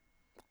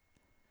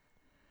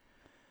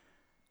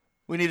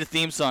We need a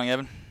theme song,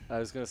 Evan. I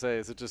was going to say,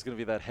 is it just going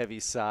to be that heavy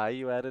sigh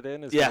you added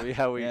in? Is Yeah. going to be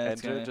how we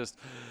enter? Just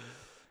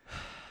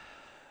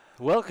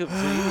welcome to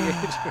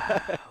EDA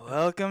Track.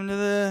 Welcome to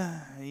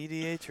the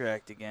EDA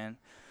Track again.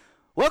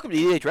 Welcome to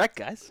EDA Track,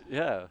 guys.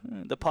 Yeah.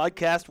 The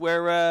podcast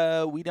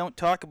where we don't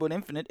talk about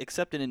Infinite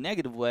except in a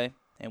negative way,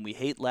 and we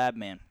hate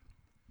Labman.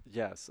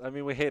 Yes. I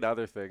mean, we hate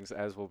other things,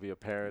 as will be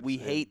apparent We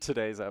hate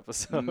today's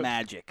episode.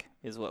 Magic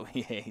is what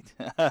we hate.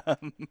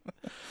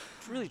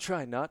 Really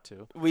try not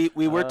to. We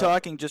were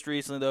talking just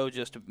recently, though,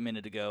 just a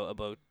minute ago,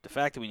 about the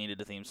fact that we needed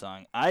a theme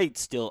song. I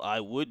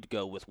would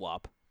go with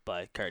WAP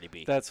by Cardi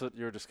B. That's what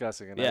you were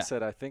discussing. And Yeah. I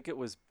said, I think it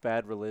was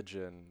Bad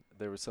Religion.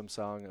 There was some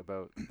song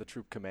about the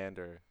Troop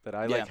Commander that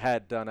I Yeah.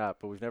 had done up,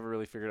 but we've never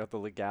really figured out the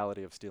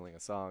legality of stealing a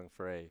song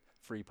for a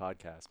free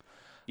podcast.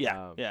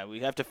 Yeah,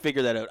 we have to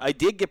figure that out. I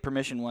did get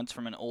permission once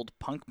from an old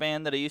punk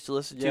band that I used to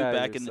listen to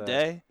back in the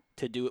day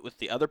to do it with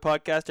the other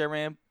podcast I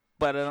ran,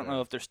 but I don't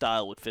know if their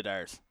style would fit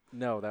ours.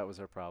 No, that was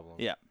our problem.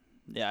 Yeah,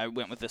 I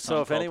went with this song.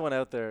 So if anyone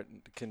out there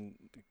can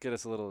get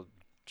us a little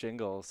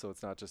jingle so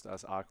it's not just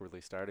us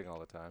awkwardly starting all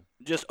the time.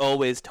 Just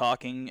always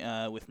talking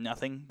with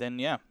nothing, then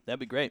yeah, that'd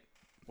be great.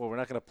 Well, we're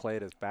not going to play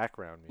it as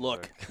background music.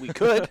 Look, we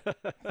could.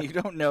 You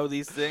don't know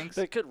these things.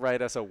 They could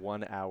write us a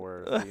 1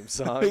 hour theme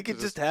song. We could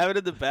just have it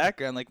in the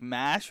background, like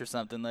MASH or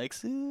something, like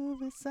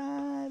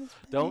Suicide is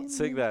Don't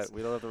sing that.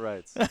 We don't have the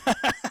rights.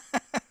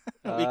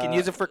 We can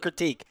use it for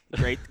critique.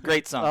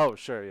 Great song. Oh,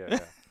 sure, yeah.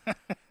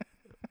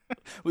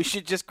 We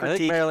should just I think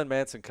critique Marilyn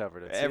Manson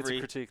covered it. It's a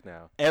critique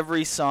now.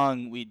 every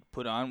song we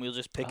put on. We'll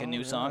just pick a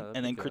new song that'd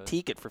and then be good.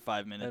 critique it for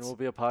 5 minutes. And we'll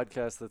be a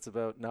podcast that's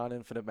about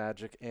non-infinite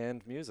magic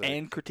and music.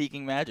 And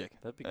critiquing magic.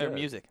 That'd be Or good.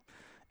 music.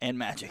 And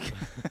magic.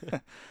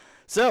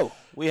 So,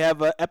 we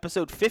have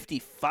episode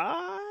 55?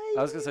 I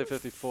was going to say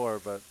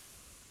 54, but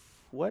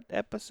What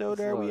episode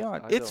Let's are we look.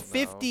 on? I It's don't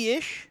know.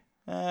 50-ish.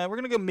 We're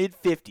going to go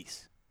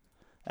mid-50s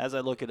as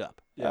I look it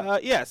up.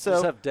 Yeah. So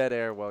just have dead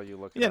air while you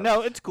look it up.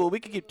 no, it's cool. We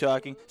can keep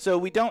talking. So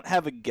we don't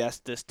have a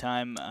guest this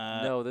time.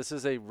 No, this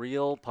is a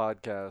real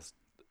podcast.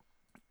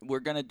 We're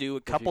going to do a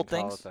if you couple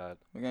can call things. it that.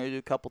 We're going to do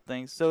a couple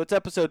things. So it's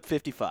episode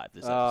 55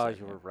 this Oh, episode.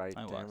 you were right,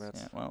 I damn was. it.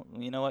 Yeah, well,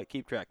 you know what?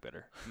 Keep track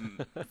better.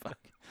 Fuck.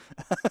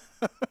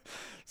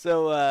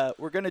 So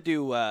we're gonna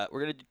do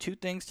two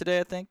things today.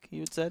 I think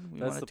you had said.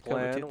 That's the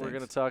plan. We're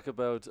going to talk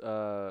about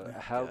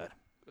how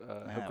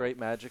Now great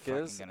magic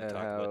fucking is gonna and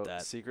talk how about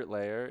that. Secret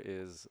Lair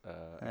is a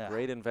Yeah.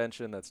 great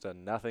invention that's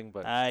done nothing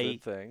but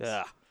good things.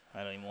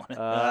 I don't even want to.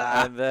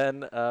 And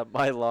then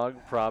my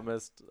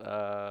long-promised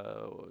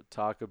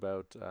talk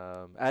about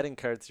adding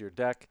cards to your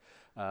deck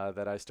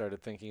that I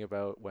started thinking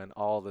about when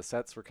all the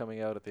sets were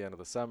coming out at the end of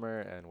the summer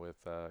and with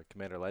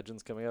Commander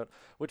Legends coming out,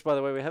 which, by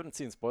the way, we haven't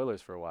seen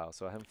spoilers for a while,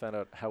 so I haven't found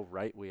out how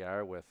right we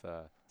are with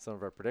some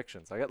of our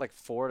predictions. I got like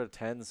 4 to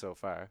 10 so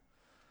far.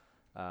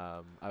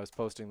 I was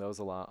posting those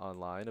a lot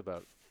online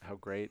about how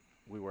great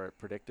we were at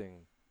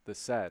predicting the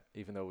set,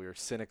 even though we were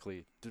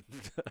cynically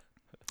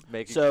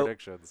making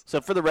predictions.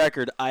 So for the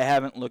record, I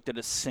haven't looked at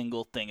a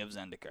single thing of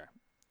Zendikar.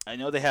 I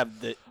know they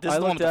have this is I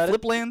the one with looked the at it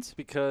flip lands.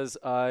 because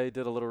I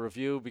did a little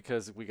review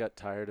because we got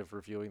tired of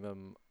reviewing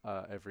them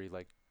every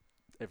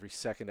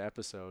second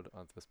episode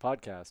on this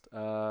podcast.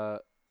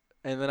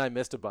 And then I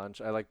missed a bunch.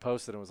 I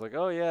posted and was like,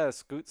 "Oh yeah,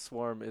 Scoot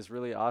Swarm is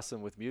really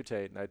awesome with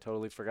Mutate," and I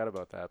totally forgot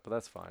about that, but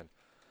that's fine.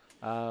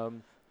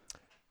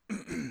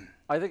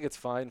 I think it's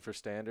fine for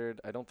Standard.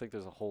 I don't think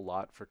there's a whole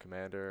lot for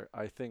Commander.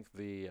 I think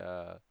the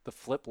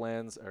flip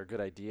lands are a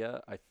good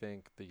idea. I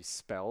think the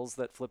spells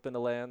that flip into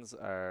lands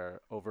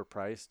are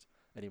overpriced,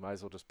 and you might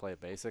as well just play a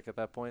basic at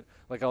that point.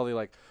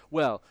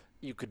 Well,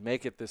 you could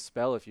make it this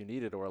spell if you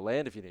need it, or a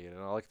land if you need it. And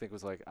all I could think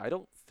was I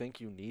don't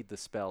think you need the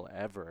spell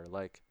ever.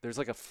 There's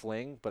a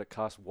fling, but it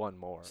costs 1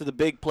 more. So the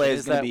big play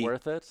is going to that be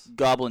worth it?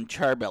 Goblin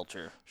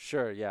Charbelcher,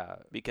 Sure, yeah.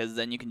 because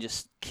then you can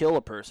just kill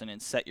a person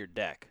and set your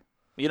deck.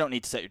 You don't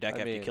need to set your deck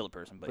after you kill a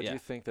person, but do yeah. you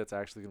think that's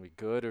actually going to be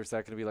good, or is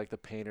that going to be like the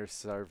Painter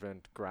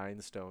Servant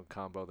Grindstone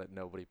combo that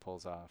nobody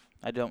pulls off?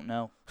 I don't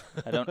know.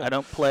 I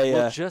don't play.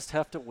 We'll just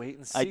have to wait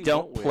and see. I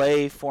don't won't we?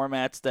 play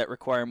formats that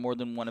require more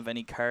than one of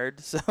any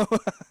card, so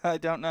I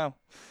don't know.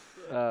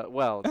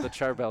 Well, the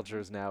Charbelcher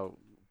is now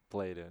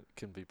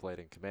can be played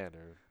in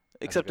Commander.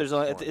 Except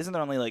isn't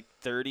there only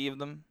 30 of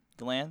them?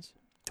 The lands,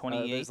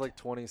 28. There's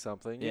 20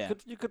 something. Yeah.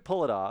 You could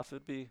pull it off.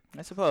 It'd be.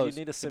 I suppose.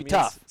 You need a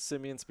tough.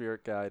 Simian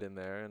Spirit Guide in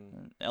there,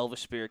 and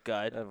Elvish Spirit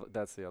Guide.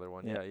 that's the other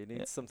one. Yeah. Yeah, you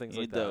need some things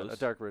You like need that. those. A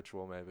Dark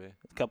Ritual maybe.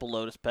 A couple a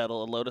lotus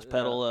petal,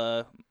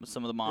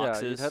 some of the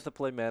moxes. Yeah, you'd have to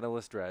play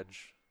Manaless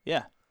Dredge.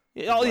 Yeah.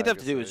 All you'd have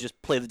to do is Legacy.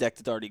 just play the deck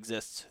that already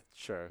exists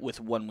Sure. with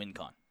 1 win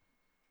con.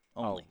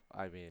 Only.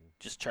 I mean,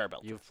 just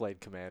Charbelter. You've played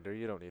Commander.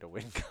 You don't need a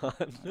win con.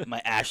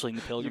 My Ashling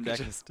the Pilgrim deck.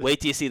 Just,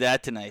 Wait till you see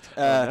that tonight.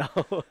 No.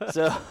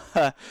 So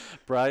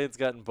Brian's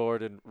gotten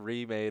bored and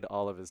remade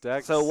all of his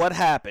decks. So what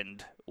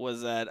happened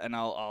was that, and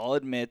I'll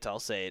admit, I'll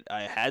say it,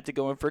 I had to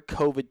go in for a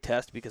COVID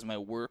test because my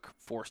work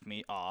forced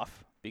me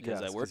off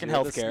because I work in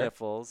healthcare.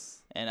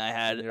 Sniffles, and I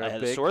had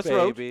a a sore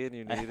throat. And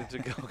you needed to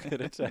go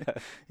get a test.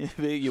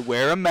 You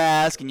wear a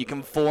mask and you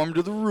conform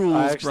to the rules.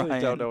 I actually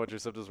Brian. don't know what your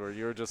symptoms were.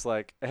 You were just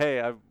like,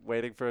 "Hey, I'm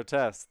waiting for a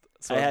test,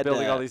 so I'm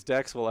building all these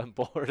decks while I'm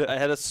bored." I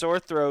had a sore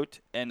throat,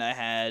 and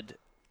I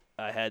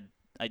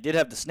did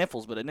have the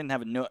sniffles, but I didn't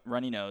have a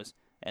runny nose.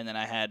 And then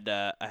I had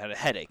a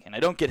headache, and I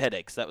don't get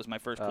headaches. That was my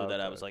first clue that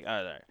I was like,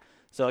 all right.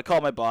 So I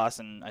called my boss,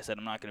 and I said,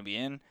 I'm not going to be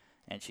in.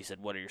 And she said,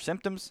 what are your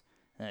symptoms?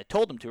 And I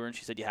told them to her, and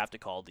she said, you have to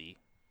call the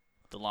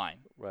line.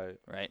 Right.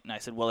 And I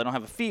said, well, I don't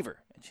have a fever.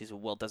 And she said,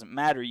 well, it doesn't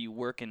matter. You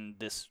work in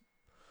this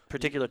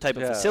particular type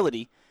of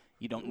facility.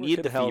 You don't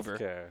need the fever.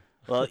 Healthcare.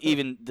 Well,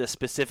 even the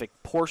specific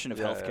portion of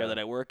healthcare that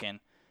I work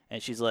in.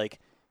 And she's like,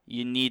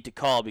 you need to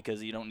call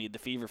because you don't need the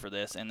fever for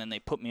this. And then they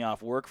put me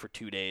off work for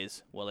 2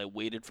 days while I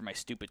waited for my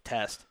stupid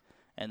test.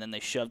 And then they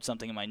shoved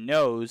something in my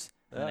nose,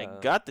 and I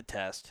got the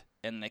test,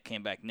 and it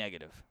came back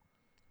negative.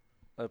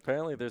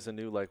 Apparently, there's a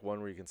new one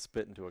where you can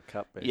spit into a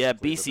cup. Basically. Yeah,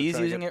 BC's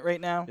using it right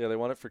now. Yeah, they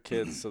want it for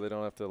kids, so they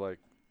don't have to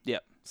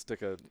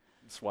stick a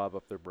swab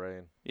up their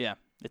brain. Yeah,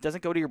 it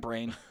doesn't go to your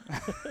brain.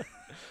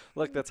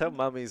 Look, that's how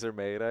mummies are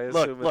made. I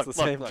assume it's the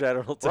same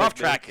general technique. We're off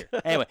track here.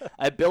 Anyway,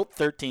 I built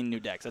 13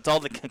 new decks. That's all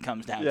that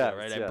comes down to,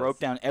 right? Yes. I broke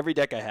down every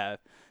deck I have,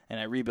 and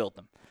I rebuilt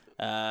them.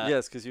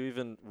 Yes, because you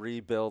even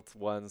rebuilt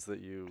ones that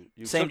you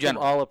same took them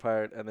all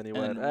apart, and then you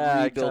went,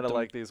 I kind of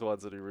like these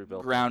ones that you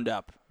rebuilt. Ground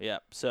up, yeah.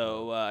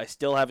 So I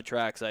still have a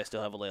Trax, I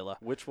still have a Layla.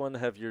 Which one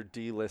have your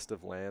D list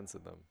of lands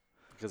in them?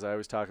 Because I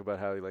always talk about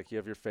how you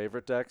have your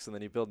favorite decks, and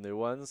then you build new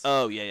ones.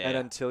 Oh, yeah. And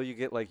until you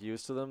get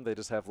used to them, they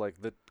just have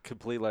the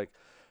complete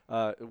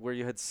where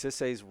you had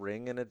Sisay's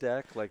Ring in a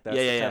deck, that's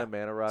the kind of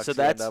mana rocks you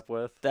end up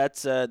with.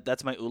 That's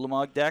my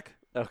Ulamog deck.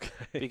 Okay.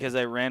 Because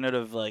I ran out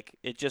of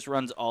it just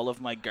runs all of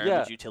my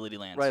garbage utility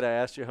lands. Right. I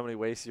asked you how many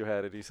wastes you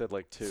had, and you said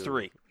 2.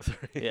 3.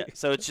 Yeah.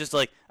 So it's just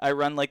I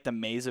run the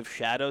Maze of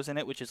Shadows in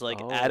it, which is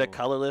add a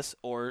colorless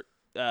or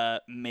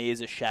Maze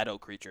a shadow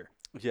creature.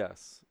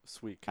 Yes.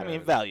 Sweet card. I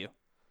mean value,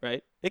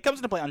 right? It comes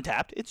into play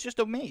untapped. It's just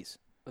a maze.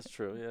 That's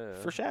true. Yeah.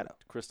 For shadow.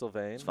 Crystal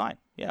Vein. It's fine.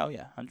 Yeah. Oh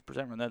yeah.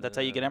 100%. That's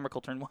how you get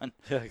Emrakul turn 1.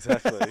 Yeah.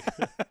 Exactly.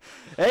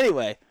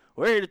 Anyway.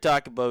 We're here to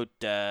talk about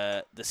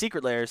the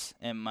Secret Lairs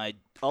and my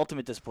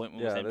ultimate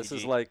disappointment with MTG. Yeah, this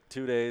is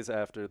 2 days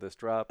after this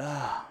drop.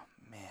 Oh,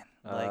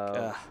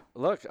 man.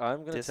 Look,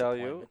 I'm going to tell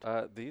you,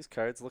 these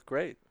cards look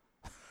great.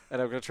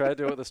 And I'm going to try to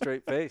do it with a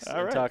straight face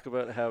and talk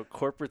about how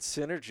corporate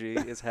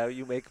synergy is how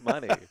you make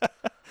money.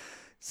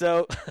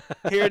 So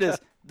here it is.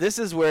 This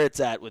is where it's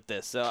at with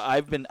this. So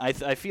I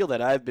feel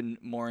that I've been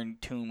more in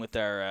tune with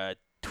our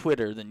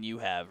Twitter than you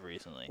have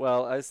recently.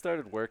 Well, I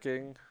started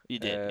working. You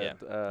did,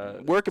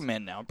 yeah. Working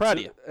man now. I'm proud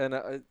of you.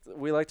 And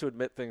we like to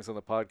admit things on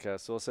the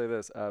podcast, so I'll say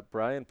this.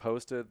 Brian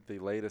posted the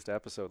latest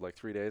episode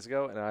 3 days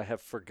ago, and I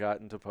have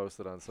forgotten to post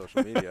it on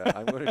social media.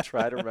 I'm going to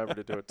try to remember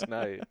to do it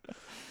tonight.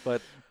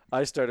 But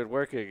I started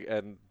working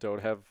and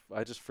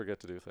I just forget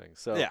to do things.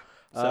 So,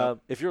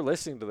 if you're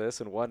listening to this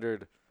and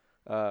wondered,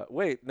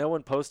 wait, no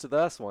one posted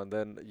last one,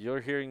 then you're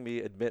hearing me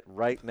admit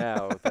right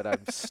now that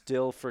I'm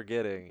still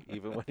forgetting,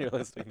 even when you're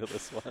listening to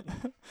this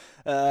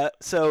one.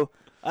 So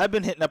I've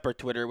been hitting up our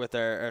Twitter with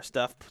our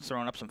stuff,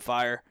 throwing up some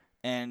fire,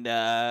 and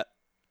so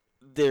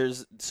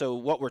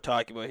what we're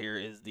talking about here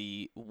is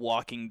the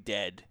Walking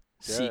Dead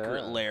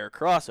Secret Lair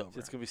crossover.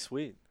 It's going to be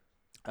sweet.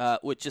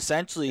 Which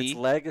essentially it's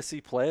legacy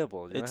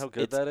playable. You know how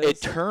good that is?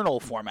 It's eternal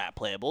format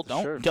playable.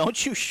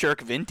 Don't you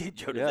shirk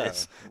vintage out of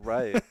this.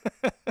 Right.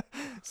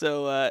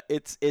 So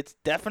it's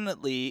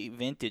definitely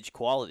vintage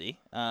quality.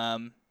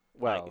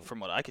 Well, from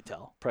what I could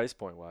tell, price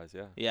point wise,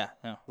 yeah. Yeah.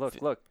 No.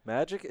 Look,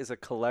 Magic is a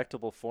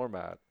collectible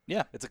format.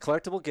 Yeah. It's a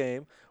collectible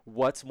game.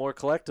 What's more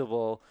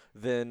collectible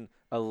than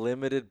a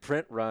limited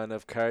print run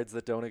of cards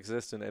that don't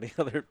exist in any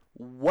other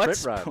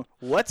print run?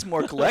 What's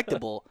more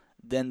collectible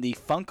than the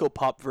Funko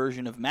Pop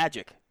version of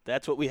Magic?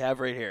 That's what we have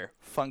right here,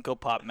 Funko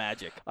Pop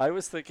Magic. I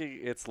was thinking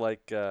it's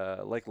like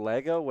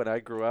Lego when I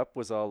grew up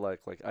was all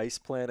like Ice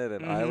Planet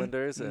and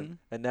Islanders, and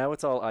now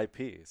it's all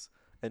IPs.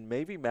 And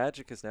maybe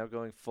Magic is now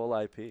going full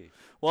IP.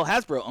 Well,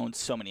 Hasbro owns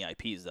so many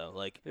IPs,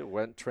 though. It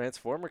went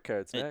Transformer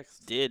cards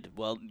next. It did.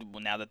 Well,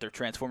 now that their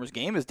Transformers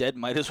game is dead,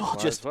 might as well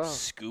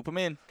scoop them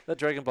in. That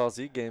Dragon Ball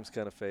Z game's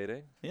kind of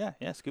fading. Yeah,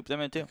 scoop them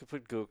in, too. You could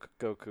put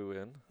Goku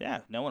in. Yeah,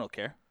 no one will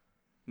care.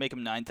 Make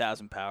him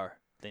 9,000 power.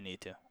 They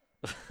need to.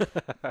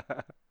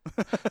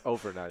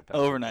 Over 9,000.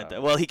 Over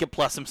 9,000. Well, he can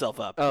plus himself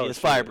up. He has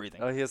fire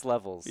breathing. Oh, he has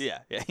levels. Yeah,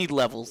 he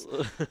levels.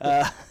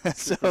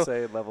 So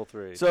say level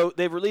 3. So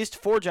they've released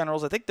 4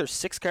 generals. I think there's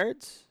 6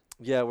 cards.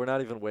 Yeah, we're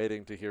not even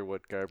waiting to hear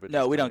what garbage.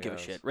 No, we don't give a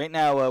shit. Right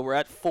now, we're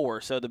at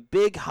 4. So the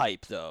big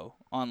hype, though,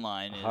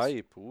 online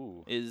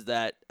is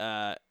that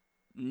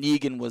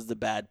Negan was the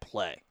bad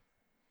play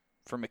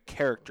from a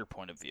character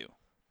point of view.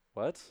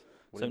 What?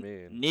 What do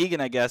you mean?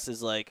 Negan, I guess,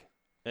 is like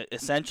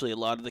essentially a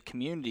lot of the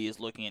community is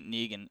looking at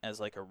Negan as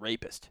like a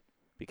rapist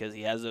because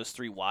he has those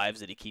 3 wives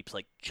that he keeps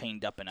like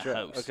chained up in a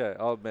house. Okay,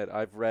 I'll admit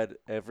I've read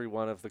every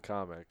one of the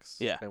comics.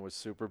 Yeah. And was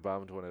super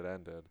bummed when it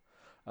ended.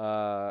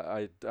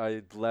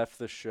 I left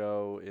the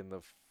show in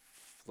the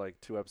like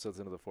 2 episodes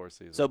into the 4th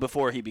season. So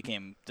before he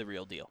became the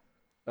real deal.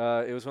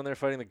 It was when they were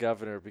fighting the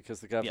governor because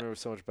the governor was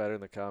so much better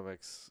in the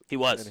comics. He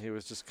was. And he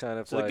was just kind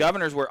of so the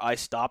governor's where I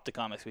stopped the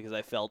comics because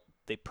I felt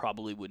they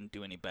probably wouldn't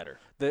do any better.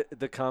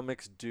 The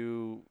comics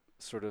do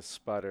sort of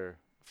sputter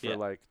for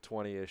like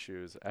 20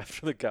 issues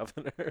after the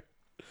governor.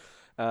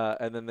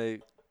 And then they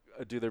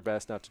do their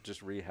best not to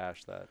just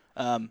rehash that.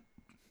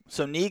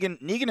 So Negan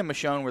and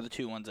Michonne were the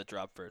 2 ones that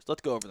dropped first.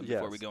 Let's go over them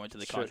before we go into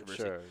the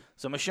controversy. Sure.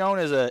 So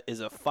Michonne is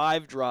a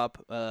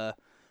 5-drop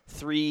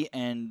 3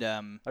 and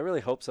I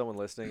really hope someone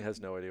listening has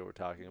no idea what we're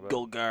talking about.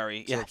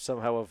 Golgari. So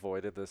somehow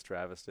avoided this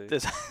travesty. They're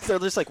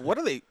just like, what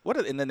are they?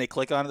 And then they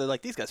click on it. They're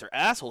like, these guys are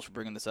assholes for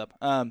bringing this up.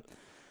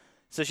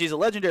 So she's a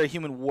legendary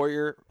human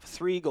warrior.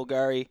 3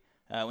 Golgari.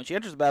 When she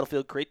enters the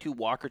battlefield, create 2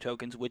 Walker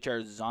tokens, which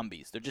are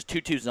zombies. They're just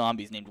 2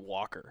 zombies named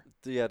Walker.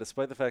 Yeah,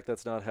 despite the fact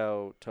that's not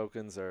how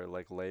tokens are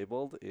like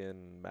labeled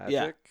in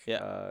Magic.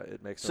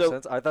 It makes no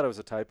sense. I thought it was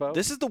a typo.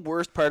 This is the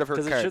worst part of her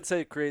card. Because it should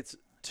say it creates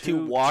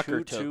two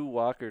Walker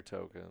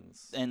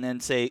tokens. And then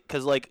say,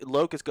 because like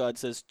Locust God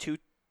says,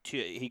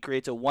 he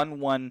creates a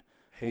 1/1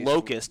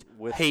 locust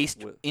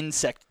haste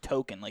insect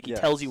token. Like he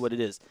tells you what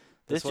it is.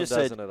 This just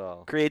doesn't said at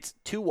all. Creates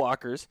 2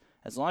 walkers.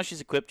 As long as she's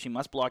equipped, she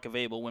must block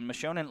evadable. When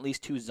Michonne and at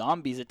least 2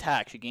 zombies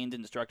attack, she gains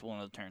indestructible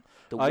another turn.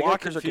 The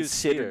walkers are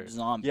considered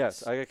zombies.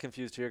 Yes, I got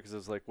confused here because I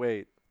was like,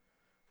 wait,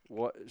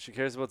 what? She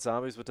cares about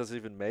zombies but doesn't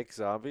even make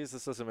zombies?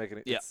 This doesn't make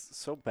any It's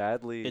so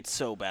badly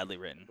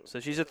written. So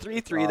she's a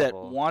 3/3 that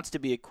wants to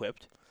be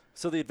equipped.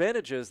 So the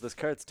advantage is this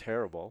card's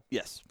terrible.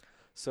 Yes.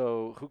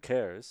 So who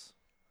cares?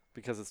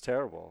 Because it's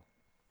terrible.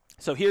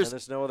 So and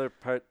there's no other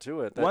part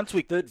to it.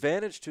 The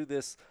advantage to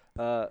this,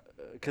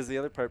 because the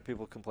other part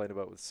people complain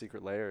about with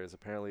Secret Lair is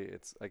apparently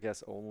it's, I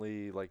guess,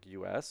 only like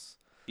U.S.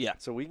 Yeah.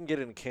 So we can get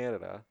it in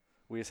Canada.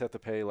 We just have to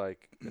pay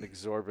like an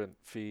exorbitant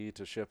fee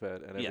to ship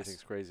it, and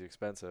everything's crazy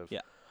expensive.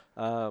 Yeah.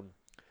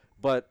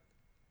 But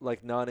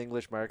like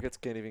non-English markets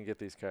can't even get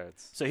these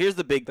cards. So here's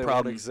the big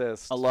problem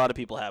exist. A lot of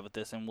people have with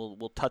this, and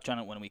we'll touch on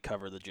it when we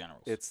cover the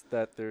generals. It's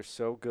that they're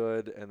so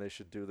good, and they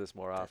should do this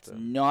more often.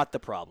 That's not the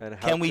problem.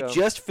 And can we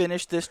just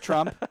finish this,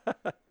 Trump?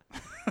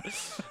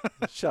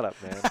 Shut up,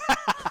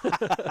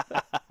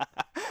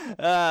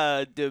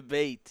 man.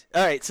 Debate.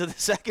 All right, so the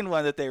second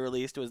one that they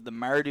released was the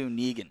Mardu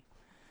Negan.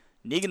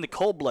 Negan the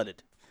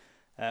Cold-Blooded.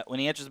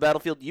 When he enters the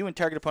battlefield, you and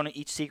target opponent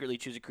each secretly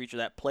choose a creature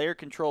that player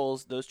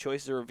controls. Those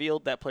choices are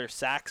revealed. That player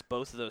sacks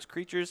both of those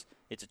creatures.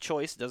 It's a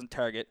choice. It doesn't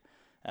target.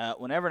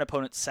 Whenever an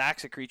opponent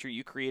sacks a creature,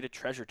 you create a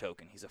treasure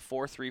token. He's a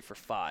 4/3 for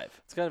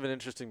 5. It's kind of an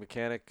interesting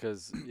mechanic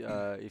because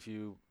if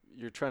you're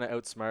trying to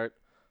outsmart,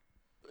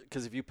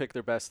 because if you pick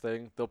their best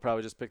thing, they'll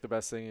probably just pick the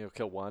best thing and you'll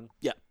kill one.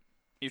 Yeah.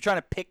 You're trying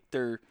to pick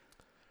their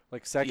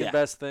second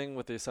best thing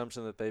with the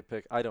assumption that they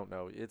pick. I don't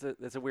know.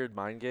 It's a weird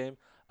mind game.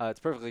 It's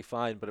perfectly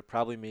fine, but it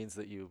probably means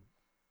that you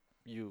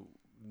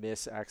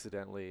miss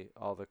accidentally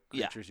all the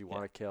creatures you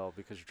want to kill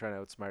because you're trying to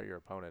outsmart your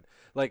opponent.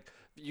 Like,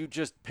 you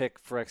just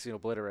pick Phyrexian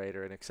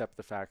Obliterator and accept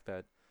the fact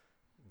that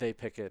they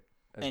pick it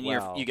as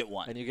well. You get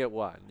one. And you get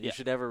one. You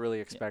should never really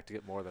expect to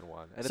get more than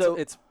one. And so,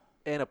 it's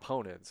an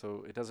opponent,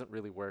 so it doesn't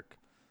really work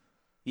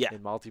in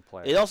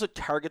multiplayer. It also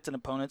targets an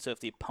opponent, so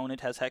if the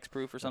opponent has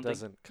hexproof or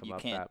something, you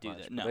can't do much.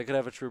 that. No. They could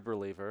have a True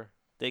Believer.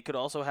 They could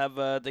also have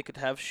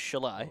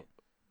Shalai.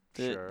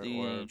 The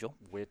angel.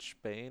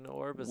 Witchbane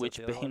Orb.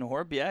 Witchbane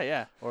Orb,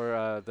 yeah.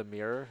 Or the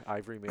Mirror,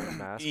 Ivory Mirror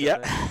Mask. Yeah.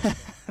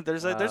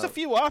 there's a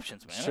few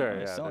options, man. Sure,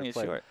 it's only a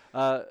short.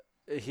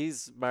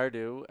 He's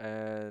Mardu,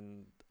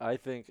 and I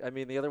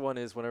mean, the other one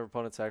is whenever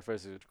opponent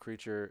sacrifices a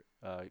creature,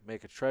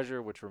 make a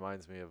treasure, which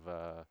reminds me of,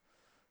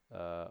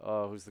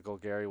 who's the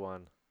Golgari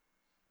one?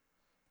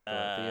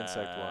 The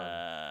insect one.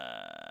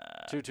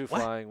 2/2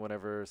 flying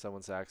whenever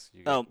someone sacks.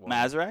 You get one.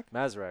 Mazrak?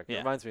 Mazrak. Yeah.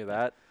 Reminds me of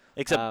that.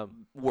 Except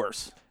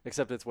worse.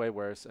 Except it's way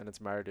worse, and it's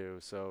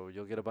Mardu, so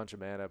you'll get a bunch of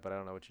mana, but I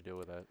don't know what you do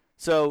with it.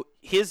 So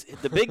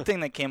the big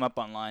thing that came up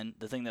online,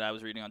 the thing that I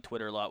was reading on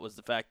Twitter a lot, was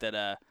the fact that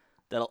a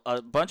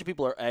bunch of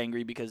people are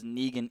angry because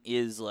Negan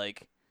is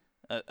like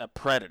a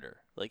predator.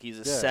 Like he's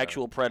a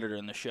sexual predator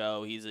in the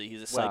show. He's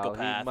a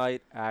psychopath. He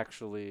might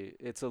actually.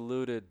 It's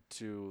alluded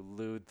to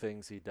lewd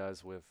things he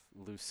does with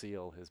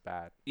Lucille, his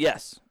bat.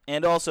 Yes,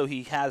 and also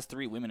he has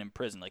 3 women in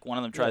prison. Like one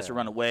of them tries to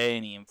run away,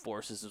 and he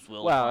enforces his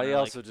will. Well, he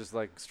also just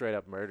like straight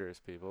up murders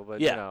people.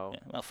 But you know,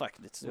 well, fuck,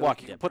 it's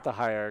Walking Dead. Put the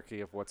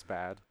hierarchy of what's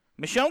bad.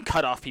 Michonne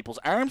cut off people's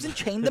arms and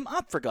chained them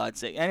up, for God's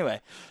sake.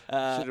 Anyway.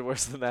 Should have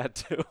worse than that,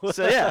 too.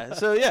 So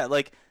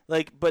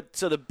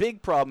the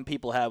big problem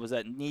people had was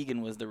that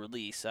Negan was the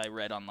release. I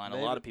read online.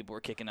 A lot of people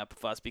were kicking up a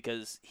fuss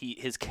because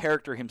his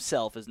character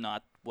himself is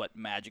not what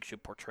Magic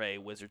should portray,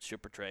 Wizards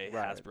should portray,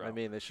 Hasbro. I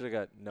mean, they should have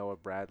got Noah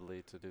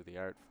Bradley to do the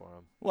art for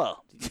him.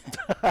 Well.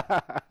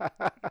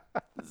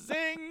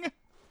 Zing!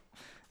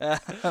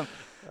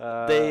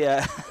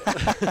 They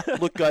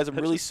look, guys, I'm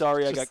really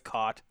sorry I got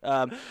caught.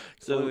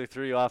 Clearly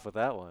threw you off with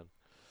that one.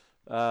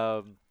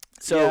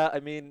 So yeah, I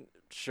mean,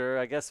 sure.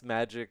 I guess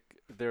Magic,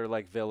 they're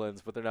like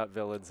villains, but they're not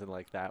villains in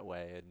like that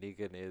way. And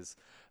Negan is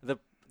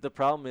the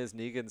problem is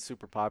Negan's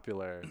super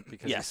popular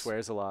because he Yes.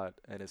 swears a lot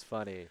and is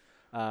funny.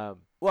 well,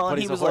 But and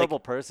he's he a was horrible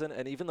person,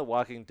 and even The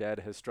Walking Dead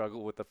has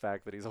struggled with the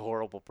fact that he's a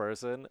horrible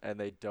person, and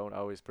they don't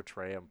always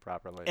portray him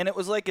properly. and it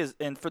was like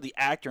and for the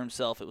actor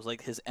himself, it was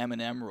like his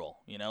Eminem role.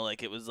 You know,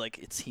 like it was like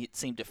it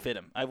seemed to fit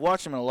him. I've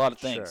watched him in a lot of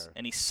things, Sure.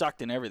 and he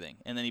sucked in everything.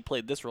 And then he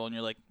played this role, and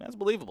you're like, that's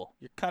believable.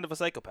 You're kind of a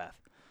psychopath.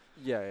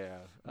 yeah.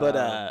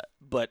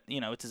 But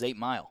you know, it's his 8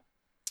 Mile.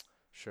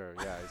 Sure,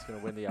 yeah, he's gonna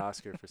win the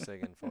Oscar for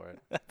singing for it.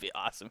 That'd be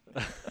awesome.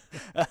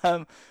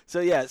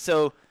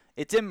 So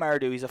it's in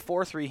Mardu. He's a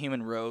 4/3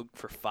 human rogue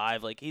for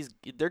 5. Like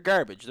they're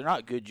garbage. They're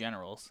not good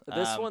generals.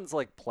 This one's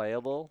like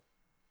playable.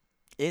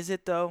 Is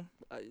it though?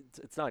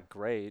 It's not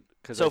great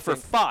because So for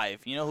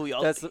 5, you know who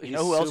else? You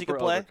know who else you could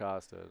play?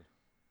 Overcosted.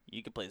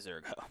 You could play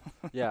Zergo.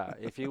 Yeah,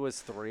 if he was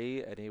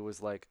 3 and he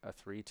was like a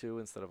 3/2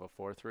 instead of a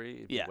 4/3,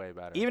 it'd be way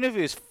better. Even if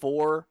he was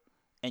 4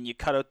 and you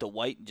cut out the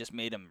white and just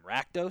made him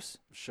Rakdos.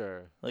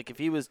 Sure. Like if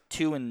he was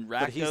 2 and Rakdos.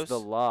 But he's the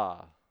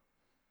law.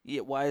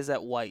 Yeah, why is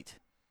that white?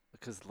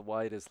 Because the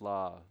white is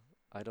law.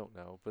 I don't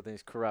know. But then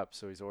he's corrupt,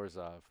 so he's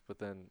Orzhov. But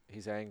then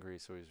he's angry,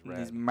 so he's red.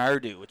 He's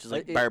Mardu, which is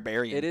like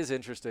barbarian. It is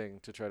interesting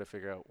to try to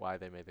figure out why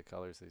they made the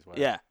colors these ways.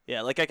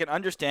 Yeah. Like I can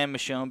understand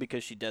Michonne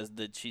because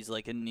she's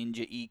like a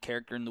ninja-y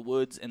character in the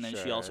woods, and then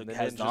she Sure, also and the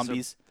has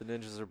zombies. The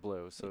ninjas are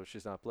blue, so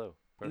she's not blue.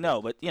 Perfect.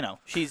 No, but you know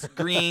she's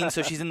green,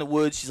 so she's in the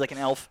woods. She's like an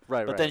elf.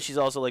 Right. But then she's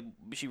also like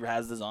she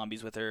has the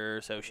zombies with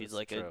her, so she's That's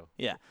like true.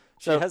 yeah.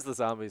 She So has the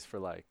zombies for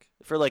like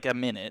a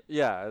minute.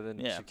 yeah, and then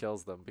Yeah. she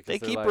kills them because They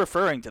they're keep like,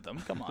 referring to them.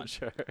 Come on.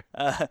 Sure.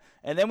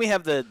 And then we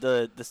have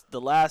the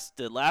last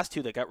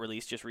 2 that got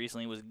released just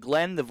recently was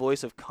Glenn, the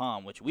voice of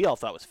Calm, which we all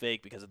thought was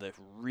fake because of the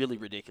really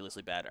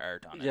ridiculously bad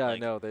art on it. Yeah, like, I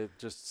know. They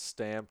just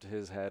stamped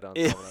his head on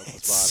It's someone else's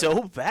body.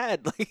 so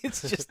bad. Like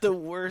it's just the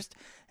worst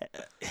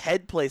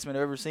head placement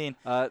I've ever seen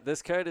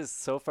This card is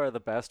so far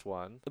the best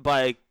one,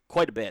 by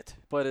quite a bit.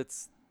 but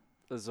it's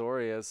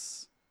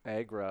Azorius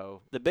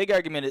aggro. The big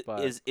argument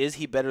But- is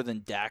he better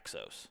than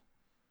Daxos?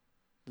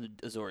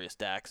 Azorius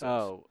Daxos.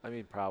 Oh, I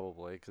mean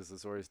probably because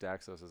Azorius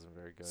Daxos isn't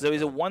very good. So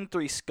he's a but-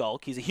 1/3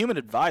 Skulk. He's a human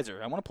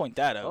advisor. I want to point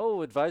that out.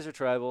 Oh, Advisor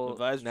Tribal.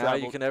 Advisor now Tribal.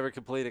 you can never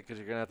complete it because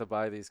you're gonna have to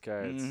buy these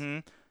cards. Mm-hmm.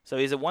 So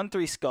he's a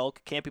 1/3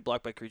 Skulk, can't be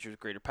blocked by creatures with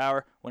greater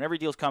power. Whenever he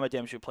deals combat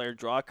damage to a player,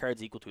 draw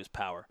cards equal to his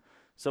power.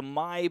 So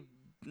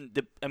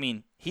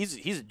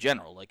he's a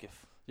general. Like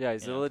if Yeah,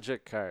 he's You a know,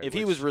 legit card. if he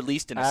which was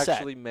released in a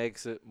actually set,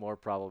 makes it more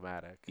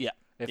problematic. Yeah,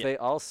 If yeah. they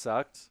all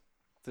sucked,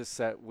 this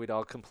set we'd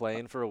all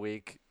complain for a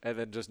week and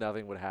then just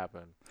nothing would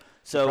happen. The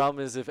so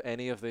problem is if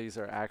any of these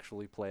are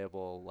actually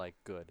playable, like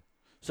good.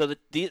 so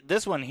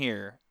this one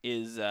here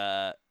is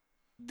the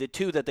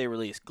 2 that they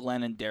released.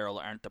 Glenn and Daryl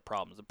aren't the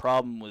problems. The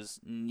problem was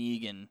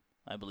Negan,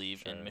 I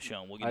believe, and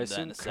Michonne. We'll get I into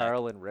that in assume a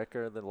Carl and Rick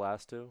are the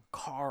last 2.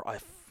 Carl, I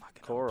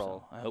fucking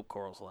Coral. Hope so. I hope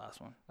Coral's the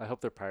last one. I hope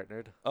they're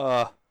partnered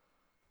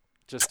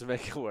just to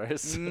make it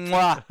worse.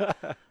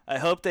 Mwah. I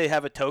hope they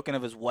have a token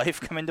of his wife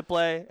come into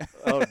play.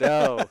 Oh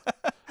no.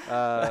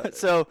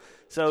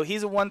 So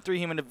he's a 1/3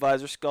 human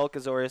advisor, Skulk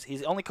Azorius.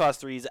 He's only cost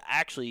 3. He's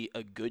actually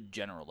a good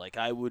general. Like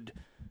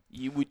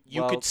you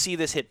Well, could see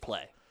this hit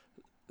play.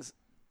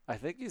 I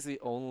think he's the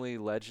only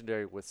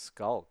legendary with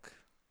Skulk,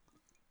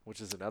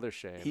 which is another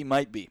shame. He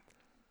might be.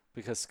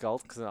 Because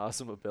Skulk's an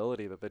awesome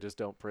ability that they just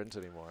don't print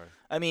anymore.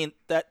 I mean,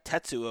 that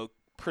Tetsuo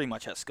pretty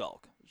much has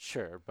Skulk.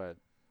 Sure, but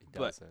he But-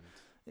 doesn't.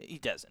 He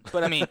doesn't.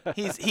 But I mean,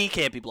 he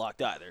can't be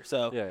blocked either.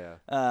 So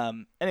Yeah.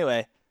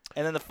 Anyway,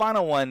 and then the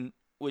final one,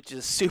 which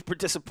is super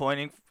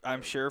disappointing,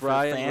 I'm sure for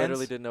Brian fans.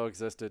 literally didn't know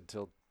existed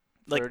till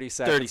Like 30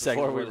 seconds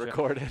before we the show.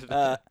 recorded.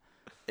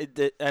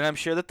 And I'm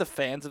sure that the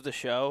fans of the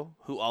show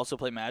who also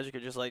play Magic are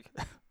just like,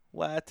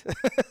 what?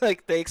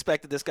 Like they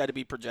expected this guy to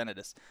be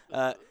Progenitus.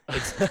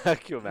 Can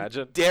you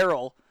imagine?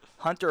 Daryl,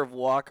 Hunter of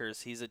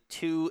Walkers. He's a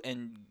 2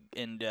 and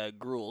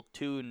Gruul,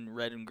 2 in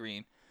red and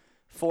green,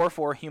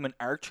 4/4 human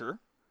archer.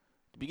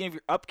 At the beginning of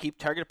your upkeep,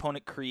 target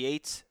opponent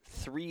creates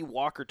 3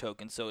 Walker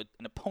tokens, so an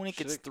opponent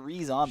gets 3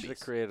 Should zombies. have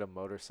created a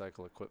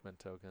motorcycle equipment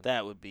token.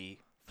 That would be.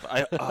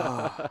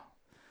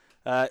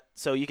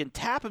 So you can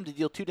tap him to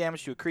deal 2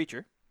 damage to a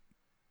creature.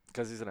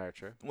 Because he's an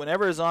archer.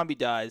 Whenever a zombie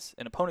dies,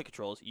 an opponent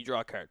controls, you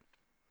draw a card.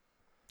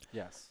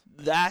 Yes.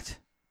 That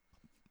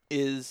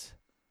is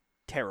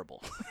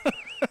terrible.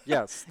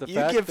 Yes. The You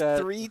fact give that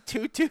 3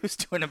 2/2s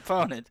to an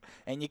opponent,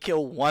 and you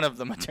kill one of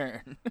them a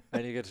turn.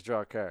 and you get to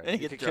draw a card. And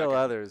you You get can to draw a kill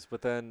card. others,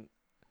 but then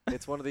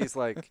it's one of these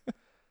like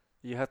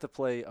you have to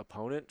play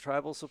opponent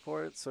tribal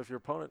support. So if your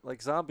opponent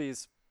like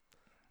zombies,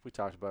 we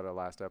talked about it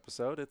last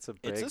episode. It's a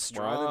big It's a one,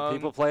 strong- and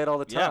people play it all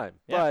the Yeah, time.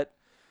 yeah. But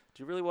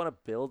do you really want to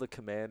build a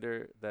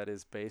commander that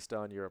is based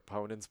on your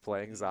opponents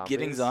playing zombies?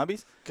 Getting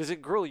zombies. Because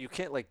in Gruul, you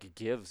can't like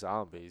give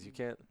zombies. You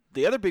can't.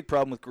 The other big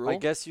problem with I Gruul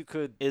guess you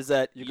could. is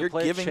that You you're could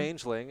play giving.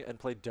 Changeling and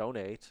play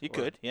Donate. You or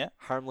could, yeah,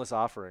 Harmless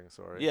Offering.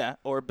 Sorry. yeah,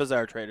 or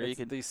Bazaar Trader. You It's-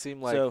 could. These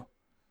seem like So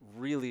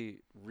really,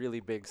 really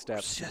big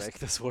steps to make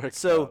this work.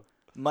 So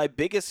my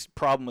biggest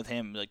problem with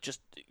him, like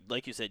just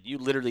like you said, you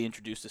literally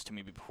introduced this to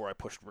me before I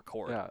pushed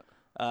record.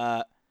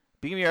 Yeah.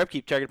 Beginning of your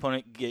upkeep, target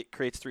opponent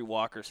creates 3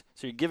 walkers.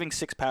 So you're giving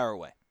 6 power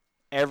away.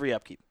 Every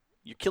upkeep.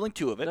 You're killing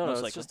 2 of it,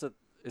 most likely. Just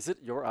is it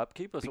your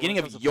upkeep? Beginning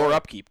of your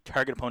upkeep,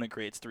 target opponent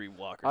creates 3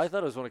 walkers. I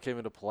thought it was when it came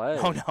into play.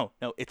 Oh,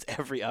 no. It's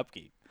every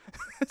upkeep.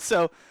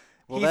 So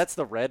well, that's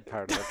the red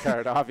part of the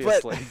card,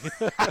 obviously.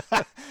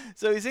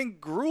 So he's in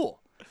Gruul.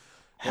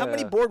 How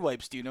many board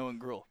wipes do you know in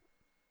Gruul?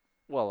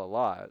 Well, a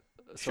lot.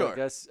 So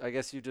Sure. I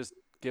guess you just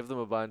give them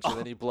a bunch, and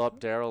then you blow up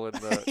Daryl in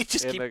the. You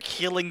just keep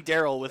killing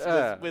Daryl with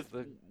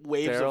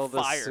waves Daryl, of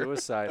fire. the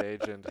suicide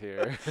agent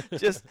here.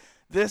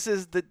 This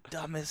is the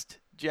dumbest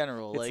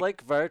general. It's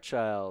like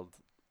Varchild,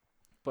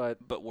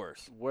 but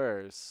worse.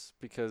 Worse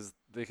because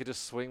they could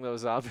just swing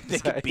those zombies. They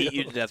could beat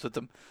you to death with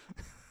them.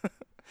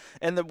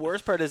 And the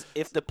worst part is,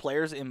 if the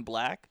player's in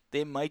black,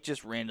 they might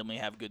just randomly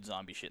have good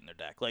zombie shit in their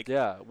deck. Like,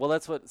 yeah, well,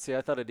 that's what. See,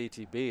 I thought it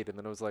ETB'd, and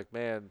then it was like,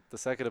 man, the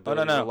second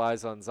ability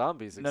relies on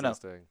zombies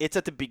existing. No, it's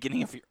at the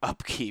beginning of your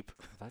upkeep.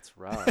 That's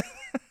rough.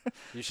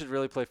 You should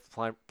really play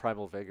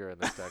Primal Vigor in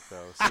this deck,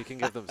 though, so you can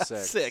give them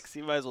 6. 6.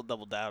 You might as well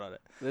double down on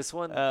it. This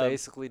one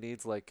basically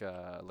needs like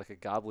a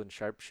Goblin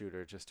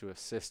Sharpshooter just to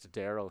assist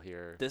Daryl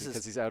here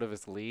because he's out of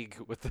his league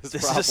with this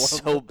problem. This is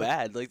so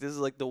bad. Like, this is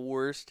like the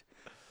worst.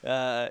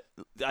 I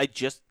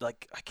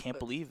can't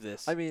believe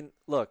this. I mean,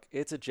 look,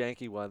 it's a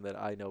janky one that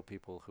I know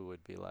people who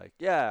would be like,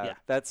 yeah.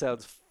 That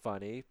sounds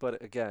funny,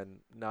 but again,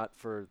 not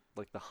for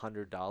like the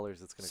 $100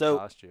 it's going to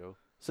cost you.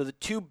 So the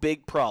 2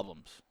 big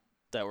problems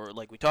that were,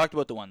 like, we talked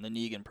about the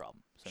Negan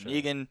problem. So sure.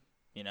 Negan,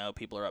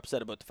 people are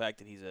upset about the fact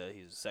that he's a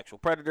sexual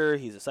predator,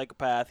 he's a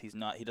psychopath, he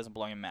doesn't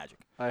belong in Magic.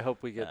 I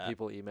hope we get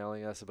people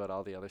emailing us about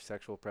all the other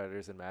sexual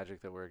predators in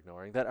Magic that we're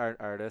ignoring that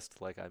aren't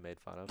artists like I made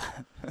fun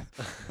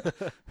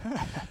of.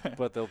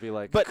 But they'll be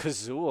like,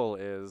 Kazul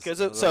is.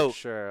 So like,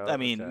 sure. I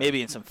mean,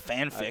 maybe in some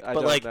fanfic, I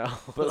but don't know.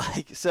 But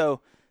like,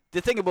 so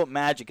the thing about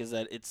Magic is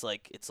that it's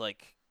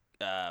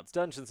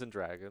Dungeons and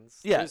Dragons.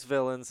 Yeah. There's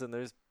villains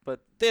and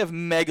but they have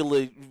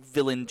mega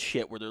villain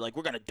shit where they're like,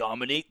 we're gonna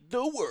dominate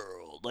the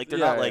world. Like, they're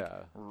not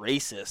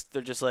racist.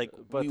 They're just like,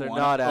 but they're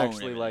not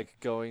actually like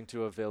going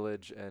to a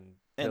village and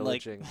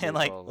pillaging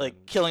and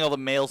killing all the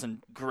males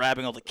and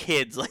grabbing all the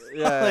kids. Like,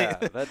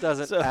 that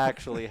doesn't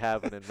actually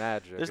happen in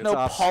Magic. There's no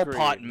Pol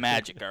Pot in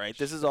Magic. All right,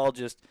 this is all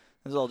just.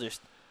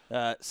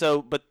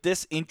 But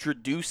this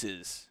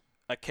introduces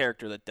a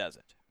character that does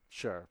it.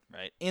 Sure.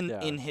 Right.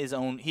 In his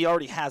own, he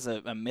already has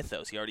a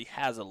mythos. He already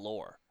has a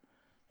lore,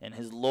 and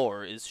his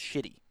lore is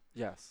shitty.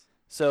 Yes.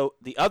 So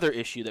the other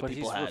issue that but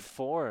people he's had.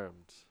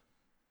 reformed.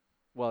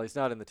 Well, he's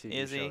not in the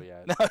TV show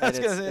yet. No, and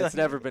it's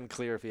never been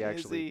clear if he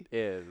actually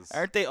is.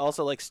 Aren't they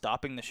also like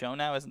stopping the show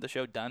now? Isn't the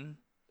show done?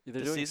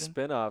 They're doing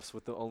spin-offs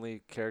with the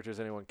only characters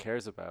anyone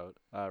cares about.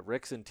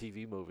 Rick's in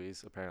TV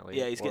movies, apparently.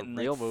 Yeah, he's getting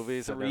real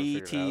movies.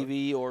 3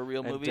 TV or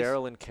real movies. And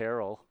Daryl and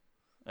Carol.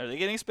 Are they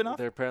getting a spin-off?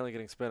 They're apparently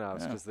getting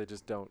spin-offs because they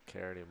just don't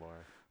care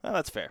anymore. Well,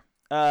 that's fair.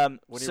 When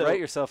you write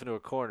yourself into a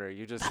corner,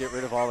 you just get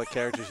rid of all the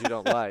characters you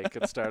don't like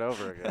and start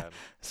over again.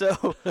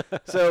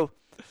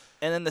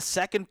 And then the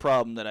second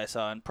problem that I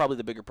saw, and probably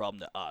the bigger problem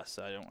to us,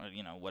 I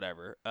don't,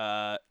 whatever.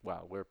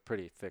 Wow, we're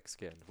pretty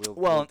thick-skinned.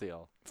 We'll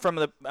deal.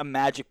 From a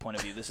Magic point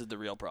of view, this is the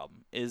real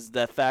problem, is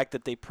the fact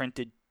that they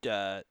printed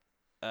a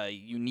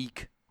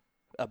unique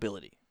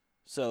ability.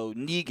 So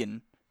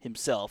Negan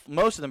himself,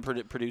 most of them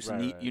produce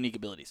unique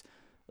abilities.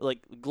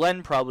 Like,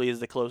 Glenn probably is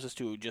the closest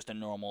to just a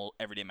normal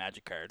everyday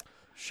Magic card.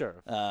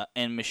 Sure.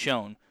 And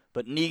Michonne.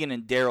 But Negan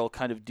and Daryl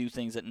kind of do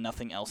things that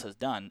nothing else has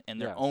done,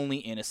 and they're only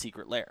in a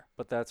secret lair.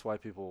 But that's why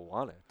people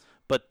want it.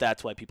 But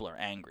that's why people are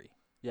angry.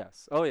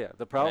 Yes. Oh, yeah.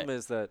 The problem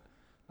is that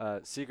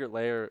secret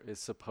lair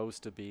is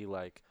supposed to be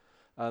like...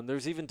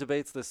 there's even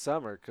debates this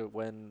summer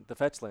when the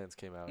fetch lands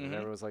came out, and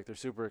everyone was like, they're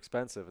super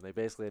expensive, and they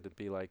basically had to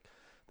be like,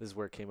 this is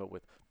where it came up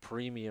with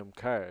premium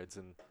cards,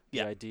 and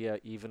the idea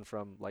even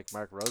from like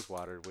Mark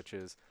Rosewater, which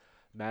is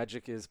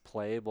Magic is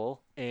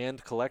playable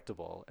and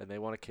collectible, and they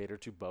want to cater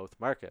to both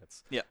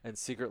markets. Yeah. And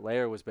Secret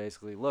Lair was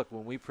basically, look,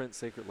 when we print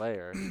Secret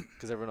Lair,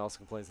 because everyone else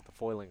complains that the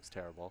foiling's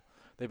terrible,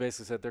 they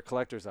basically said they're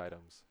collector's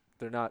items.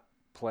 They're not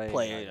playing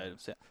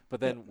items. Yeah.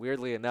 But then,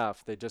 weirdly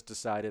enough, they just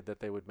decided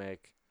that they would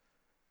make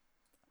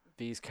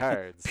these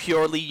cards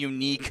purely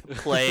unique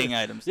playing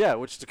items. Yeah,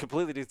 which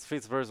completely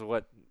defeats the purpose of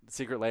what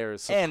Secret Lair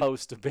is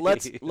supposed to be.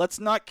 Let's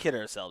not kid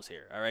ourselves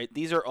here, all right?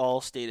 These are all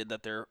stated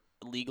that they're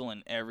legal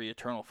in every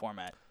Eternal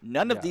format.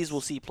 None of these will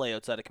see play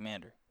outside of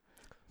Commander.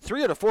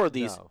 3 out of 4 of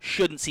these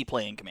shouldn't see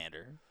play in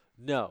Commander.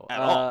 No. At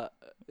all.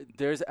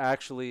 There's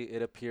actually,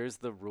 it appears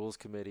the rules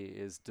committee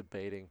is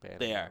debating banning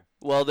They them. are.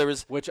 Well, there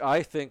was... Which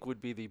I think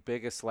would be the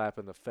biggest slap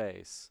in the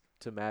face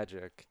to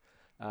Magic.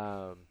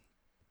 But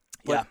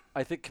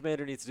I think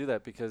Commander needs to do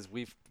that because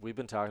we've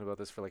been talking about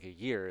this for like a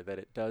year, that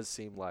it does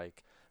seem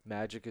like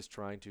Magic is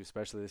trying to,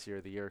 especially this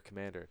year, the year of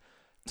Commander,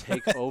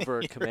 take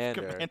over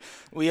Commander.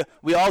 We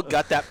all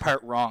got that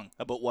part wrong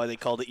about why they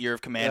called it Year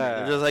of Commander.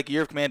 Yeah. It was like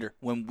Year of Commander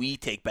when we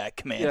take back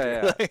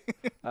Commander.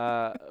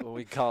 When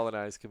we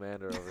colonize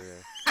Commander over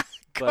here.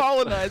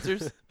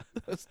 Colonizers.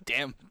 Those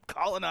damn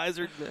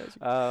colonizers.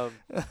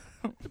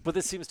 But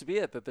this seems to be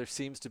it. That there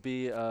seems to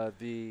be a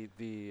the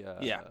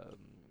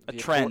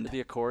trend.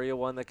 The Ikoria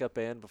one that got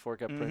banned before it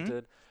got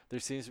printed. There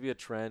seems to be a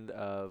trend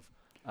of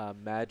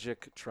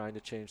Magic trying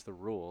to change the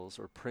rules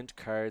or print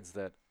cards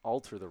that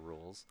alter the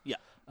rules. Yeah.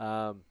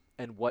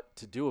 And what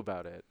to do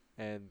about it.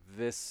 And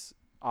this,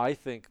 I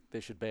think they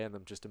should ban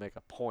them just to make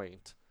a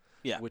point.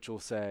 Yeah. Which will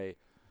say,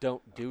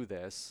 don't do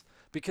this.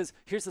 Because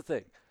here's the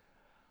thing.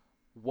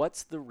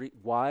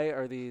 Why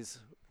are these?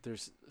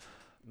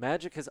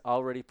 Magic has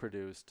already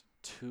produced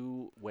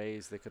 2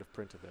 ways they could have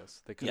printed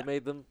this. They could have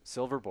made them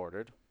silver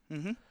bordered.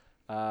 Mm-hmm.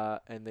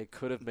 And they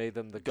could have made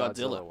them the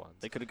Godzilla ones.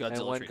 They could have Godzilla.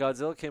 And when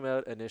Godzilla came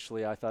out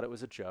initially, I thought it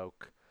was a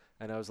joke.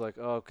 And I was like,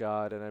 oh,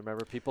 God. And I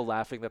remember people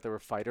laughing that there were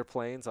fighter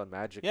planes on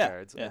Magic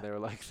cards. Yeah. And they were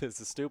like, this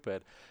is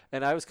stupid.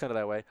 And I was kind of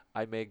that way.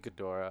 I made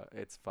Ghidorah.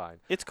 It's fine.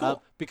 It's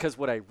cool. Because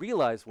what I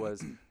realized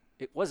was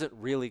it wasn't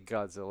really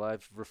Godzilla.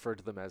 I've referred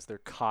to them as their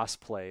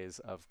cosplays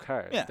of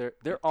cards. Yeah.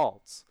 They're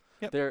alts.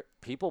 Yep.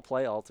 People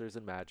play alters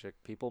in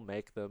Magic. People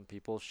make them.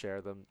 People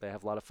share them. They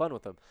have a lot of fun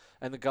with them.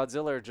 And the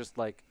Godzilla are just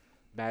like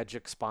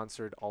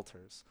Magic-sponsored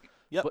alters.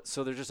 Yep.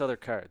 So they're just other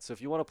cards. So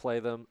if you want to play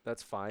them,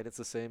 that's fine. It's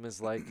the same as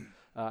like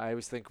I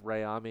always think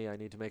Rayami, I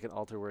need to make an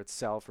alter where it's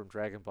Cell from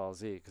Dragon Ball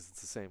Z because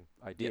it's the same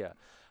idea.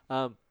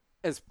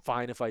 It's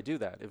fine if I do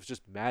that. It was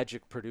just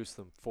Magic produced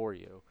them for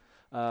you.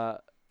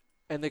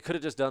 And they could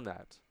have just done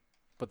that,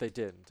 but they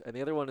didn't. And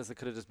the other one is they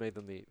could have just made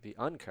them the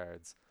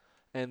uncards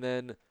and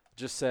then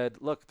just said,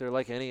 look, they're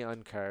like any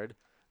uncard.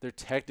 They're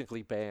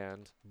technically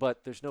banned,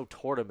 but there's no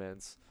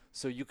tournaments,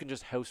 so you can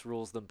just house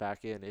rules them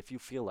back in if you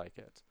feel like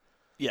it.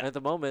 Yeah. And at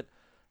the moment,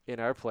 in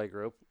our play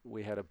group,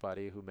 we had a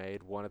buddy who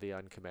made one of the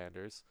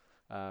uncommanders.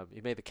 He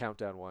made the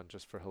countdown one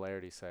just for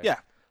hilarity's sake. Yeah.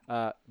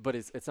 But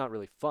it's not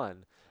really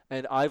fun.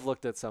 And I've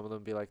looked at some of them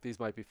and be like, these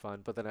might be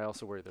fun, but then I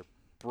also worry they're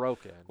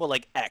broken. Well,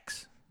 like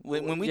X.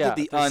 When we yeah,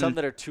 did the there's some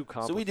that are too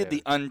complicated. So we did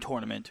the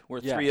tournament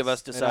where 3 of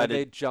us decided. And I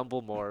made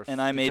Jumble Morph.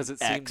 And I made because it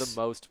seemed X. the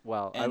most.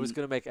 Well, I was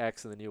going to make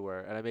X and then you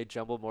were, and I made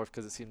Jumble Morph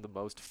because it seemed the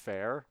most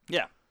fair.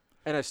 Yeah.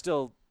 And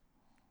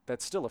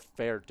that's still a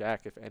fair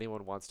deck if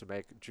anyone wants to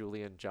make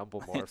Julian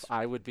Jumble Morph.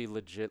 I would be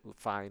legit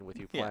fine with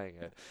you playing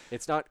it.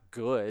 It's not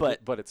good,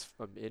 but it's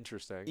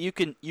interesting. You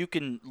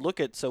can look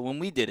at, so when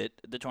we did it,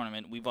 the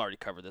tournament, we've already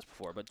covered this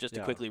before, but just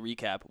to quickly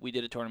recap, we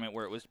did a tournament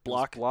where it was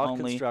block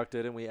only.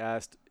 Constructed, and we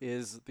asked,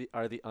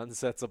 are the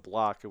unsets a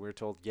block? And we were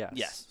told yes.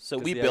 Yes. So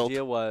the built.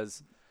 idea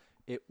was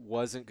it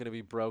wasn't going to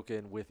be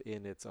broken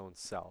within its own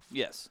self.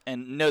 Yes.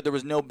 And no, there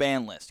was no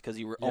ban list because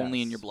you were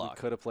only in your block.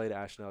 We could have played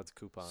Ashnod's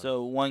Coupon.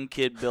 So one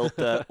kid built,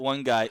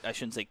 one guy, I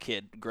shouldn't say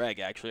kid, Greg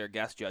actually, our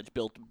guest judge,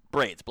 built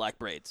braids, black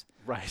braids.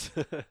 Right.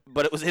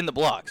 But it was in the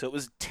block, so it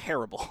was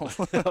terrible.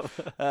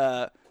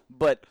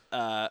 But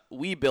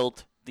we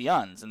built the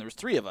uns, and there was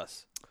 3 of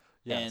us.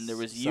 Yes. And there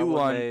was you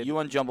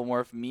on Jumble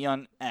Morph, me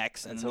on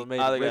X, and so the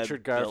other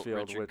Richard guy Garfield,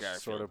 built Richard which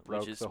Garfield, sort of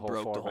broke the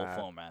whole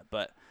format.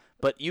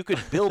 But you could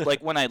build,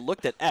 like when I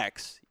looked at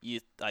X,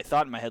 I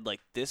thought in my head,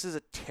 like, this is a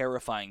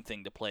terrifying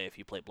thing to play if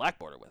you play Black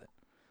Border with it.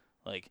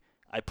 Like,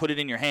 I put it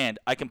in your hand,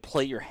 I can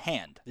play your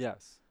hand.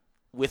 Yes.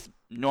 With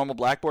normal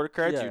Black Border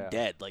cards, you're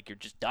dead. Like, you're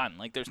just done.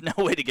 Like, there's no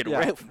way to get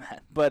away from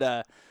that.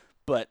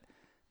 But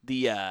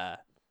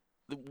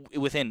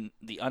within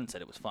the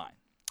unset, it was fine.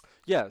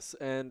 Yes,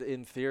 and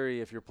in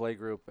theory, if your play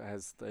group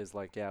is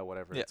like,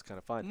 whatever, it's kind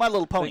of fine. My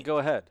Little Pony. Then go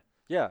ahead.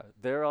 Yeah,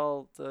 they're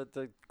all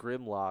the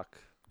Grimlock.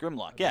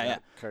 Grimlock, yeah.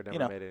 Card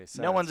never made any sense.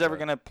 No one's ever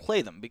going to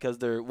play them because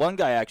one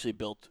guy actually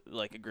built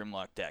like a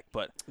Grimlock deck,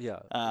 but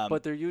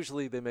but they're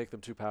usually they make them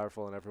too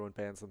powerful and everyone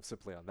bans them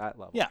simply on that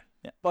level. Yeah.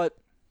 But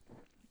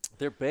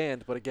they're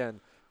banned, but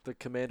again, the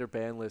commander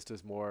ban list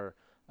is more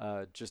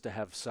just to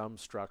have some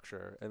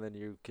structure and then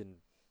you can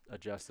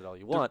adjust it all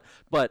you want.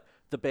 But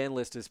the ban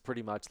list is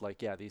pretty much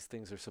like, these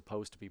things are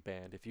supposed to be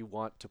banned. If you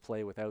want to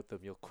play without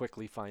them, you'll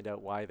quickly find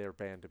out why they're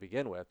banned to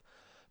begin with.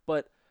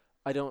 But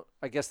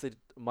I guess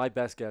my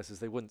best guess is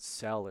they wouldn't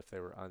sell if they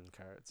were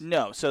uncards.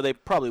 No, so they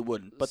probably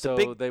wouldn't. But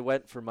they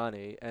went for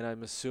money, and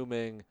I'm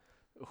assuming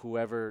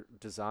whoever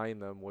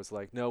designed them was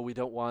like, no, we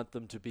don't want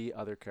them to be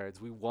other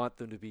cards. We want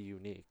them to be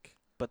unique.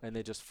 And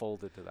they just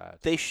folded to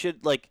that. They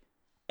should, like,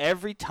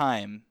 every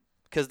time,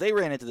 because they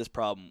ran into this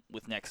problem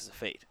with Nexus of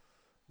Fate.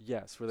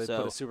 Yes, where they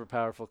put a super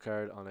powerful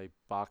card on a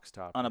box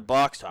topper. On a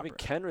box topper. I mean,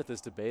 Kenrith is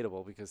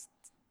debatable because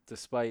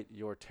despite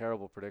your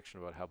terrible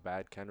prediction about how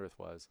bad Kenrith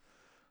was,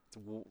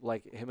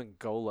 like him and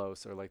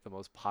Golos are like the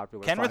most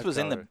popular. Kenrith was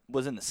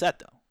in the set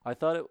though. I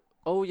thought it.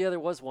 Oh yeah, there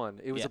was one.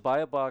 It was a buy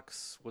a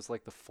box was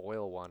like the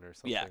foil one or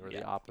something, or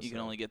the opposite. You can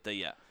only get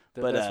the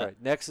But that's right.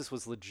 Nexus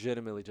was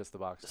legitimately just the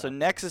box. So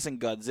Nexus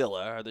and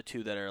Godzilla are the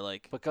 2 that are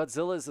like. But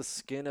Godzilla is the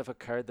skin of a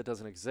card that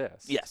doesn't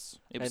exist. Yes,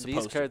 and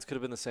these cards could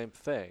have been the same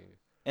thing.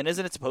 And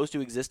isn't it supposed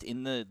to exist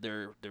in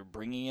they're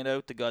bringing it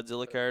out, the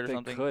Godzilla card or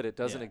something? They could. It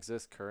doesn't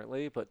exist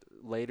currently, but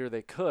later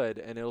they could,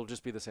 and it'll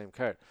just be the same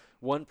card.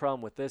 One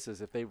problem with this is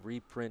if they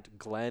reprint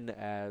Glenn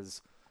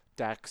as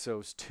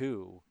Daxos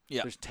 2,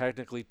 there's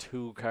technically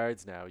 2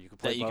 cards now. You can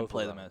play both you can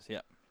play of them as,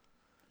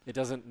 it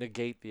doesn't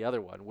negate the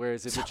other one.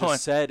 Whereas if it Someone-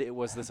 just said it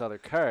was this other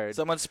card,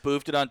 Someone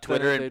spoofed it on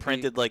Twitter they'd and be-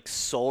 printed like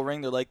Soul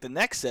Ring. They're like, the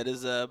next set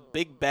is a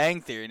Big Bang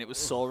Theory, and it was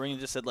Soul Ring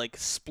and just said like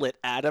Split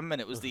Atom,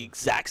 and it was the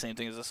exact same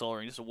thing as a Soul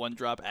Ring, just a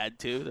 1-drop add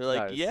 2. They're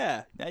like, Nice.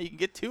 yeah, now you can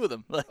get 2 of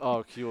them. Like,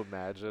 oh, can you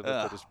imagine if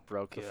Oh, they just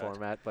broke the God.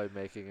 format by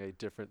making a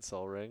different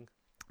Soul Ring?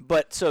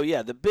 but so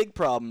yeah, the big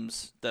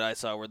problems that I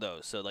saw were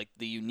those. So like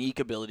the unique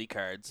ability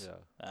cards,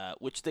 Yeah.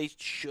 which they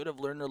should have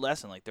learned their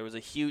lesson. Like there was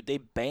they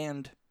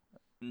banned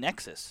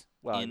Nexus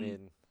Well, I in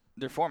mean,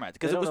 their format they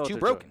because it don't was know what too they're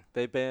broken. doing.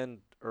 They banned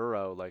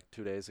Uro like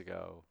 2 days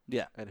ago.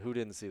 Yeah. And who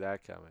didn't see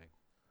that coming?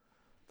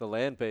 The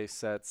land-based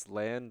sets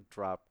land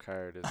drop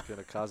card is going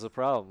to cause a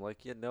problem. Like,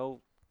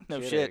 No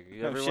kidding. shit.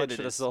 No Everyone shit it should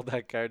have is. sold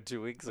that card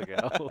 2 weeks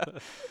ago.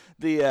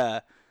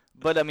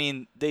 But I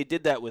mean, they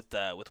did that with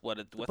what's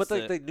but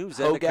the they knew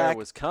Zendikar Hogak-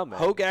 was coming.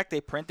 Hogak. They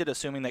printed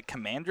assuming that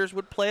commanders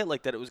would play it,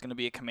 like that it was going to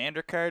be a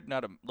commander card,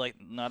 not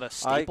a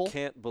staple. I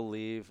can't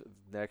believe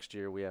next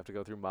year we have to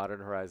go through Modern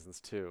Horizons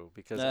 2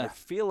 because Nah. I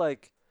feel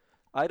like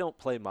I don't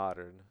play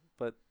Modern,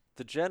 but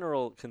the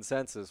general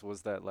consensus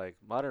was that like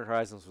Modern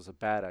Horizons was a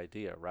bad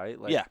idea, right?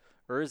 Like Yeah.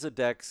 Urza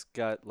decks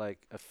got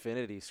like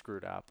Affinity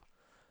screwed up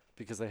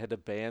because they had to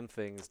ban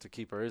things to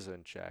keep Urza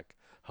in check.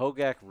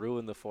 Hogak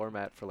ruined the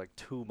format for like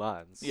 2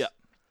 months. Yeah.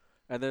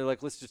 And they're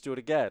like, let's just do it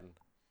again.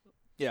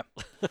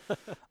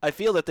 I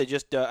feel that they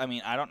just. I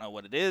mean, I don't know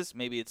what it is.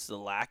 Maybe it's the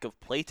lack of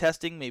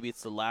playtesting. Maybe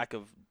it's the lack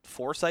of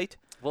foresight.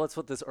 Well, it's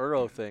what this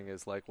Uro thing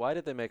is like. Why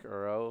did they make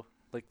Uro?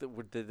 Like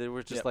they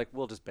were just Yep. like,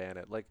 we'll just ban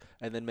it, like,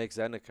 and then make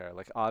Zendikar.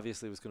 Like,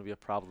 obviously, it was going to be a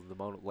problem the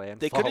moment landfall.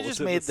 They could have was just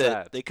in made the the.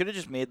 set. They could have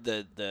just made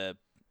the.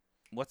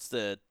 What's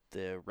the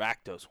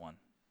Rakdos one?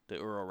 The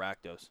Uro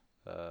Rakdos.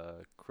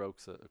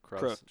 Cruxus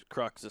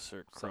Cruxus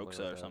or Something Croxa like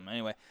or that. something.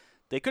 Anyway,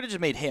 they could have just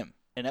made him,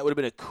 and that would have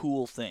been a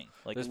cool thing.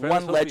 Like There's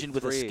apparently one supposed to be legend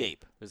with 3.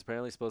 escape. There's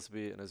apparently supposed to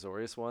be an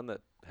Azorius one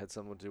that had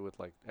something to do with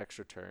like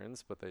extra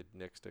turns, but they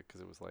nixed it because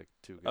it was like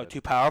too good. Oh,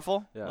 too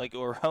powerful? Yeah. Like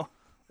Uro?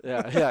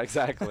 yeah,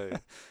 exactly.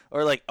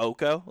 Or like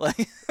Oko?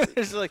 Like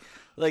it's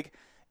like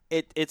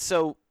it's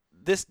so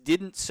this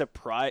didn't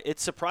surprise it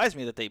surprised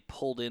me that they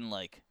pulled in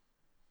like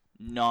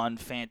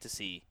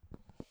non-fantasy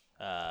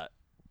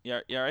you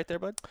all right there,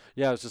 bud?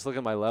 Yeah, I was just looking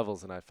at my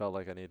levels and I felt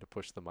like I needed to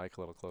push the mic a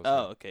little closer.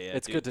 Oh, okay. Yeah.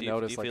 It's good to do you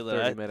notice like feel 30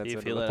 that minutes do you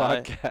into feel the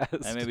that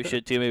podcast. I maybe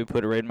should too. Maybe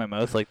put it right in my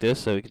mouth like this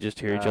so we could just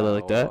hear each other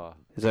like that.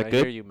 Is that I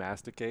good? hear you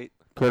masticate.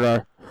 Could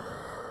our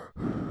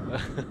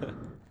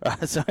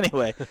so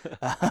anyway,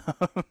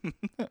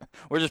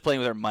 we're just playing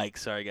with our mics.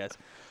 Sorry, guys.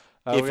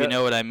 If you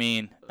know what I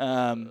mean.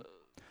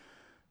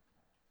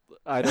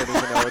 I don't even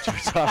know what you're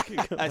talking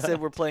about. I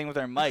said we're playing with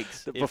our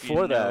mics. if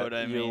Before you know that, what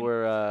I you mean.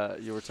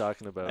 were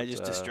talking about. I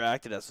just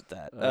distracted us with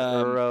that.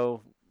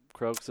 Uro,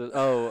 Cruxus.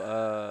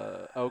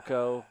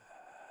 Oko,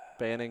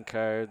 banning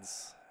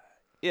cards.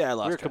 Yeah, I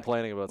lost We were track.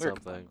 complaining about We were something.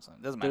 complaining about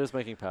something. Doesn't They're matter. just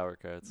making power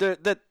cards.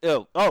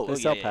 They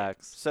sell yeah.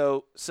 packs.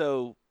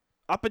 So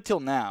up until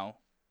now,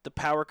 the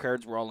power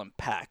cards were all in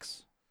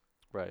packs,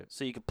 Right.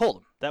 so you could pull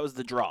them. That was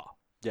the draw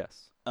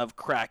Yes. of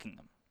cracking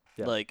them.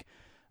 Yeah. Like,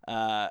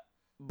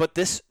 but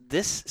this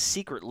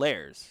secret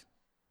layers,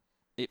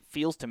 it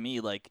feels to me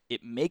like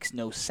it makes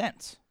no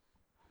sense.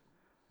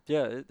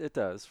 Yeah, it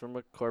does from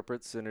a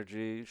corporate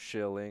synergy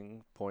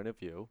shilling point of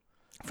view.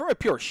 From a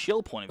pure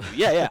shill point of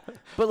view, yeah.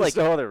 But like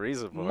There's no other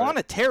reason for it.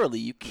 monetarily,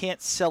 you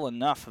can't sell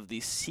enough of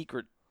these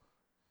secret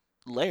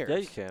layers. Yeah,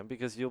 you can,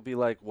 because you'll be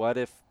like, what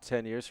if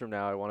 10 years from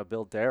now I want to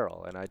build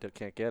Daryl and I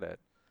can't get it?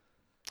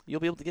 You'll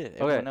be able to get it.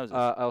 Everyone knows this.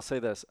 I'll say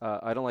this.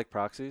 I don't like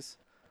proxies,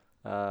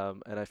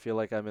 and I feel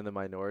like I'm in the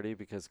minority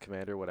because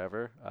Commander,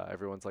 whatever,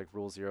 everyone's like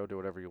Rule 0, do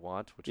whatever you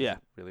want, which Yeah. is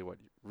really what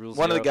Rule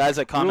One 0. of the guys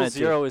I Rule commented.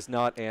 0 is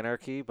not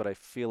anarchy, but I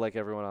feel like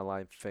everyone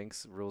online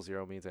thinks Rule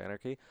 0 means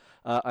anarchy.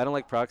 I don't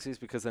like proxies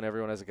because then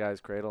everyone has a guy's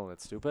cradle and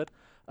it's stupid.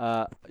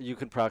 You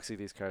can proxy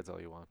these cards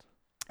all you want.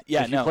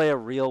 Yeah, if you no. play a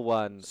real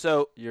one,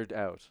 So you're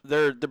out.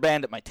 they're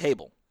banned at my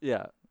table.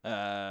 Yeah.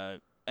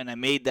 And I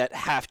made that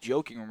half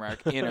joking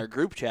remark in our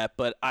group chat,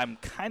 but I'm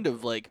kind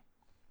of like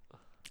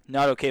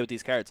not okay with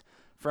these cards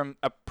from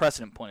a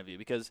precedent point of view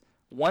because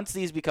once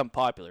these become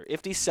popular,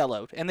 if these sell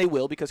out, and they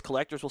will because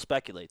collectors will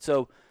speculate.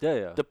 So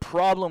Yeah. the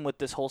problem with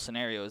this whole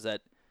scenario is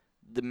that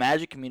the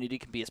Magic community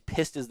can be as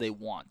pissed as they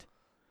want,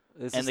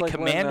 It's and just the like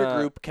Commander when,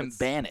 group can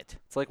ban it.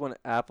 It's like when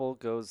Apple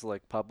goes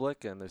like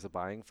public and there's a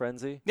buying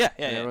frenzy. Yeah,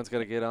 and everyone's got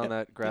to get on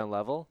that ground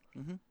level.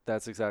 Mhm.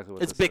 That's exactly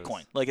what It's this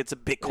Bitcoin. is. Like it's a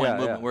Bitcoin Yeah,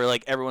 movement yeah. where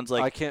like everyone's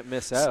like, I can't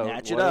miss out.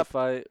 snatch it what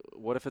up.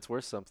 What if it's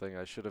worth something?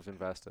 I should have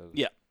invested.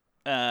 Yeah.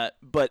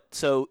 But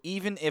so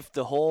even if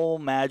the whole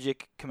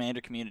Magic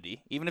Commander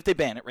community, even if they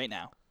ban it right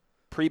now,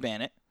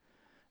 pre-ban it,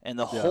 and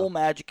the Yeah. whole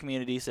Magic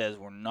community says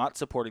we're not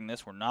supporting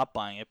this, we're not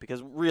buying it,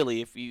 because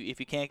really, if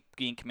you can't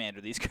gain Commander,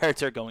 these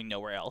cards are going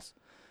nowhere else.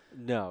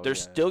 No. They're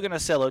still going to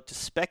sell out to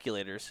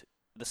speculators,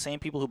 the same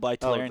people who buy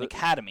Tolarian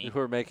Academy who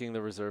are making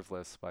the reserve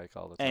list spike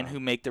all the time. and who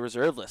make the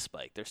reserve list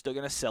spike. They're still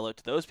going to sell out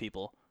to those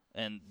people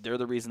And they're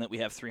the reason that we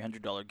have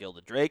 $300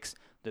 Gilded Drakes.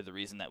 They're the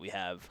reason that we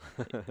have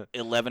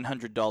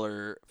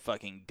 $1,100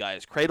 fucking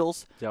Gaia's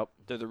Cradles. Yep.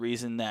 They're the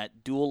reason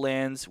that dual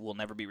lands will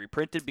never be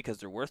reprinted because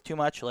they're worth too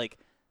much. Like,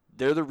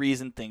 they're the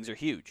reason things are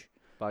huge.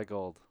 Buy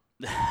gold.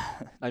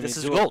 This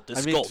is gold. This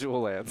is gold.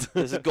 Dual lands.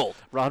 This is gold.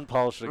 Ron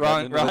Paul should have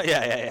gotten into the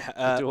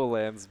yeah. dual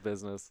lands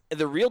business.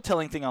 The real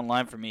telling thing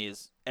online for me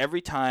is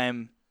every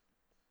time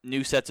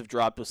new sets have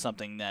dropped was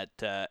something that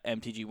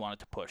MTG wanted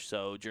to push.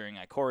 So during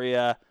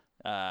Ikoria,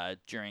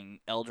 during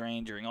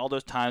Eldraine, during all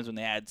those times when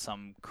they had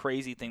some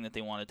crazy thing that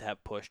they wanted to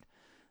have pushed,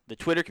 the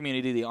Twitter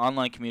community, the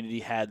online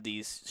community had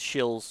these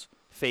shills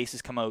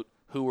faces come out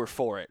who were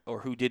for it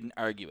or who didn't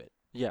argue it.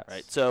 Yes.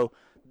 Right. So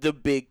the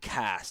big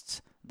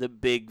casts, the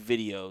big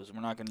videos.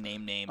 We're not going to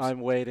name names.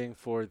 I'm waiting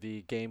for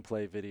the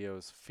gameplay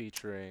videos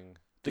featuring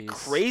the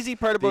crazy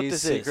part about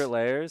these this secret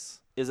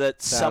layers is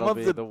that some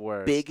of the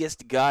worst.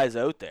 biggest guys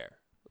out there,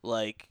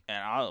 like,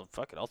 and I'll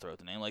throw out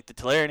the name, like the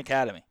Tolarian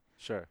Academy.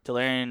 Sure.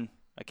 Tolarian,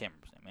 I can't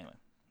remember his name anyway.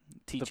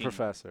 Teaching.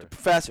 The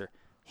professor.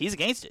 He's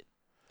against it.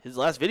 His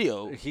last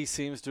video. He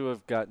seems to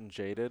have gotten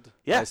jaded.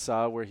 Yeah. I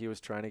saw where he was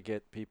trying to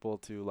get people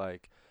to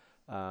like.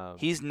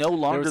 He's no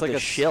longer like the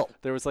shill.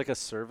 There was like a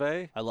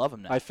survey. I love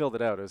him now. I filled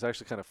it out. It was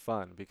actually kind of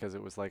fun because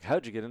it was like,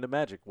 how'd you get into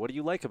Magic? What do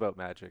you like about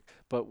Magic?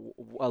 But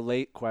a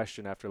late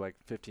question after like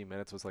 15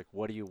 minutes was like,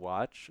 what do you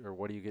watch or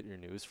what do you get your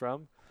news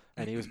from?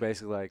 And he was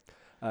basically like,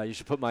 you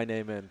should put my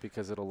name in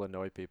because it'll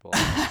annoy people.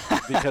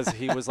 Because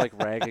he was like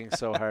ragging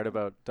so hard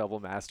about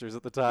double masters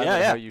at the time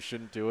and how you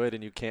shouldn't do it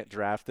and you can't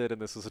draft it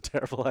and this was a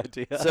terrible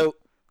idea. So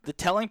the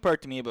telling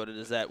part to me about it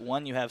is that,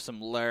 one, you have some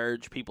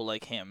large people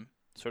like him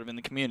sort of in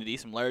the community,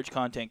 some large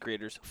content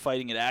creators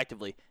fighting it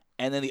actively,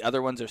 and then the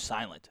other ones are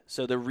silent.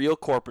 So the real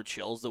corporate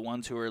shills, the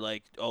ones who are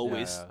like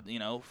always, you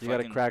know, you got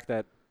to crack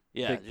that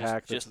big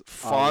pack. Just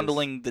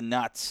fondling the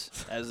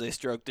nuts as they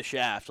stroke the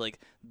shaft. Like,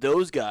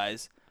 those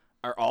guys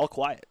are all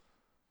quiet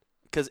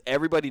because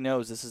everybody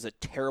knows this is a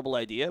terrible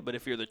idea, but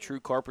if you're the true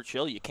corporate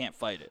shill, you can't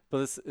fight it.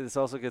 But this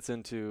also gets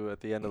into,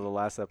 at the end of the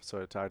last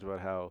episode, I talked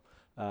about how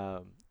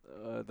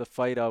the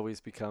fight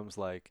always becomes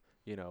like,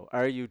 you know,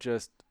 are you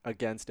just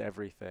against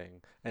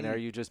everything? And are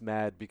you just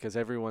mad because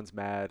everyone's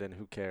mad and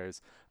who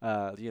cares?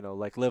 You know,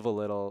 like, live a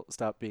little,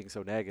 stop being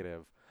so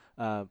negative.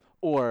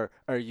 Or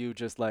are you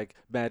just like,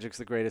 Magic's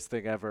the greatest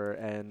thing ever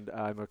and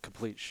I'm a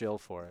complete shill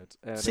for it?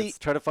 And it's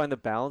try to find the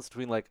balance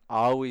between like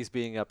always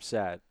being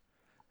upset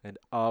and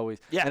always.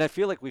 Yeah. And I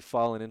feel like we've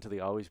fallen into the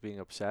always being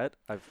upset.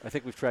 I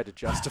think we've tried to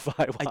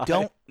justify why. I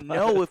don't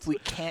know if we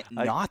can't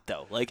not,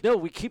 though. Like, no,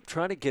 we keep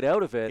trying to get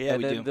out of it. Yeah,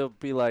 and we then do. they'll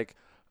be like,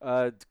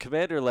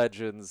 Commander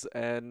Legends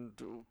and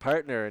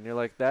partner, and you're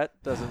like,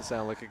 that doesn't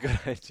sound like a good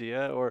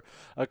idea. Or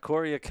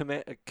Ikoria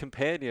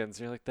Companions,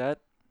 and you're like, that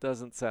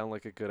doesn't sound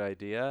like a good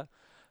idea.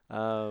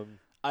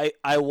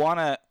 I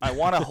wanna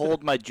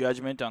hold my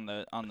judgment on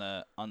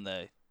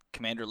the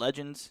Commander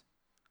Legends.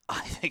 I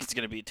think it's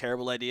gonna be a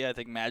terrible idea. I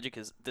think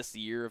this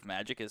year of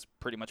Magic is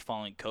pretty much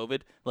following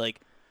COVID.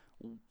 Like,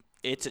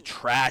 it's a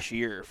trash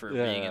year for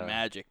being in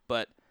Magic,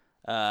 but.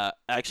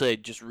 Actually, I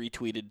just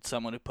retweeted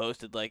someone who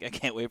posted, like, I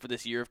can't wait for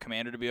this year of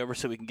Commander to be over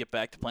so we can get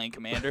back to playing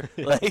Commander.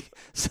 Like,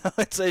 so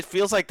it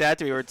feels like that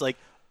to me, where it's like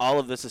all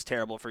of this is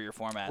terrible for your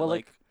format. Well,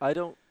 like I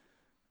don't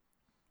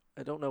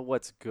know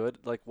what's good.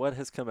 Like, what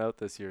has come out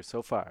this year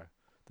so far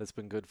that's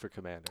been good for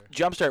Commander?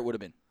 Jumpstart would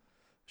have been.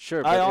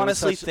 Sure, but I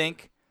honestly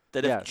think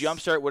that if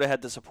Jumpstart would have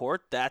had the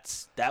support,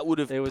 that would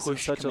have pushed It was in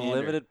such Commander. a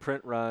limited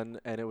print run,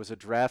 and it was a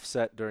draft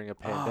set during a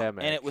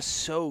pandemic. And it was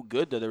so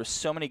good, though. There were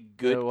so many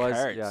good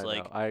cards. Yeah,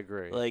 like, no, I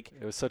agree. Like,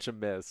 it was such a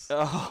miss.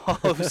 Oh,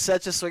 it was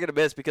such a swing and a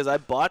miss because I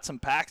bought some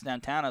packs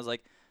downtown. I was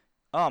like,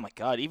 oh, my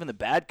God, even the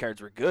bad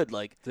cards were good.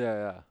 Like,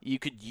 you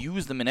could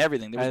use them in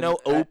everything. There was no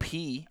OP.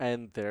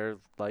 And they're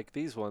like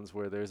these ones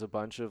where there's a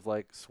bunch of,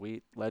 like,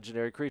 sweet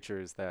legendary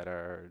creatures that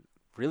are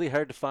really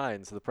hard to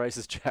find, so the price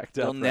is jacked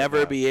up. They'll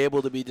never be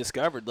able to be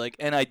discovered. Like,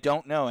 and I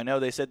don't know. I know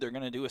they said they're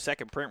going to do a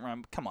second print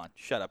run. Come on,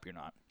 shut up, you're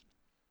not.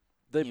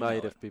 They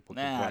might if people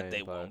complain. Nah,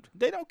 they won't.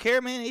 They don't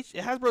care, man.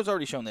 Hasbro's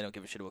already shown they don't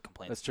give a shit about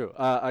complaints. That's true.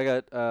 I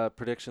got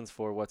predictions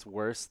for what's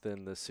worse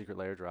than the Secret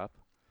Lair drop,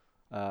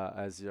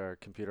 as your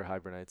computer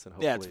hibernates and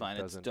hopefully it's fine.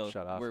 doesn't It's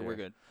shut off. We're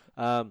good.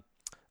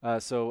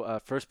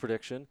 So first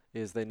prediction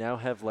is they now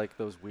have like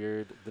the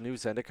new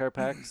Zendikar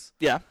packs.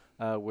 Yeah.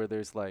 Where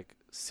there's like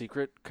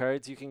secret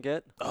cards you can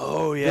get.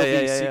 Oh yeah,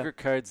 There'll be yeah. secret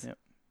cards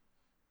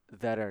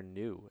that are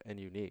new and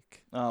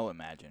unique. Oh,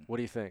 imagine. What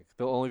do you think?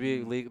 They'll only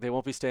be they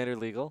won't be standard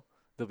legal.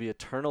 They'll be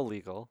eternal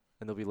legal,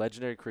 and they'll be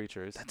legendary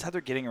creatures. That's how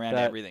they're getting around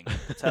everything.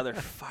 That's how they're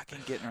fucking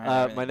getting around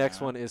everything. My next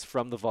one is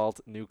from the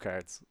vault, new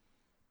cards.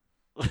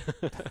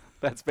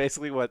 That's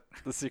basically what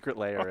the Secret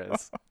Lair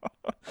is.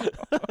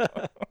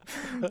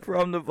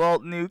 From the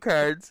vault, new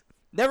cards.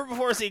 Never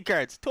before seen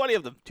cards. 20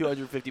 of them.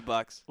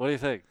 $250. What do you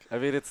think? I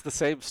mean, it's the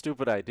same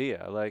stupid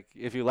idea. Like,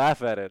 if you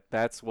laugh at it,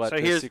 that's what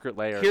the Secret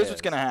Lair is. Here's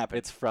what's going to happen.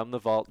 It's from the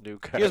vault, new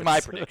cards. Here's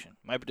my prediction.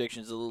 My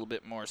prediction is a little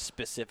bit more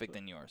specific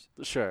than yours.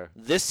 Sure.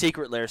 This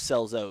Secret Lair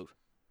sells out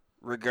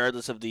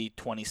regardless of the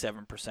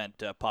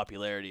 27%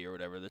 popularity or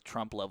whatever, the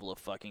Trump level of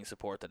fucking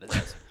support that it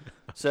has.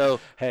 So,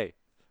 Hey,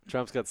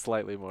 Trump's got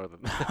slightly more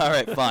than that. all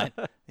right, fine.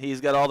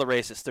 He's got all the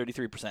racists,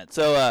 33%.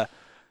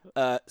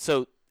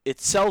 So it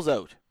sells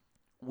out,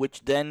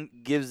 which then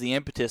gives the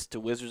impetus to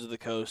Wizards of the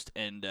Coast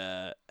and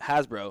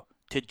Hasbro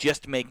to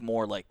just make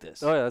more like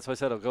this. Oh yeah, that's why I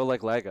said it'll go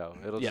like Lego.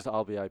 It'll Yeah. just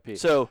all be IP.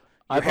 So your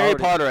I've Harry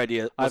already- Potter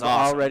idea was I've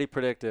awesome. already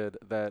predicted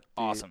that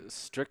the Awesome.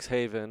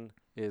 Strixhaven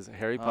is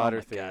Harry Oh Potter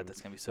my themed. God,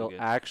 that's gonna be so There'll good.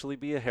 actually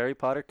be a Harry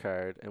Potter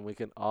card, and we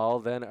can all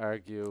then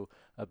argue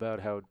about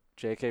how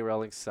J.K.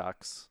 Rowling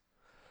sucks,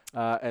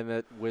 and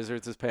that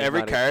Wizards is paying Every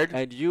money. card-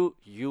 And you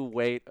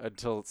wait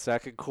until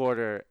second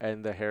quarter,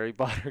 and the Harry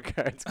Potter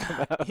cards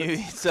come out.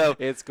 So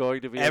It's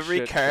going to be every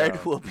a shit card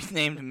show. will be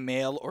named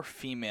male or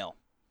female.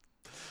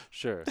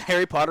 Sure.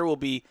 Harry Potter will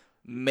be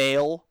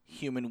male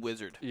human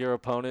wizard. Your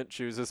opponent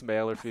chooses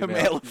male or female.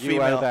 Male or You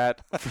female. are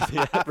that for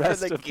the For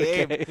rest the of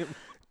game. the game.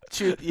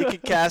 You can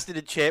cast an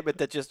enchantment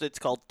that it's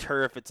called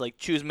turf. It's like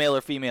choose male or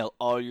female.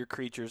 All your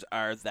creatures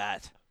are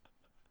that,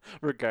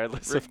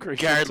 Regardless of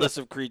creature. regardless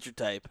of creature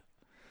type.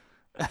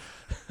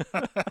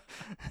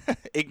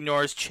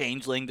 Ignores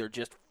changeling. They're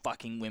just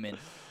fucking women.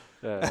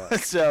 Yeah.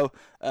 So,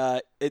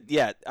 I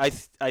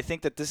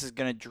think that this is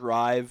going to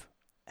drive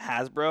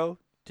Hasbro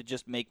to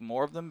just make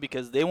more of them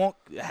because they won't.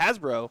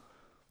 Hasbro,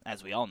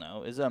 as we all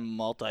know, is a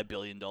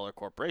multi-billion-dollar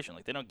corporation.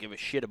 Like they don't give a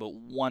shit about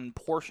one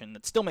portion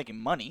that's still making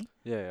money.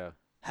 Yeah.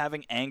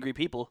 Having angry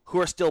people who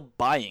are still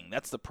buying.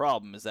 That's the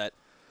problem. Is that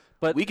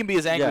But we can be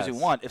as angry as we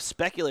yes. want. If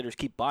speculators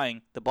keep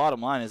buying, the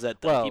bottom line is that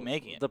they'll keep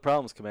making it. The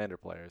problem's Commander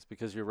players,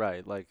 because you're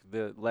right. Like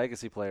the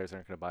legacy players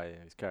aren't going to buy any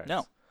of these cards.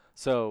 No.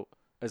 So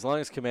as long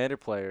as Commander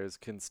players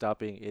can stop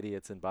being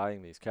idiots and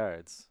buying these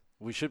cards,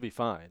 we should be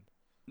fine.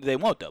 They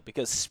won't though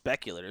because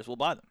speculators will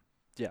buy them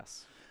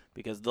Yes.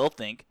 because they'll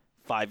think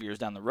 5 years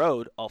down the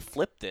road I'll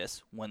flip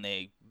this when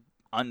they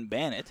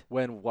unban it.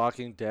 When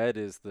Walking Dead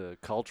is the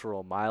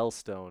cultural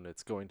milestone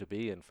it's going to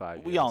be in 5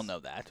 years. We all know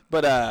that,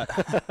 but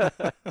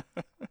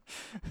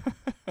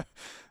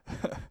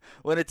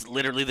when it's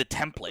literally the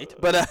template.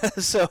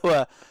 But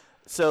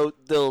so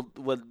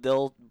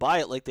they'll buy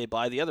it like they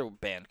buy the other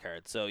banned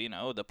cards. So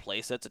the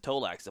play set's a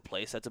Tolax, the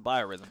play set's a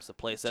Biorhythms, the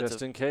play set's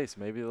Just in case.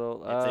 Maybe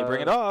they'll... if they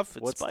bring it off,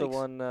 it What's spikes. the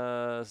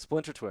one?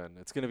 Splinter Twin.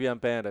 It's going to be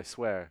unbanned, I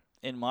swear.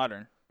 In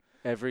Modern?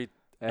 Every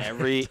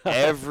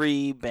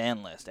Every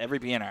ban list, every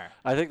BNR.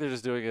 I think they're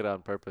just doing it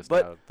on purpose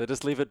But- now. They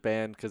just leave it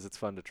banned because it's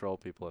fun to troll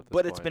people at this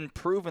But point. it's been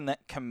proven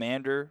that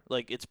Commander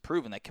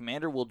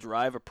will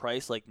drive a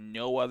price like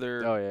no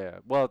other, Oh, yeah.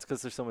 Well, it's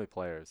because there's so many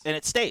players. and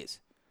it stays.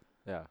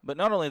 Yeah. But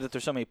not only that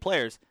there's so many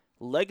players,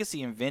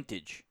 Legacy and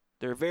Vintage,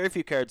 there are very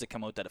few cards that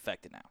come out that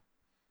affect it now.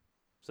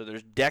 So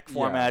there's deck Yeah.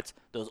 formats.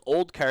 Those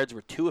old cards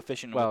were too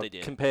efficient in Well, what they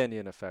did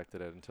Companion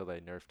affected it until they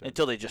nerfed it.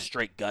 until they just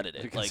straight gutted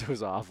it. because Like it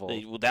was awful.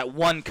 that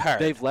one card.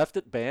 They've left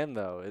it banned,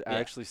 though. It Yeah.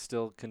 actually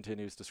still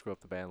continues to screw up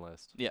the ban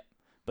list.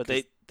 but 'cause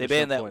they there's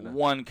banned no that point in it.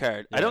 one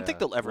card. I don't think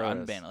Yeah, they'll ever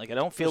Lotus. unban it. Like I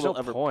don't feel There's they'll no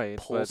ever point,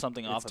 pull but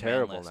something it's off a ban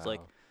terrible list. now.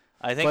 Like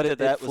I think But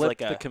that it was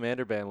flipped like the a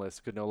Commander ban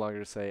list could no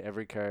longer say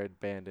every card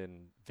banned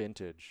in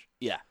Vintage.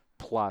 Yeah.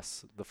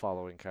 Plus the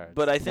following cards.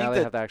 But I now think they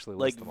that, have to actually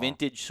like list them all.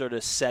 Vintage sort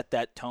of set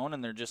that tone,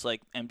 and they're just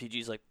like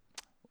MTG's like,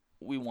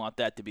 we want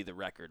that to be the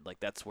record. Like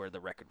that's where the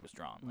record was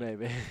drawn. Like,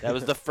 Maybe. that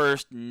was the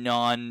first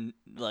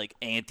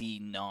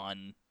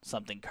anti-non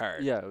something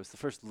card. Yeah, it was the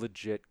first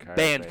legit card.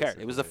 Banned card.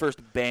 It was the basically.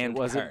 first banned It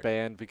wasn't card.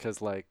 banned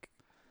because like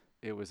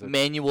it was a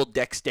Manual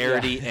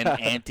dexterity Yeah.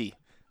 and anti.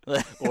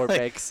 or Like,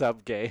 make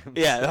sub games.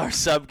 yeah, or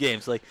sub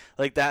games like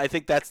that. I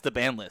think that's the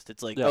ban list.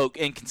 It's like Yeah.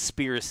 and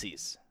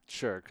conspiracies.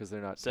 Sure, because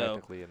they're not So,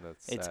 technically in the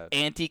It's set.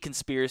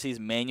 anti-conspiracies,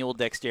 manual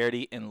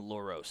dexterity, and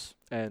Loros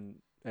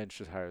and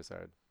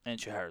Shahrazad. and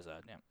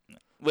Shahrazad. Yeah,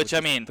 which I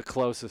is mean, the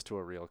closest to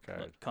a real card.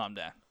 look, calm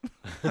down.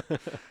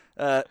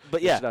 But They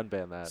yeah, should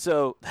unban that.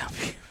 so that'd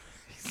be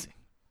amazing.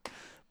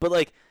 But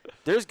like,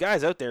 there's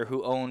guys out there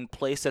who own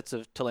play sets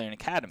of Tolarian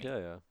Academy,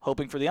 yeah.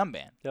 hoping for the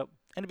unban. Yep.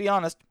 And to be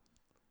honest,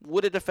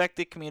 would it affect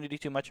the community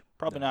too much?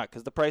 Probably No. not,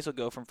 because the price will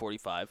go from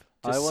 $45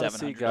 to I want to $700.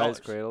 see Guy's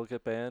Cradle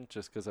get banned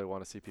just because I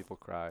want to see people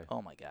cry.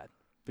 Oh my god!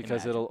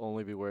 Because imagine. it'll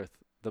only be worth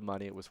the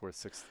money it was worth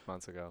 6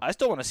 months ago. I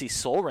still want to see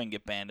Soul Ring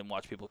get banned and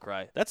watch people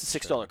cry. That's a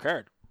 $6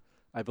 card.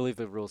 I believe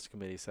the rules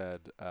committee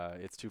said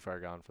it's too far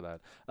gone for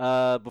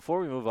that.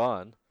 Before we move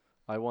on,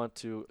 I want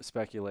to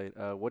speculate.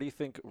 What do you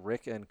think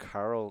Rick and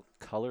Carl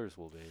colors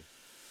will be?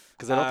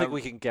 Because I don't think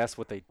we can guess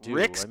what they do.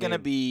 Rick's I gonna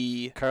mean,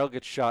 be. Carl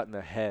gets shot in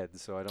the head,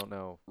 so I don't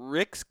know.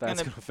 Rick's If that's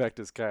gonna. gonna affect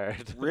his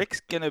card.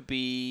 Rick's gonna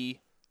be.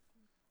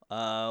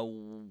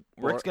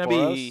 Rick's gonna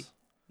Boros? be.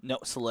 No,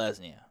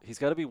 Selesnya. He's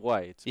got to be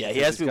white. Yeah, he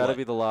because has to be He's got to white.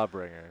 be the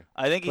Lawbringer.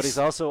 I think But he's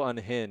also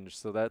unhinged,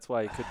 so that's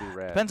why he could be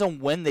red. Depends on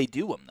when they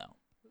do him though.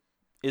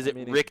 Is I it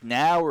mean, Rick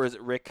now or is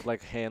it Rick?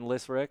 Like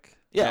handless Rick?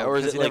 Yeah, No, or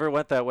is 'cause it he like- never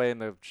went that way in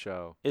the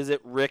show? Is it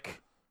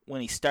Rick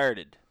when he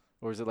started?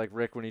 Or is it like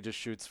Rick when he just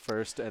shoots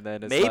first and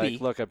then it's Maybe.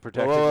 like, look, I'm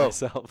protecting whoa.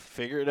 myself?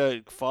 Figure it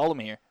out. Follow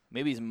me here.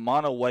 Maybe he's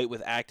mono white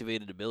with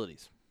activated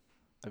abilities.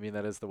 I mean,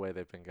 that is the way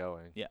they've been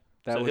going. Yeah.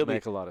 That So would he'll be-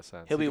 make a lot of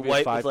sense. he'll He be could white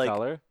with, a five like-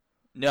 color.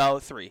 No,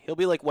 3. He'll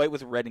be like white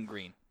with red and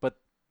green. But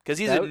because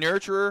he's a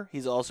nurturer,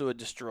 he's also a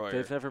destroyer.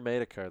 They've never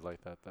made a card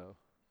like that though.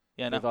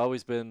 Yeah, no. They've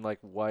always been like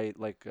white,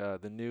 like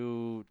the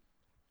new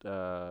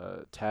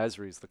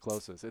Tazri's the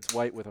closest. It's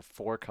white with a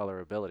 4-color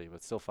ability,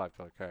 but still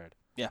 5-color card.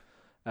 Yeah.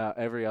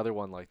 Every other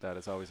one like that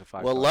is always a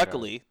 5-color Well,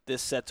 luckily, card.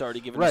 This set's already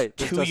given us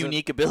 2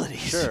 unique abilities.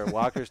 Sure,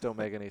 walkers don't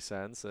make any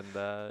sense, and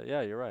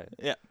yeah, you're right.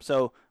 Yeah,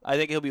 so I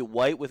think he'll be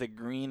white with a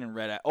green and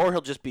red, or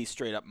he'll just be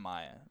straight up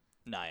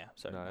Naya.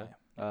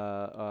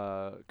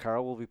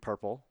 Carl will be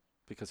purple,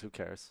 because who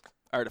cares?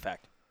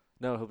 Artifact.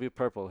 No, he'll be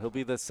purple. He'll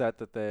be the set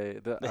that they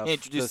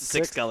introduced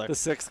the 6th color. The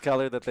 6th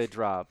color that they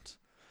dropped.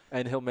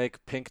 And he'll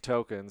make pink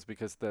tokens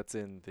because that's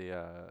in the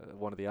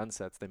one of the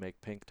unsets. They make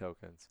pink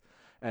tokens,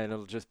 and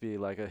it'll just be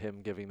like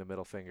him giving the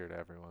middle finger to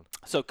everyone.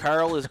 So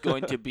Carl is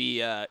going to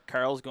be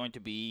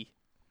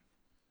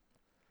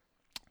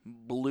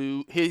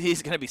blue.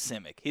 He's going to be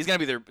Simic. He's going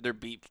to be their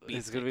beep.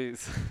 He's going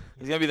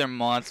to be their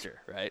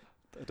monster, right?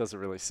 It doesn't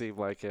really seem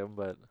like him,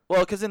 but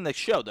well, because in the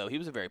show though, he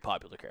was a very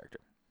popular character.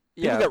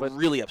 People got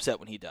really upset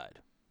when he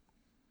died.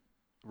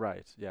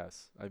 Right,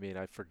 yes. I mean,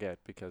 I forget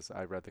because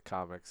I read the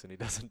comics and he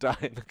doesn't die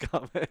in the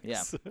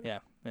comics.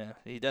 Yeah,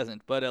 he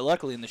doesn't. But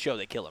luckily in the show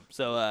they kill him.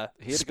 So,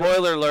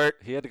 spoiler alert.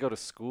 He had to go to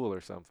school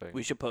or something.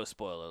 We should post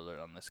spoiler alert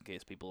on this in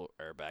case people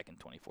are back in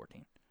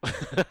 2014.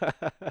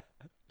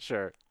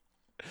 Sure.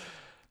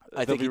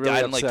 I think he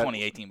died in like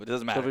 2018, but it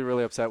doesn't matter. They'll be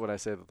really upset when I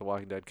say that the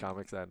Walking Dead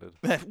comics ended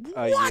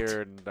a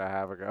year and a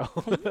half ago.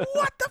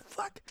 What the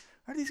fuck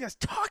are these guys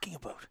talking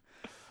about?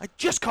 I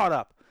just caught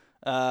up.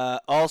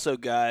 Also,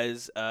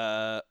 guys,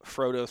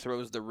 Frodo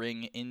throws the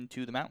ring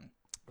into the mountain.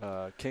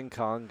 King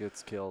Kong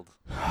gets killed.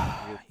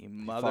 He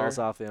falls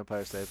off the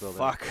Empire State Building.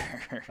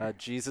 Fucker.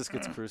 Jesus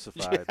gets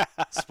crucified.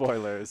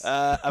 Spoilers.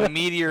 A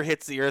meteor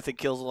hits the Earth and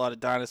kills a lot of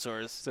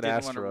dinosaurs. It's an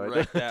asteroid. Want to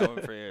write that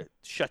one for you.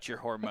 Shut your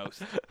whole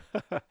mouth.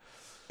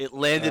 It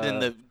landed in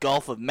the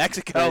Gulf of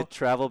Mexico. They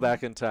travel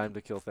back in time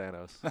to kill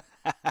Thanos.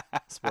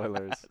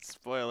 Spoilers.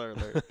 Spoiler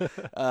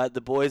alert.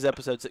 The Boys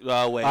episode 6.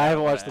 Oh, wait. I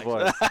haven't watched The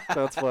Boys.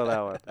 Don't spoil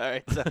that one. All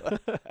right. So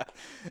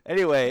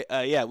anyway,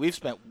 yeah, we've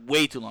spent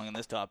way too long on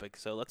this topic,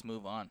 so let's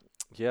move on.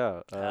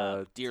 Yeah.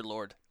 Dear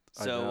Lord.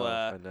 So,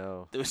 I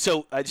know.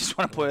 So I just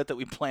want to point out that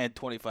we planned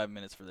 25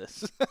 minutes for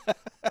this.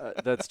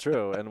 That's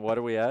true. And what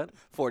are we at?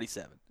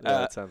 47. Yeah,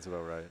 that sounds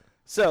about right.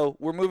 So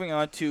we're moving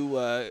on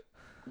to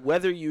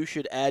whether you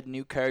should add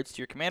new cards to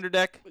your commander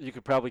deck. You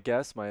could probably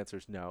guess. My answer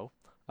is no.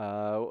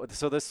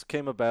 So this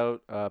came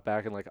about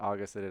back in like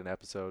August. I did an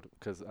episode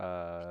because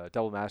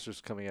Double Masters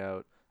was coming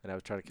out, and I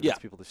was trying to convince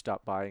people to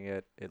stop buying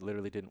it. It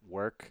literally didn't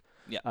work.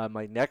 Yeah.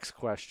 My next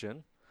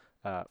question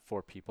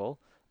for people,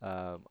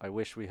 I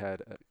wish we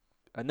had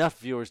enough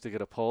viewers to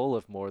get a poll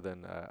of more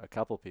than a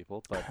couple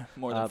people, but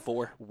more than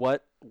 4.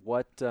 What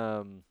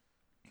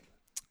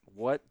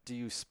do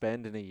you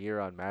spend in a year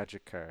on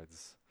Magic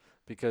cards?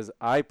 Because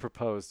I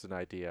proposed an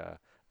idea,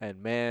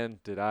 and man,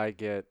 did I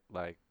get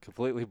like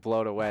completely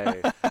blown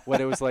away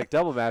when it was like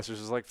Double Masters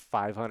was like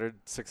 $500,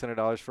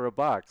 $600 for a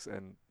box,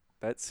 and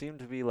that seemed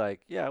to be like,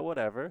 yeah,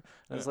 whatever. And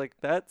I was like,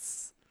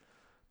 that's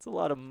a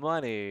lot of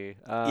money.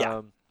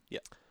 Yeah.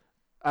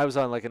 I was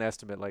on like an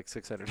estimate like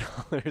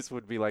 $600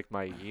 would be like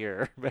my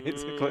year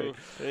basically.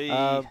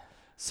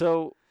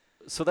 So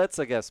that's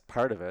I guess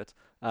part of it.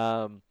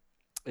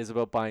 Is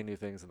about buying new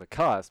things and the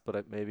cost,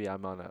 but maybe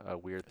I'm on a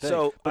weird thing.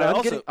 So,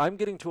 but I'm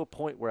getting to a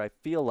point where I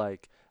feel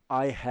like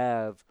I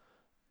have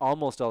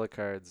almost all the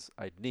cards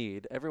I'd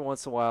need. Every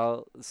once in a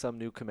while, some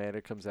new commander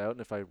comes out, and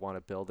if I want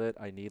to build it,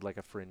 I need like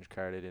a fringe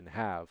card I didn't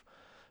have.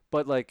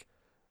 But like,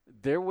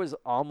 there was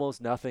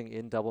almost nothing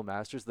in Double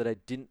Masters that I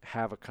didn't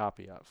have a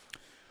copy of.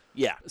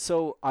 Yeah.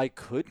 So I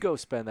could go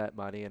spend that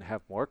money and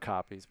have more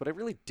copies, but I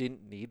really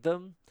didn't need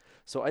them,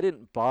 so I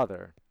didn't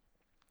bother.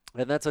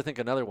 And that's, I think,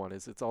 another one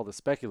is it's all the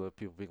speculative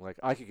people being like,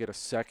 I could get a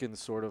second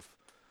sort of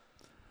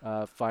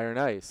Fire and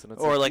Ice. And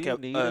it's or like a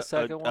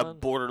one?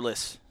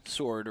 borderless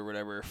sword or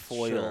whatever,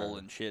 foil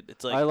and shit.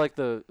 It's like I like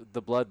the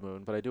Blood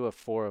Moon, but I do have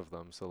 4 of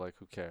them, so like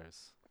who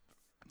cares?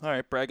 All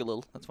right, brag a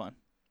little. That's fine.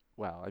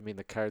 Wow, I mean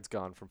the card's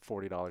gone from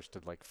 $40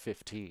 to like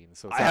 $15,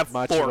 so it's I not have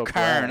much 4 of a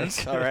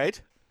cards. All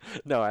right.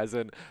 No, as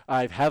in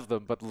I have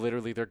them, but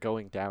literally they're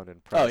going down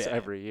in price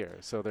every year,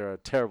 so they're a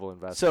terrible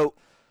investment. So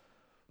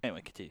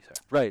anyway, continue, sorry.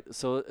 Right,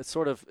 so it's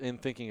sort of in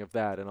thinking of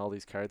that and all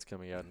these cards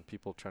coming out and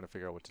people trying to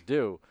figure out what to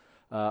do,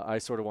 I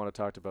sort of want to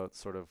talk about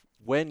sort of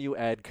when you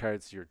add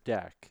cards to your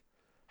deck,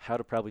 how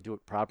to probably do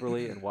it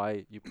properly and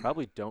why you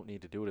probably don't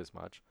need to do it as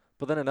much.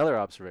 But then another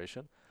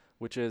observation,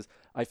 which is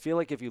I feel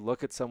like if you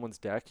look at someone's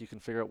deck, you can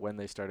figure out when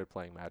they started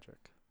playing Magic.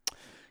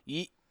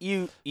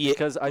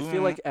 Because I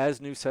feel like as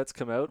new sets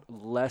come out,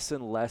 less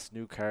and less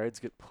new cards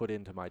get put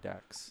into my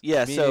decks.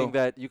 Yeah, meaning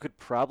that you could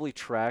probably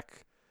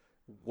track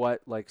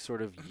what like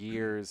sort of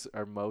years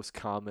are most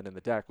common in the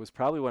deck was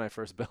probably when I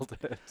first built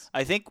it.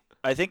 I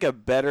think a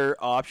better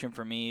option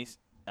for me.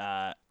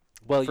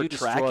 Well, for you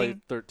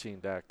destroyed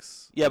 13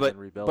 decks. Yeah, and then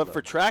rebuild them.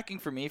 For tracking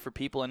for me, for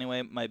people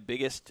anyway, my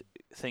biggest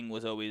thing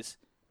was always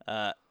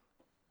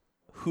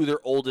who their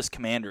oldest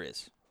commander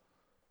is.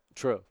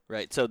 True.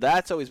 right? So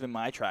that's always been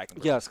my tracking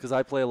purpose. Yes, because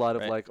I play a lot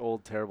of Right. like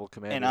old terrible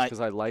commanders because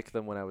I liked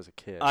them when I was a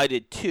kid. I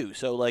did too.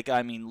 So like,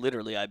 I mean,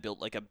 literally, I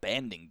built like a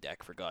banding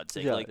deck for God's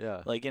sake. Yeah, like,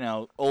 yeah. like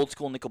old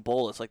school Nicol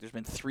Bolas. Like, there's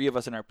been 3 of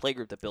us in our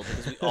playgroup that built it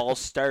because we all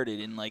started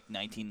in like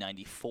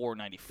 1994,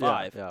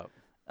 95.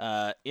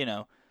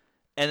 Yeah.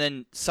 And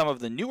then some of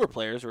the newer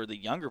players or the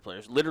younger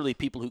players, literally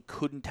people who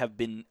couldn't have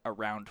been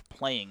around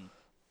playing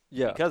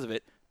Yeah. because of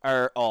it,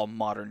 are all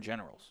modern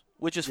generals,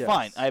 which is Yes.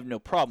 fine. I have no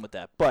problem with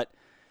that. But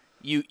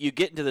you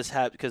get into this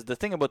habit because the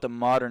thing about the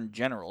modern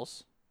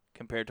generals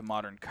compared to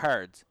modern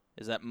cards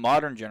is that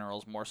modern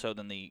generals, more so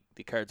than the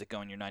cards that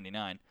go in your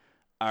 99,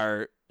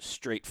 are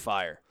straight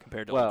fire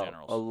compared to old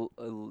generals.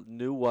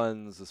 New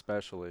ones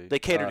especially. They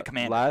cater to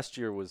commander. Last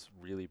year was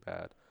really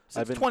bad.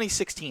 Since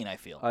 2016, I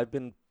feel. I've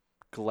been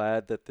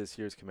glad that this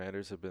year's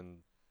commanders have been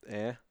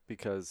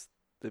because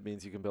it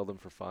means you can build them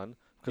for fun.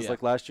 Because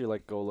like last year,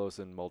 like Golos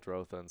and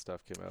Muldrotha and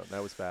stuff came out, and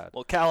that was bad.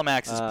 Well,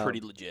 Calamax is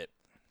pretty legit.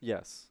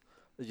 Yes.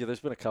 Yeah,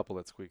 there's been a couple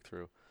that squeaked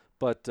through.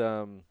 But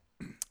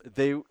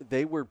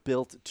they were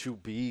built to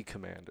be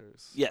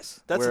commanders.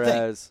 Yes, that's the thing.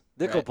 Whereas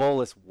Nicol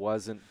Bolas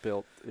wasn't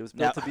built. It was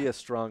built to be a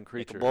strong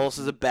creature. Nicol Bolas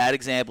is a bad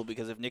example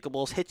because if Nicol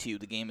Bolas hits you,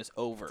 the game is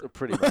over.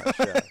 Pretty much,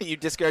 yeah. You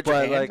discard your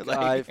hand. But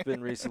I've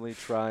been recently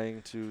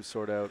trying to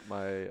sort out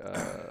my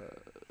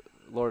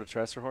Lord of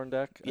Tressorhorn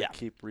deck. Yeah. I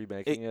keep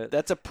remaking it.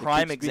 That's a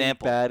prime keeps being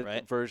example, bad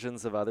right?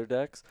 versions of other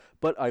decks,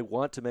 but I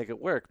want to make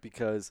it work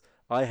because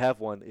I have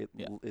one.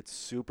 It's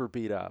super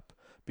beat up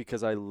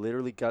because I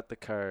literally got the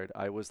card.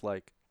 I was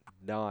like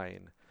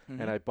 9.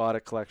 And I bought a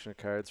collection of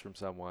cards from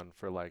someone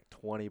for like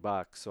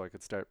 $20 so I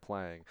could start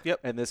playing.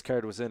 Yep. And this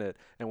card was in it.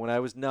 And when I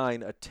was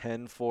 9, a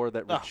 10-4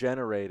 that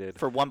regenerated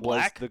for 1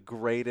 black was the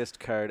greatest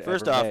card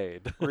First ever off,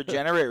 made.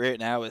 Regenerate right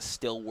now is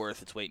still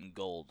worth its weight in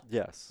gold.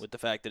 Yes. With the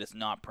fact that it's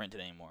not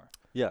printed anymore.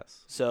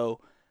 Yes.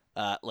 So,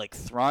 like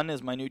Thrun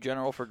is my new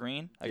general for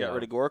green. I got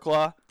rid of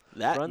Goreclaw.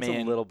 That Thrun's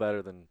man a little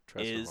better than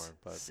Tressorhorn. is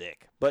but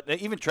sick. But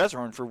even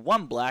Tressorhorn, for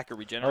 1 black or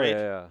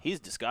regenerate, he's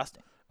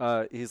disgusting.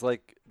 He's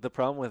like, the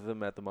problem with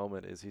him at the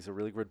moment is he's a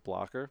really good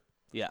blocker.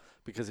 Yeah.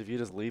 Because if you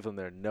just leave him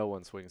there, no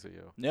one swings at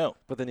you. No.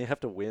 But then you have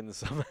to win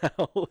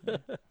somehow.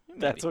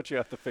 That's what you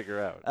have to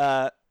figure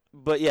out.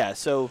 But yeah,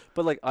 so.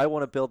 But like, I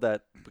want to build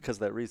that because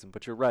of that reason.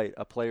 But you're right.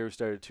 A player who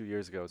started 2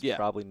 years ago is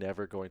probably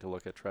never going to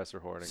look at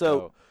Tressorhorn and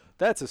go,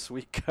 "That's a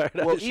sweet card.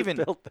 Well, I should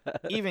build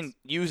that." Even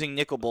using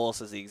Nicol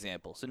Bolas as the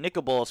example. So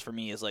Nicol Bolas for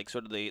me is like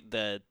sort of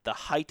the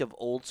height of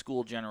old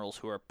school generals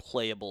who are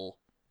playable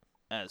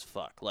as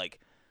fuck. Like.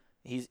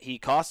 He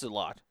costs a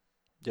lot,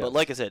 but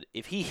like I said,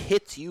 if he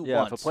hits you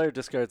once, if a player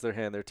discards their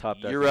hand, they're top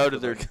deck. You're out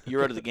of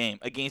the game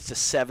against a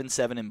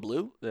 7/7 in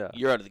blue. Yeah,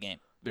 you're out of the game.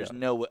 There's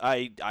no way.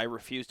 I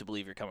refuse to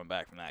believe you're coming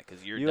back from that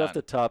because you have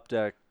to top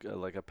deck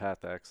like a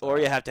Path X, or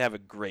you have to have a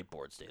great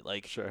board state.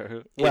 Like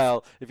sure.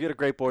 If you had a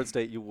great board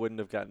state, you wouldn't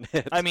have gotten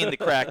hit. I mean the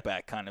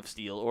crackback kind of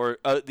steal, or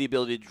the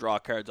ability to draw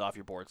cards off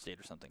your board state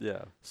or something.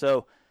 Yeah.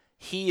 So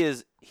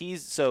he's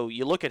so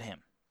you look at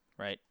him,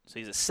 right? So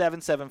he's a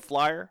 7/7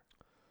 flyer.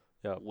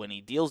 Yep. When he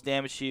deals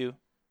damage to you,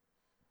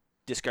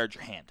 discard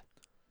your hand,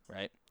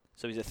 right?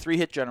 So he's a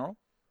 3-hit general.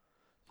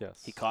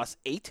 Yes. He costs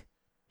 8.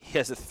 He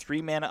has a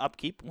 3-mana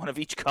upkeep, one of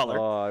each color.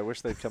 Oh, I wish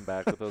they'd come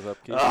back with those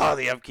upkeeps. Oh,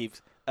 the upkeeps.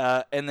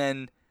 And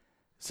then,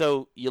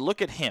 so you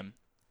look at him,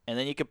 and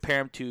then you compare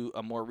him to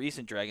a more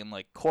recent dragon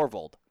like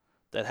Korvold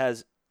that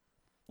has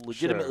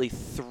legitimately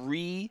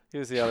 3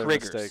 Here's the other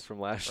triggers, mistake from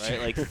last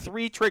year. Like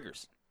 3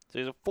 triggers. So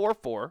he's a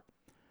 4/4.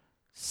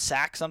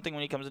 Sack something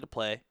when he comes into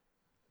play.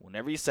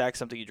 Whenever you sack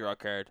something, you draw a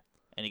card,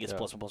 and he gets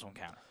 +1/+1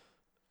 counter.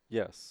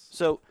 Yes.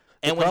 So,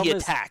 and when he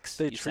attacks,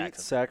 they treat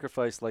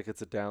sacrifice like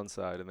it's a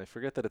downside, and they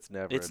forget that it's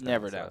never. It's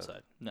never a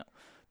downside. No.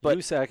 But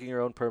you sacking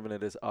your own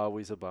permanent is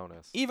always a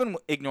bonus. Even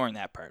ignoring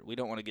that part, we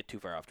don't want to get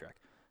too far off track.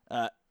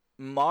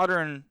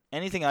 Modern,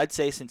 anything I'd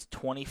say since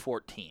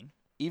 2014,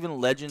 even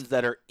legends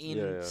that are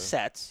in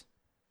sets.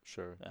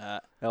 Sure.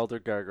 Elder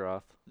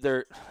Gargaroth.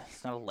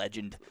 It's not a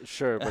legend.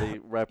 Sure, but he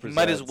represents. He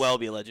might as well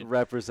be a legend.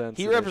 Represents.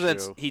 He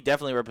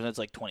definitely represents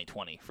like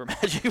 2020 for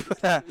Magic,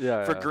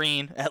 for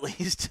green at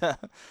least.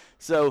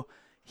 So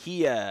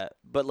he,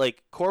 but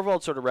like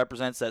Korvold sort of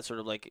represents that sort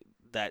of like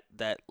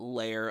that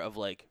layer of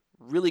like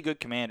really good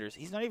commanders.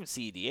 He's not even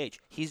CEDH.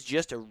 He's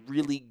just a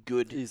really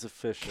good. He's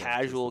efficient.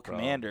 Casual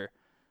commander,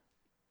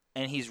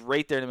 and he's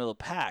right there in the middle of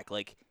the pack.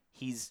 Like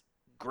he's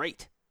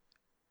great.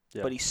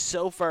 Yeah. But he's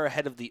so far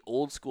ahead of the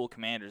old school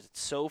commanders. It's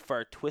so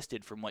far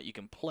twisted from what you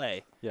can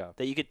play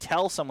that you could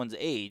tell someone's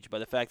age by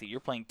the fact that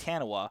you're playing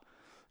Tanawa.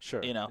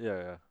 Sure. You know.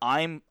 Yeah.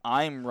 I'm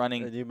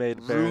running and you made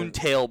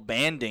Runetail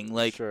banding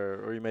like.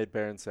 Sure. Or you made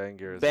Baron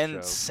Sangir as Ben a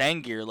joke.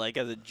 Sangir like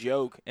as a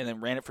joke, and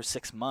then ran it for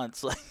 6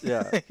 months. Like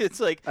it's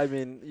like. I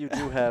mean, you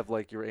do have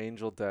like your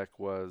Angel deck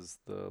was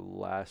the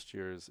last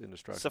year's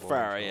Indestructible.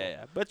 Safari,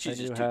 yeah. But she's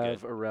and just you too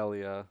have good.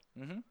 Aurelia.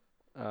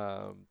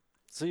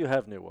 So you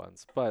have new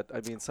ones, but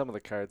I mean, some of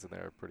the cards in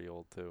there are pretty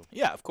old too.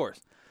 Yeah, of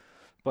course.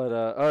 But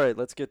all right,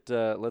 let's get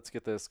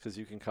this because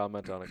you can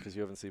comment on it because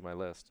you haven't seen my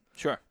list.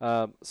 Sure.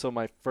 So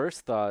my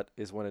first thought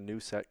is when a new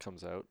set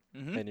comes out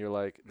Mm-hmm. and you're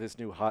like, this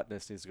new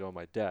hotness needs to go on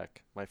my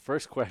deck. My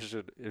first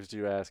question is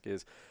you ask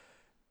is,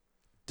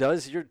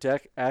 does your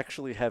deck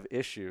actually have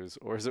issues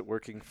or is it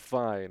working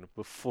fine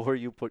before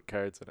you put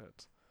cards in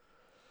it?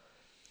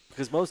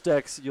 Because most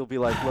decks you'll be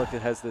like, look,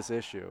 it has this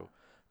issue.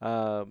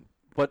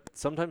 But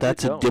sometimes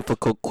That's they a don't.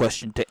 difficult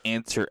question to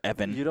answer,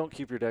 Evan. You don't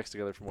keep your decks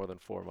together for more than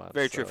 4 months.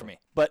 Very true for me.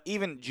 But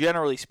even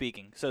generally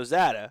speaking, so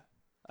Zada,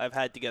 I've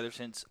had together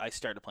since I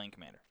started playing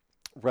Commander.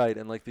 Right,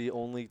 and like the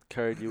only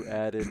card you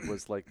added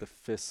was like the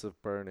Fists of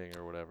Burning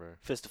or whatever,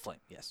 Fist of Flame,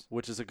 yes.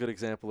 which is a good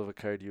example of a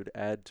card you'd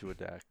add to a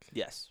deck.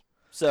 Yes.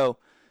 So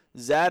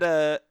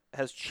Zada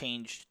has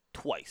changed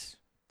twice,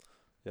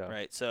 Yeah.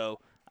 right?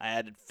 So I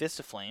added Fist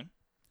of Flame.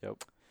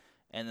 Yep.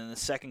 And then the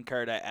second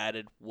card I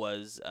added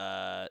was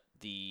God,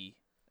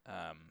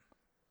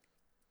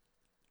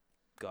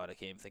 I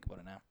can't even think about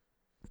it now.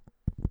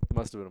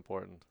 Must have been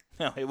important.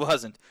 No, it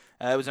wasn't.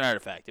 It was an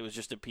artifact. It was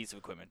just a piece of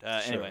equipment. Sure.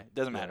 Anyway,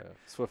 doesn't matter. Yeah.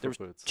 Swiftfoot There was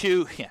boots.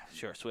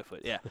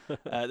 Swiftfoot, yeah.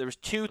 There was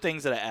 2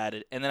 things that I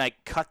added, and then I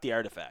cut the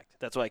artifact.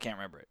 That's why I can't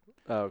remember it.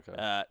 Oh,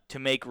 okay. To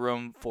make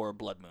room for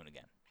Blood Moon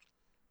again.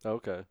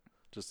 Okay.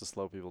 Just to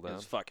slow people down.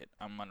 Because fuck it,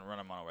 I'm gonna run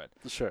a mono red.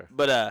 Sure.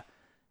 But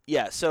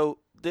yeah. So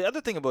the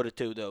other thing about it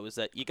too, though, is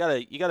that you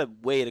gotta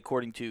weigh it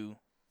according to.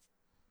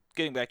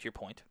 Getting back to your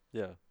point,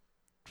 Yeah.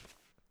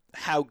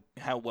 how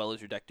well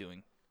is your deck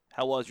doing?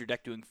 How well is your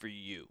deck doing for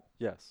you?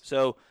 Yes.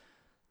 So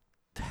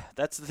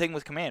that's the thing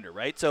with Commander,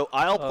 right? So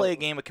I'll play a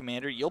game of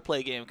Commander, you'll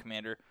play a game of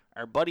Commander.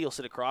 Our buddy will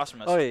sit across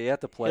from us. Oh yeah, you have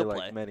to play He'll like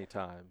play. many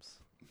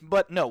times.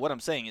 But no, what I'm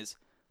saying is,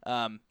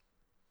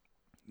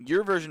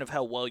 your version of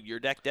how well your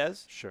deck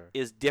does Sure.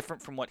 is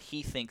different from what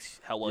he thinks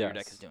how well your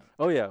deck Yes. is doing.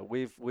 Oh yeah,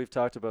 we've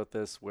talked about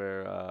this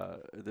where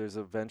there's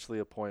eventually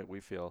a point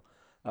we feel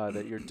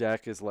that your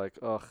deck is like,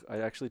 ugh, I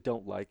actually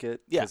don't like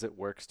it Yeah. because it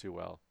works too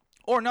well.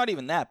 Or not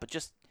even that, but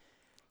just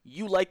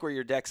you like where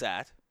your deck's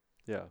at.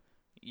 Yeah.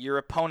 Your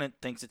opponent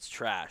thinks it's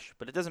trash,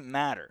 but it doesn't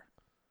matter,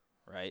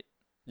 right?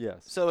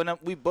 Yes. So and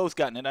we've both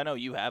gotten it. I know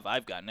you have.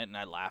 I've gotten it, and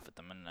I laugh at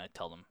them and I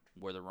tell them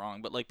where they're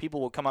wrong. But like people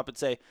will come up and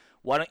say,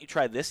 "Why don't you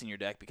try this in your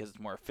deck because it's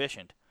more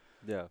efficient?"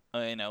 Yeah.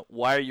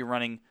 Why are you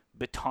running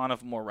Baton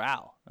of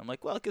Morale? I'm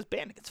like, well, because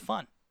Bandit gets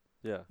fun.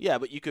 Yeah. Yeah,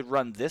 but you could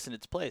run this in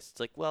its place. It's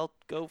like, well,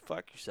 go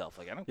fuck yourself.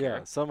 Like I don't Yeah.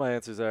 care. Some of my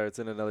answers are it's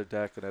in another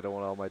deck, and I don't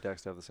want all my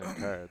decks to have the same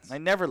cards. I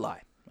never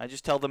lie. I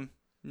just tell them,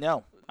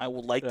 no, I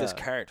will like this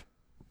Yeah. card.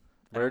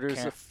 I don't Murder's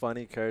care. a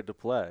funny card to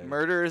play.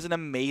 Murder is an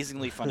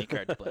amazingly funny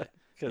card to play.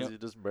 Because you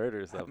just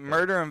murder something.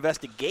 Murder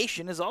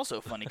Investigation is also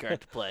a funny card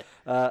to play.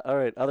 All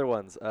right, other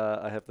ones.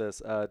 I have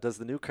this. Does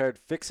the new card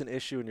fix an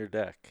issue in your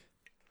deck?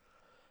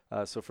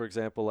 So, for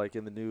example, like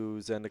in the new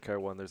Zendikar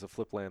one, there's a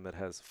flip land that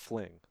has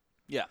Fling.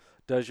 Yeah.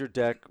 Does your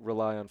deck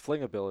rely on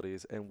Fling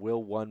abilities, and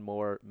will one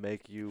more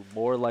make you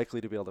more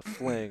likely to be able to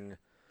fling,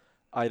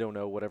 I don't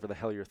know, whatever the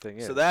hell your thing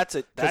is? So that's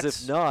it. Because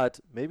if not,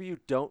 maybe you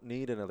don't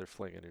need another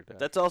Fling in your deck.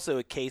 That's also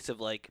a case of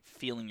like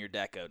feeling your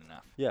deck out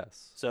enough.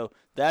 Yes. So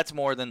that's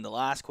more than the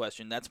last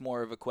question. That's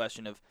more of a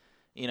question of,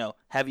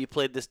 have you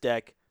played this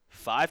deck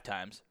 5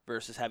 times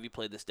versus have you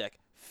played this deck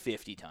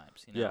 50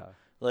 times? Yeah.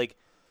 Like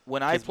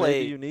when I 'Cause play,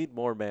 maybe you need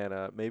more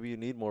mana. Maybe you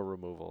need more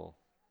removal.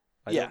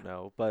 I Yeah. don't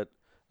know. But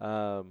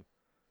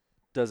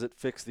does it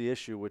fix the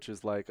issue, which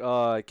is like,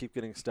 oh, I keep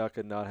getting stuck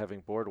and not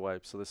having board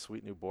wipe, so this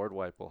sweet new board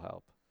wipe will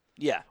help?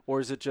 yeah, Or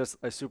is it just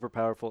a super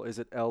powerful? Is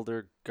it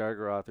Elder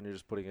Gargaroth and you're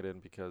just putting it in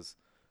because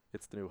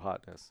it's the new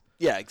hotness?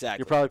 yeah, exactly.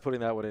 You're probably putting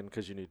that one in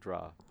because you need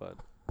draw. But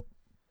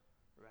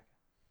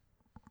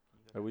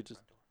are we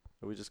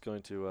just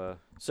going to?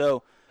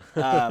 So,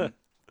 Brian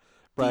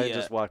the,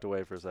 just walked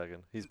away for a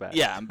second. He's back.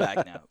 yeah, I'm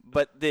back now.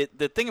 But the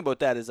thing about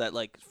that is that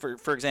like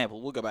for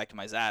example, we'll go back to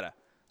my Zada.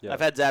 Yeah. I've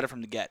had Zada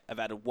from the get. I've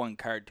added 1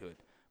 card to it,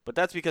 but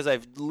that's because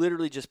I've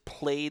literally just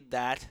played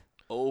that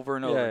over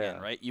and over Yeah, again.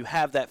 yeah. Right? You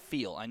have that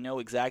feel. I know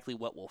exactly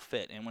what will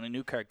fit. And when a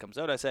new card comes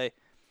out, I say,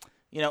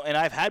 and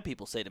I've had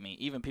people say to me,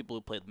 even people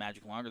who played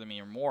Magic longer than me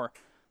or more,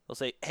 they'll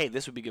say, "Hey,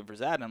 this would be good for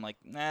Zada." And I'm like,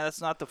 "Nah,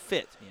 that's not the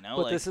fit."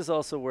 But this is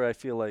also where I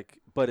feel like,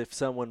 but if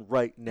someone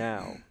right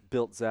now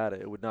built Zada,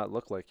 it would not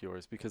look like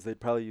yours because they'd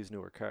probably use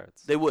newer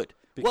cards. they would.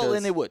 Well,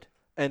 and they would.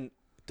 And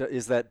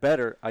is that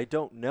better? I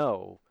don't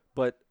know,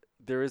 but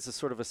there is a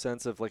sort of a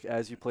sense of like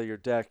as you play your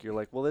deck, you're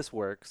like, well, this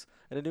works,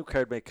 and a new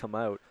card may come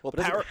out, Well,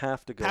 but it doesn't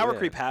have to go Power in.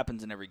 creep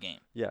happens in every game.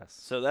 Yes.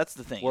 So that's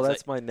the thing. Well, is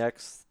that's that- my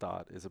next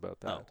thought is about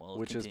that, well,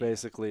 which is continue.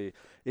 basically,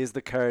 is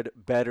the card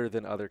better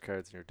than other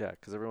cards in your deck?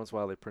 Because every once in a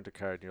while they print a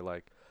card and you're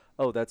like,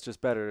 oh, that's just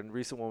better. And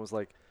recent one was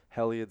like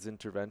Heliod's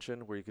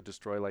Intervention, where you could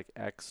destroy like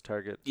X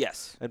target.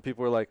 yes. And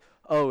people were like,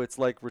 oh, it's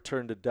like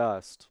Return to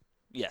Dust.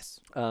 Yes.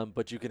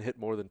 But you can hit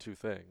more than 2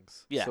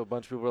 things. Yeah. So a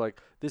bunch of people were like,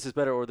 this is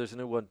better. Or there's a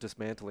new one,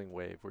 Dismantling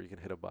Wave, where you can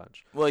hit a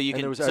bunch. Well, you And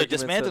there can. was So arguments that,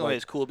 dismantling like- wave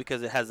is cool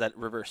because it has that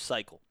reverse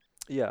cycle.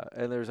 Yeah,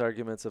 and there's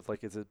arguments of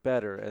like, is it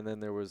better? And then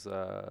there was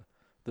the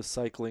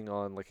cycling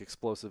on like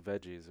explosive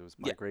veggies. It was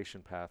Yeah.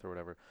 Migration Path or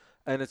whatever.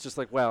 And it's just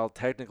like, well,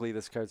 technically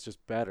this card's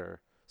just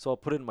better. So I'll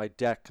put it in my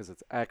deck because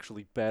it's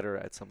actually better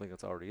at something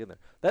that's already in there.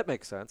 That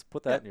makes sense.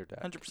 Put that in your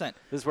deck. 100%.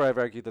 This is where I've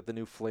argued that the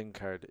new Fling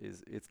card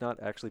it's not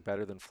actually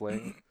better than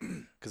Fling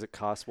because it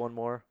costs one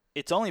more.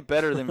 It's only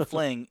better than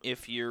Fling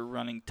if you're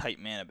running tight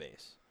mana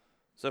base.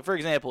 So, for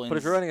example, But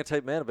if you're running a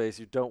tight mana base,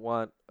 you don't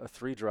want a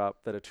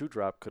 3-drop that a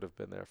 2-drop could have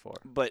been there for.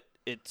 But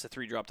it's a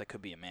 3-drop that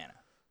could be a mana.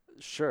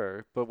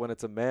 Sure, but when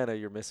it's a mana,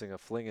 you're missing a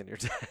Fling in your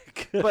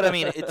deck. But I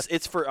mean,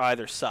 it's for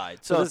either side.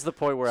 So this is the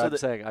point where so I'm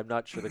saying I'm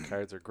not sure the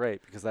cards are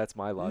great because that's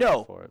my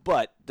logic for it.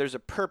 But there's a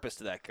purpose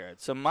to that card.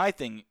 So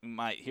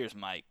here's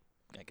my,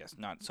 I guess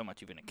not so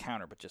much even a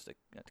counter, but just a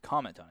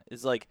comment on it.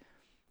 Is like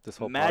this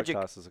whole Magic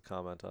podcast is a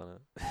comment on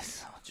it.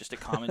 Just a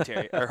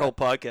commentary. Our whole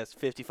podcast,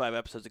 55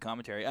 episodes of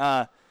commentary.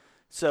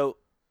 So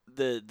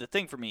the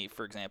thing for me,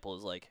 for example,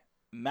 is like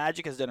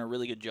Magic has done a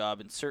really good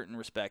job in certain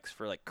respects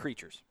for like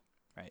creatures,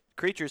 right?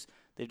 Creatures,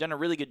 they've done a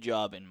really good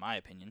job, in my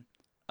opinion,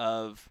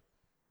 of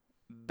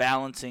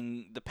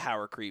balancing the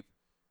power creep.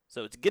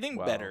 So it's getting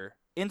better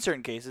in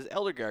certain cases.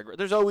 Elder Gargoth,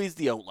 there's always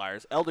the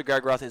outliers. Elder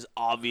Gargoth is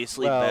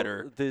obviously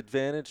better. The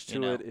advantage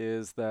to it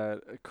is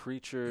that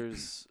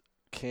creatures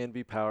can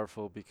be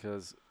powerful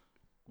because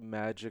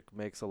Magic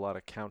makes a lot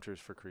of counters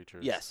for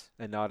creatures. Yes.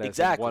 And not as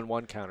exactly.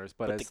 1/1 counters,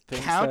 but as the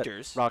things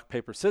counters, that rock,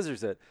 paper,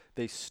 scissors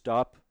they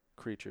stop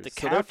creatures. The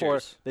so therefore,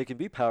 counters, they can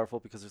be powerful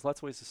because there's lots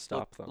of ways to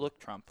stop them. Look,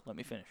 Trump, let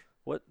me finish.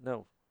 What?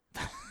 No.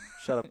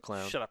 Shut up,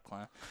 clown. Shut up,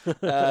 clown.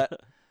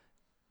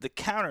 The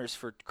counters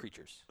for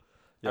creatures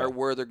are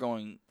where they've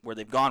gone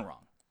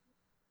wrong.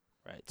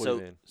 Right? What do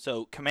you mean?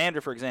 So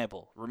Commander, for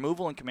example,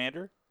 removal in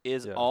Commander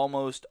is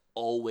almost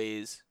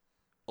always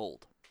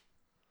old.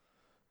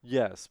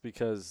 Yes,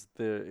 because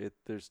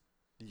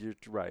you're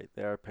right.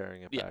 They are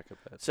pairing it back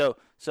a bit. So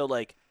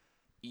like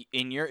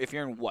if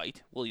you're in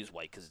white, we'll use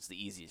white because it's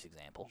the easiest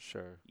example.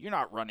 Sure. You're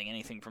not running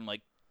anything from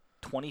like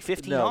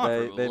 2015 no,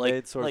 on. they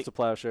made Swords to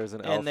Plowshares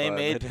and Alpha. They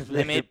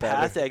made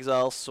Path better.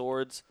 Exile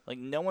swords. Like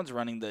no one's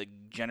running the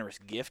Generous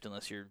Gift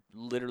unless you're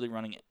literally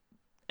running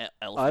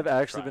Elephant. I've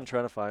actually been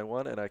trying to find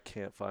one, and I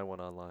can't find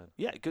one online.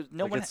 Yeah, because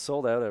it's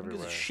sold out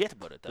everywhere. Gives a shit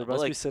about it. Though. There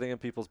must be sitting in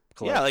people's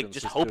collections. Yeah, like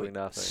just hoping. Doing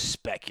nothing.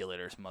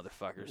 Speculators,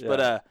 motherfuckers.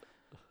 Yeah.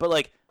 But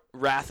like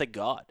Wrath of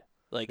God,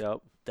 like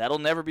that'll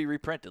never be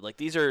reprinted. Like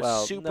these are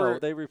super. No,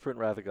 they reprint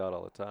Wrath of God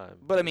all the time.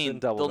 But I mean,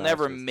 they'll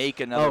never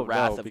make another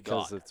Wrath of God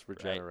because it's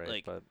regenerate.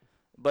 Right? Like,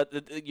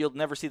 but you'll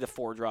never see the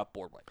 4-drop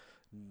board wipe.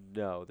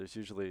 No, there's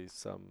usually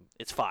some.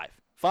 It's 5.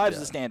 5 is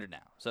the standard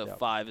now. So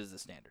 5 is the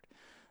standard.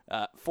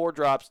 4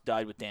 drops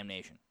died with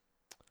Damnation.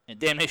 And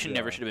Damnation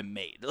never should have been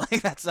made.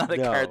 Like that's not a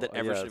card that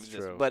ever should have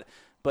existed. True.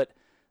 But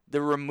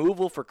the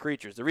removal for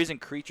creatures, the reason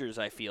creatures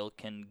I feel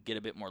can get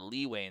a bit more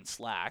leeway and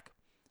slack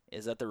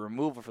is that the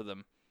removal for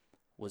them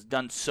was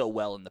done so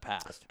well in the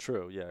past.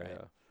 True,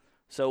 yeah.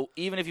 So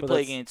even if you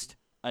play against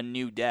a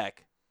new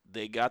deck,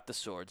 they got the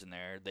swords in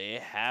there. They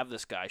have the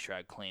Sky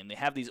Shroud Claim. They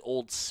have these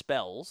old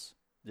spells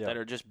that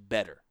are just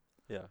better.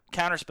 Yeah.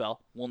 Counterspell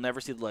will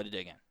never see the light of day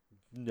again.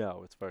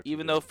 No, it's far too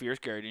Even though Fierce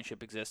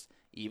Guardianship exists,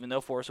 even though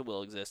Force of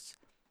Will exists,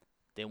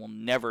 they will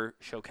never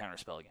show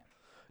Counterspell again.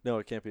 No,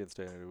 it can't be in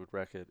standard. It would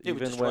wreck it. It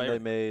even when they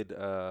made,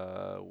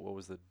 what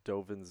was the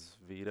Dovin's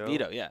Veto?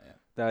 Veto, yeah.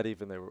 That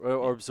even they were,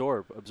 or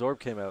Absorb. Absorb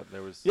came out and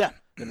there was,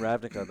 in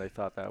Ravnica, they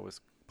thought that was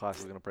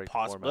possibly going to break the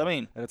format. I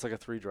mean, and it's like a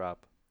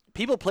 3-drop.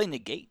 People play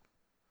Negate.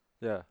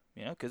 Yeah.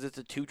 You know, because it's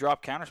a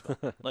 2-drop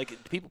counterspell.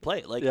 Like people play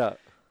it. Like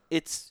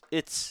it's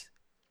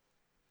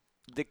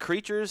the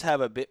creatures have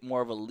a bit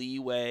more of a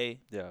leeway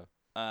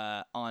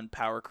on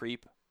power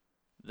creep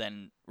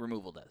than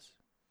removal does.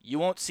 You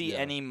won't see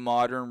any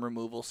modern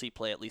removal see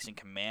play, at least in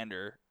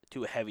Commander,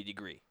 to a heavy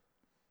degree.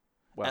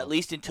 Well, at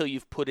least until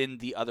you've put in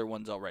the other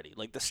ones already.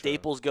 Like the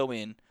staples go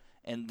in,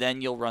 and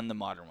then you'll run the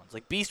modern ones.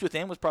 Like Beast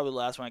Within was probably the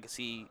last one I could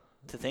see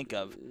to think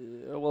of.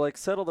 Well, like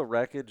Settle the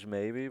Wreckage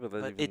maybe,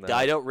 but it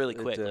died out really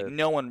quick. Like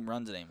no one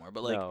runs it anymore.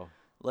 But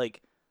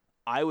like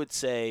I would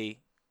say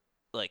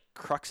like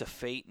Crux of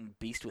Fate and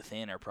Beast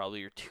Within are probably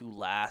your 2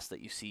 last that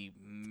you see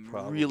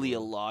really a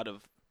lot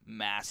of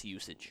mass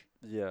usage.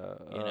 Yeah.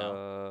 You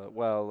know?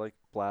 Well, like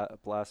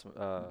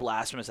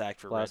Blasphemous Act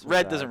for Blasphemous Red.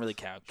 Red Act. doesn't really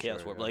count.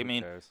 Chaos War. But like, I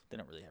mean, cares? they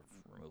don't really have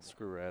removal.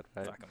 Screw Red,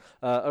 right? Fuck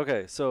 'em.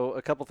 Okay, so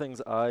a couple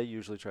things I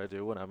usually try to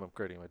do when I'm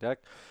upgrading my deck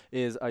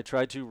is I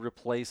try to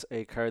replace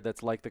a card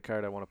that's like the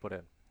card I want to put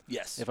in.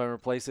 Yes. If I'm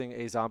replacing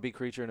a zombie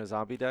creature in a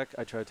zombie deck,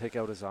 I try to take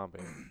out a zombie.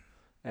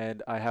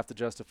 And I have to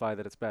justify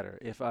that it's better.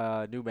 If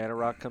a new mana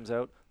rock comes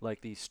out,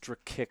 like the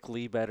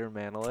Strategically better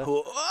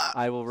Manalith,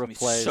 I will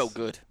replace. So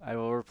good. I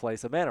will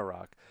replace a mana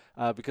rock,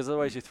 because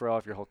otherwise you throw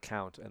off your whole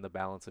count and the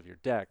balance of your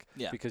deck.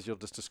 Yeah. Because you'll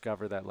just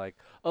discover that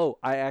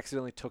I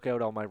accidentally took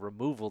out all my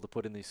removal to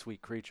put in these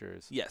sweet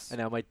creatures. Yes. And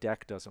now my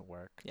deck doesn't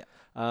work. Yeah.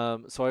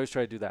 So I always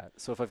try to do that.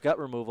 So if I've got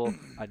removal,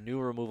 a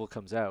new removal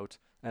comes out,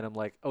 and I'm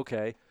like,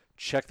 okay,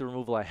 check the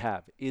removal I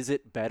have. Is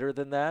it better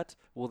than that?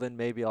 Well, then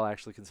maybe I'll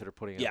actually consider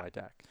putting it in my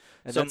deck.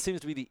 And that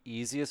seems to be the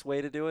easiest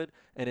way to do it,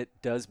 and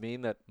it does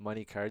mean that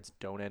money cards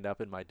don't end up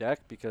in my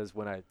deck because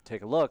when I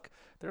take a look,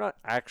 they're not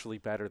actually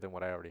better than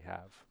what I already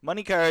have.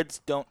 Money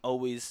cards don't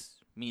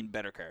always mean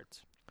better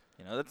cards.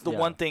 You know, that's the Yeah.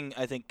 one thing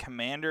I think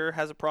Commander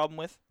has a problem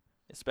with,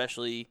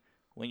 especially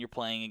when you're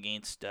playing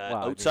against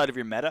outside of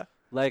your meta.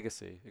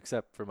 Legacy,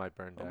 except for my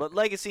burn deck. But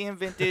Legacy and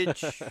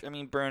Vintage, I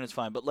mean, Burn is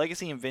fine, but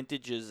Legacy and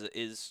Vintage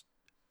is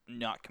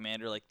not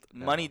Commander. Like,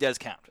 money does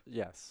count,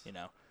 yes. you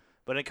know.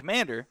 But in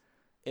Commander,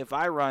 if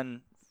I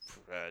run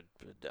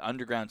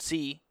Underground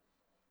Sea,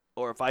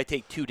 or if I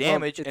take 2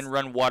 damage and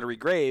run Watery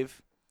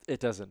Grave, It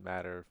doesn't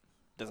matter.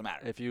 doesn't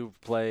matter. If you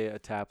play a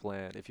tap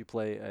land, if you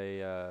play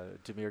a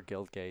Dimir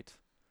Guildgate,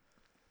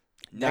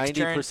 Next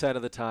turn, 90%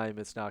 of the time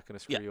it's not going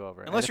to screw you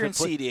over. unless And you're in if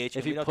it CDH,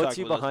 if we he don't puts talk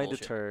you about behind a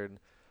bullshit. turn,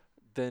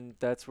 then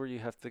that's where you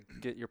have to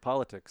get your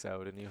politics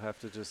out, and you have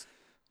to just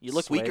You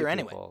look sway weaker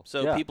anyway, people.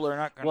 so Yeah. people are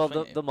not going Well,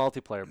 to the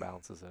multiplayer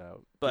balances it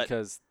out But-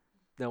 because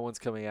no one's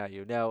coming at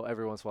you. Now,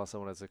 every once in a while,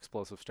 someone has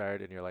explosive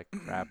start, and you're like,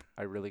 crap,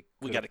 I really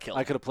We could've- gotta kill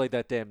I him. could have played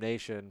that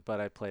Damnation, but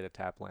I played a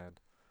tap land.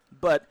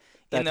 But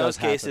That in those does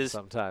happen cases,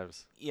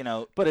 sometimes. you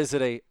know, But is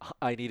it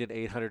I need an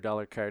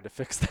 $800 card to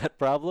fix that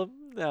problem?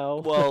 No.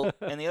 well,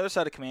 and the other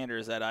side of Commander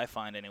is that I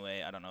find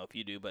anyway, I don't know if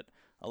you do, but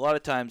a lot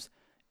of times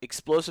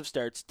explosive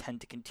starts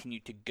tend to continue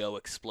to go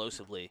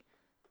explosively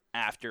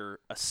after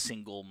a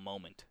single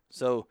moment.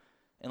 So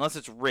unless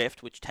it's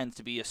Rift, which tends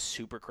to be a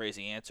super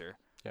crazy answer,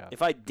 yeah.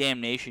 if I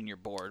Damnation your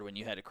board when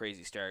you had a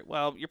crazy start,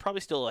 well, you're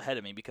probably still ahead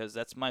of me because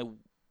I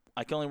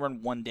can only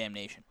run 1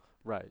 Damnation,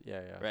 Right.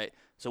 Yeah. Yeah. right?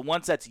 So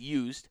once that's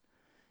used,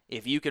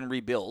 if you can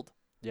rebuild,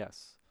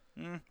 Yes.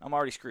 I'm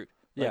already screwed.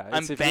 Like, Yeah.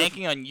 I'm it's if you're-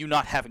 banking on you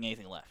not having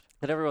anything left.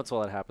 And every once in a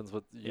while it happens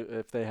with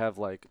if they have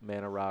like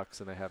mana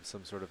rocks and they have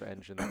some sort of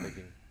engine that they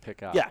can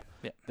pick up. Yeah.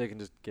 They can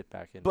just get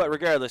back in. But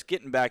regardless,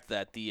 getting back to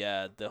that,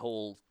 the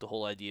whole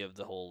idea of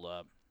the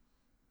whole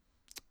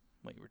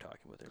what you were talking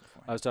about there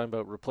before. I was talking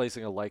about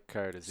replacing a like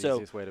card is the So-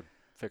 easiest way to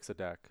fix a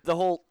deck. The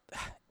whole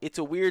it's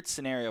a weird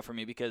scenario for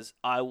me because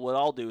what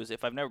I'll do is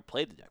if I've never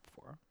played the deck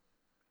before,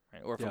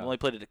 right, or if I've Yeah. only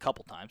played it a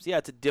couple times,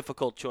 it's a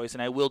difficult choice,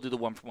 and I will do the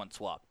 1-for-1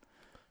 swap.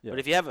 Yeah. But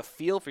if you have a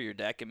feel for your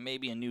deck and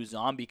maybe a new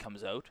zombie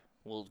comes out,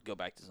 we'll go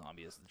back to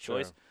zombie as the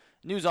choice. Sure.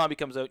 New zombie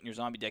comes out in your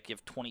zombie deck, you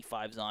have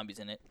 25 zombies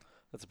in it.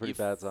 That's a pretty you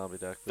bad zombie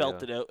deck. but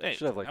Felt yeah. it out. Hey,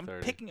 Should have like I'm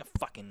 30. picking a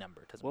fucking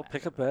number. It doesn't Well, matter.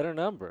 pick a better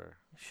number.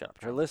 Shut up.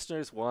 Our Trevor.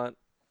 listeners want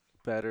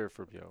better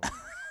from you.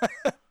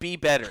 Be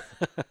better.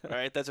 All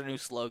right, that's our new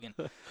slogan.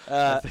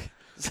 I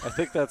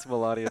think that's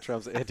Melania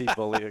Trump's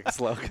anti-bullying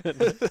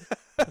slogan.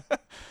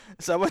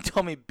 Someone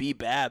told me B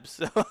Babs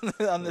on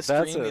the That's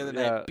stream the it, other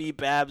yeah. night. B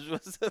Babs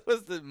was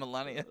the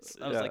Melania.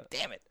 I was Yeah. like,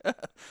 damn it.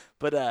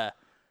 But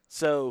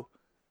so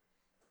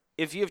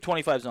if you have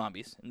 25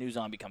 zombies, a new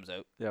zombie comes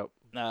out, Yep.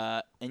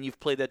 and you've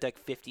played that deck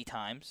 50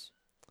 times,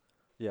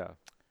 Yeah.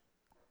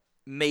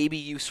 maybe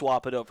you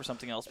swap it out for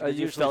something else because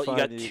you usually felt you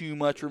got find too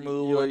much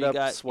removal, You or end you up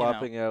got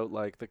swapping out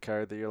like the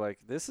card that you're like,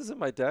 this isn't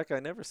my deck. I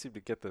never seem to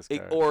get this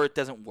card. or it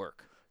doesn't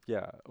work.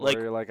 yeah. Or like-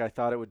 you're like, I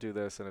thought it would do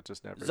this and it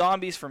just never.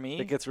 Zombies for me.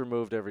 It gets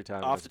removed every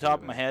time. it Off the doesn't do top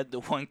of my anything. head, the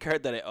one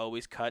card that I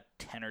always cut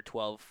 10 or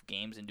 12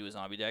 games into a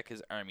zombie deck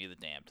is Army of the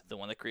Damned, the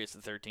one that creates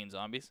the 13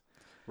 zombies.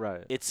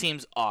 Right. It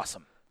seems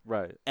awesome,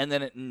 Right. and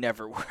then it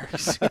never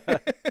works.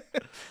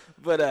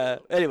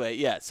 But anyway,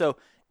 yeah, so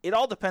it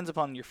all depends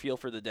upon your feel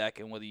for the deck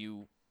and whether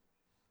you...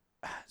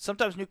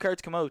 Sometimes new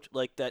cards come out,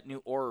 like that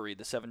new Orrery,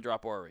 the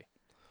 7-drop Orrery.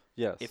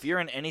 Yes. If you're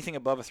in anything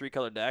above a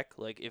 3-color deck,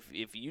 like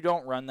if you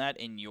don't run that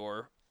in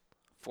your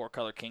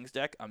 4-color Kings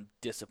deck, I'm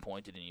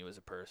disappointed in you as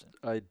a person.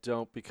 I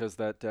don't because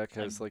that deck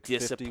has I'm like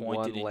disappointed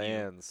 51 in you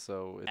lands,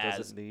 so it as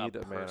doesn't need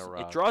a mana person.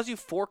 rock. It draws you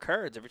 4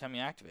 cards every time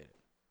you activate it.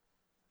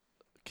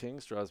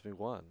 Kings draws me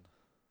 1.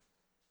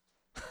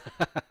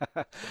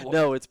 Wha-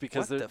 No, it's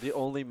because what the the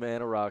only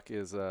mana rock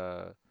is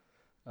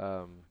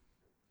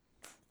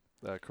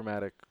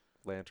Chromatic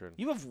Lantern.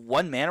 You have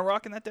 1 mana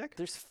rock in that deck?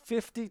 There's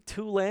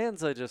 52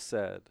 lands, I just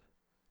said.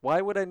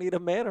 Why would I need a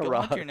mana Go on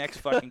rock? to your next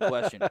fucking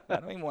question. I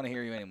don't even want to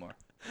hear you anymore.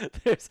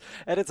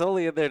 And it's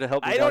only in there to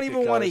help me I not don't get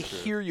even want to Goddess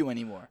Druid. hear you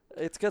anymore.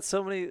 It's got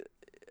so many.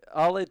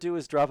 All I do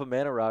is drop a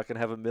mana rock and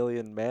have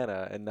 1,000,000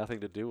 mana and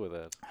nothing to do with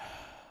it.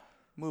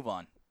 Move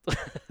on.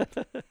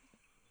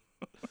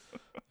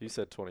 You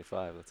said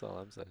 25. That's all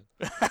I'm saying.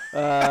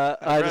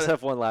 I just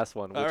have one last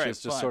one, All which right, is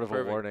just fine, sort of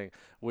perfect. a warning,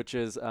 which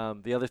is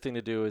the other thing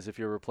to do is if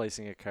you're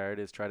replacing a card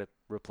is try to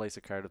replace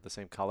a card of the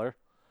same color.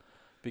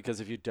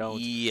 Because if you don't,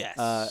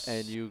 Yes.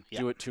 and you Yeah.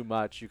 do it too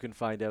much, you can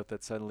find out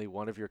that suddenly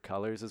one of your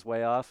colors is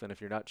way off, and if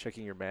you're not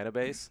checking your mana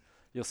base,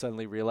 you'll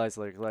suddenly realize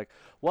like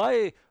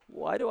why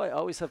do I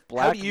always have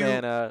black do you-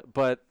 mana,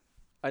 but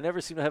I never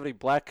seem to have any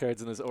black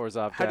cards in this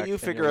Orzhov How deck. do you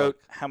and figure you're out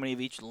like, how many of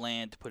each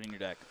land to put in your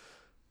deck?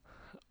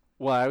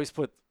 well, I always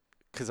put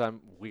because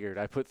I'm weird.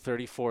 I put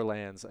 34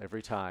 lands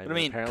every time. What do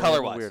you and mean, apparently I'm a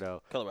color-wise?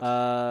 Weirdo.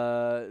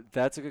 Color-wise.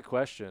 That's a good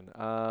question.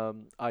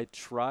 I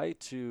try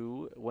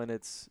to when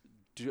it's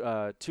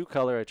 2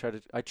 color.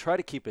 I try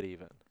to keep it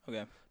even.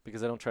 Okay.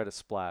 Because I don't try to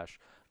splash.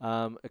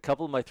 A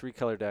couple of my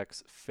 3-color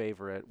decks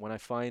favor it. When I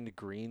find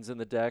greens in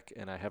the deck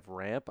and I have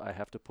ramp, I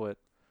have to put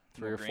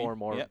 3 More or green? 4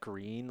 more Yep.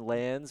 green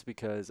lands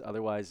because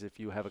otherwise if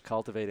you have a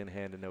cultivate in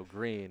hand and no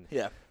green,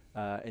 Yeah.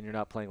 and you're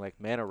not playing like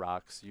mana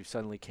rocks, you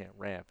suddenly can't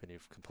ramp, and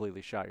you've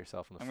completely shot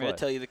yourself in the I'm foot. going to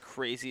tell you the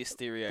craziest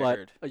theory I But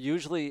heard.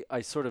 usually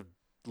I sort of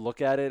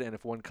look at it, and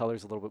if one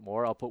color's a little bit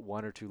more, I'll put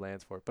 1 or 2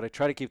 lands for it. But I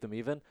try to keep them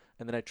even,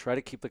 and then I try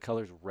to keep the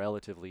colors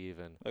relatively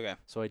even, Okay.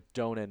 so I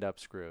don't end up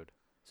screwed.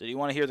 So do you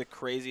want to hear the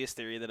craziest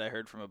theory that I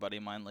heard from a buddy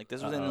of mine? Like,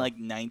 this was in like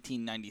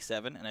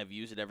 1997, and I've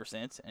used it ever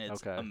since, and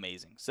it's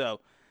amazing. So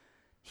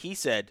he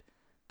said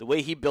the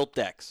way he built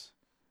decks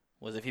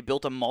was if he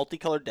built a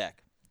multicolored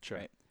deck, Sure.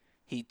 right,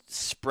 he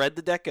spread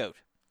the deck out.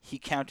 He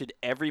counted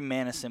every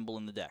mana symbol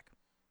in the deck,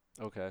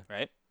 Okay.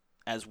 right,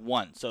 as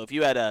one. So if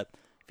you had a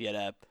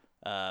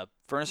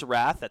Furnace of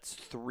Wrath, that's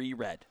 3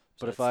 red.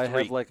 So But if that's I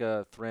 3. have like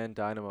a Thran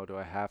Dynamo, do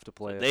I have to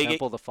play they a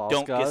Temple of the False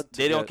don't God?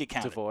 they don't get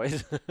counted. To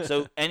void.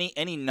 So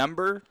any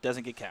number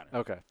doesn't get counted.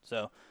 Okay.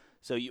 So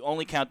you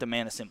only count the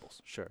mana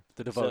symbols. Sure.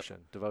 The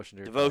devotion. Devotion to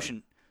your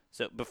Devotion.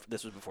 So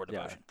this was before Yeah.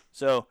 devotion.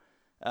 So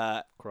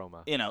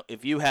Chroma.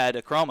 if you had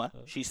a Chroma,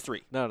 she's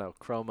 3. No.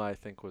 Chroma, I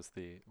think, was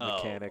the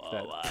mechanic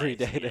that I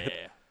predated. see,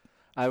 yeah.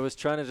 I was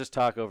trying to just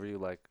talk over you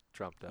like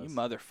Trump does. You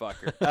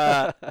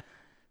motherfucker.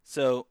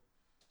 So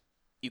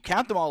you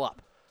count them all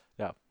up.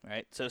 Yeah.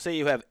 Right? So say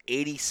you have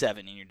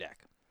 87 in your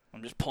deck.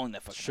 I'm just pulling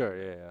that fucking Sure,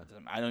 number. yeah.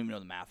 I don't even know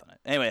the math on it.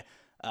 Anyway,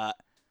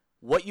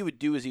 what you would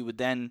do is you would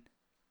then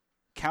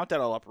count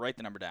that all up, write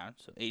the number down,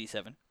 so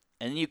 87,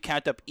 and then you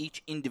count up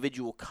each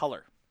individual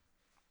color.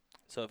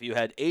 So if you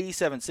had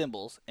 87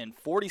 symbols and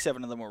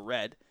 47 of them were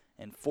red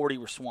and 40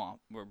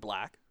 were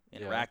black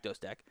in a Yeah. Rakdos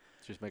deck,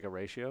 Just make a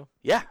ratio?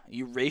 yeah,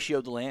 you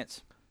ratioed the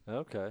lands.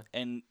 Okay.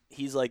 And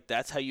he's like,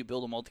 that's how you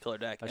build a multicolor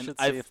deck. I and should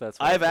see if that's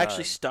what I've I've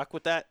actually done. stuck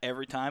with that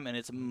every time, and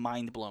it's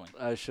mind-blowing.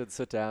 I should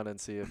sit down and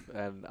see if,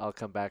 and I'll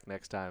come back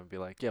next time and be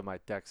like, yeah, my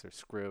decks are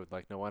screwed.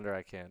 Like, no wonder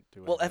I can't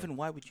do it. Well, Evan,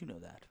 why would you know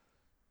that?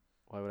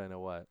 Why would I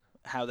know what?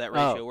 How that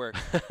ratio works?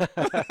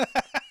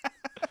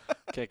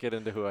 Can't get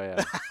into who I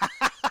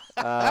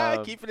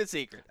am. Keep it a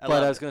secret.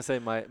 But I was going to say,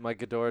 my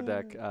Ghidorah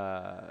deck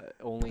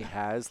only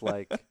has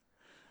like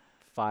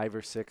 5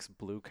 or 6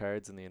 blue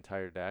cards in the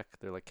entire deck.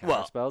 They're like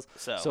counter spells.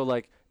 So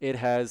like it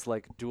has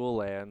like dual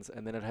lands,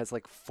 and then it has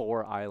like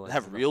 4 islands.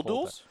 Have real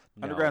duels?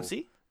 No, Underground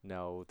Sea?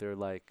 No, they're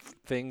like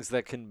things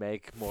that can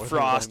make more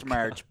Frost than one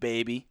March,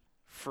 baby.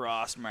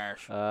 Frost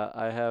March.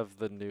 I have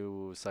the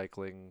new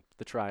cycling,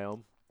 the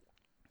Triome.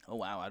 Oh,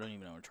 wow. I don't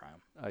even know how to try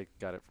them. I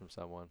got it from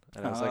someone.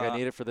 And I was like, I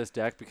need it for this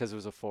deck because it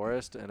was a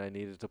forest, and I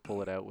needed to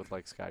pull it out with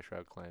like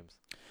Skyshroud Claims.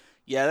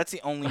 Yeah, that's the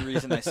only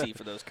reason I see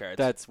for those cards.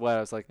 That's why I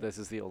was like, this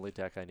is the only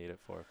deck I need it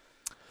for.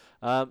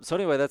 So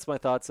anyway, that's my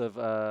thoughts of,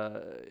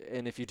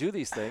 and if you do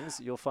these things,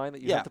 you'll find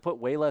that you have to put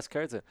way less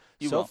cards in.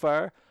 So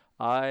far,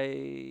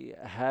 I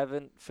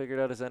haven't figured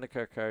out a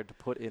Zendikar card to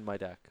put in my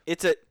deck.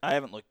 I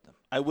haven't looked at them.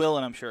 I will,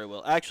 and I'm sure I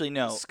will. Actually,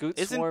 no. Scoot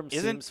Swarm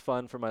seems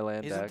fun for my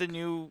land deck.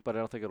 But I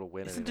don't think it'll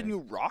win anything. Isn't the new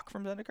rock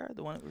from Zendikar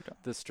the one that we were talking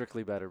about? The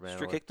Strictly Better Manalith.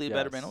 Strictly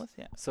Better Manalith,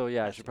 yeah. So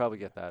yeah, I should probably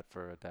get that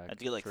for a deck. I'd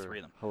get like 3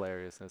 of them.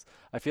 Hilariousness.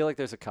 I feel like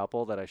there's a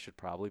couple that I should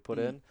probably put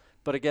in.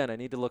 But again, I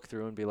need to look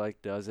through and be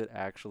like, does it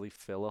actually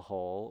fill a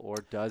hole, or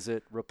does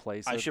it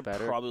replace a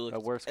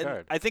worse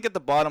card? I think at the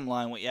bottom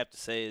line, what you have to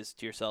say is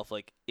to yourself,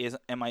 like,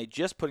 am I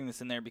just putting this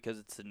in there because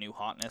it's the new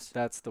hotness?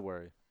 That's the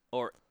worry.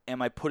 Or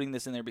am I putting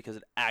this in there because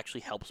it actually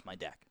helps my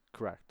deck?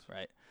 Correct.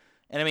 Right.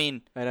 And I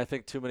mean, and I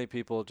think too many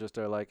people just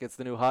are like, it's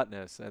the new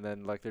hotness, and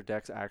then like their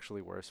deck's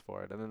actually worse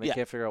for it, and then they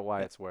can't figure out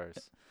why it's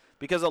worse.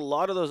 Because a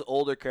lot of those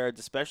older cards,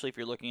 especially if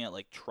you're looking at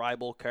like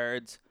tribal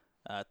cards,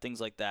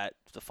 things like that,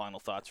 the final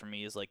thoughts for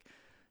me is like,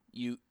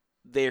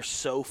 they're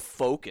so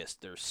focused,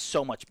 they're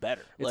so much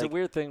better. It's like, a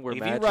weird thing where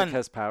Magic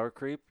has power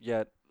creep,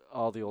 yet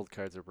all the old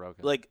cards are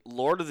broken. Like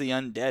Lord of the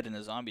Undead in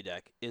a zombie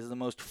deck is the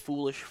most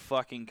foolish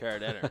fucking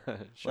card ever.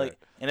 Sure. Like,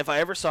 and if I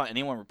ever saw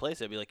anyone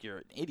replace it, I'd be like, you're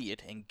an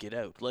idiot and get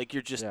out. Like,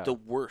 you're just the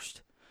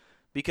worst.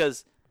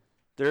 Because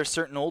there are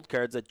certain old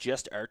cards that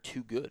just are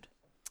too good.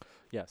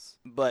 Yes.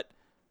 But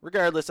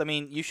regardless, I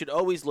mean, you should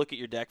always look at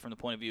your deck from the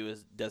point of view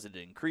as, does it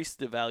increase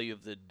the value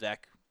of the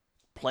deck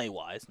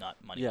play-wise, not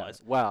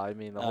money-wise? Yeah. Well, I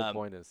mean, the whole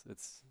point is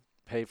it's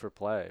pay for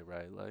play,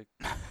 right? Like,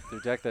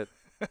 your deck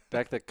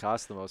that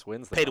costs the most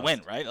wins the pay most. to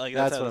win, right? Like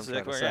that's how what I'm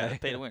trying to say. Yeah,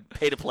 pay to win,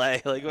 pay to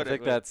play. Like what? I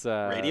think that's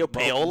radio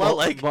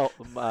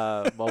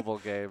payola, mobile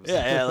games.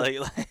 Yeah,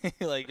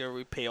 like are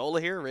we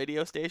payola here?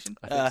 Radio station?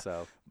 I think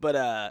so.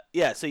 But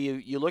yeah. So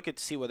you look at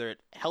to see whether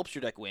it helps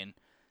your deck win.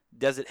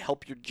 Does it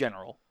help your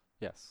general?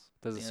 Yes.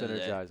 Does it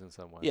synergize in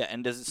some way? Yeah,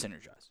 and does it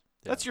synergize?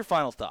 Yeah. That's your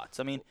final thoughts.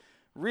 I mean,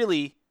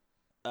 really,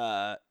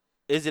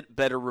 is it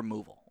better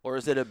removal? Or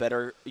is it a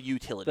better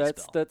utility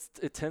spell?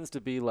 It tends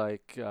to be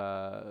like,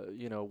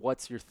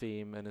 what's your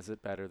theme, and is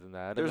it better than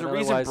that? There's a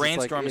reason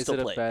Brainstorm is still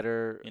played.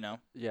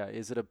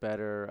 Is it a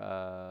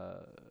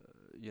better,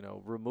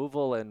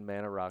 removal and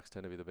mana rocks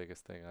tend to be the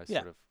biggest thing I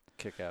sort of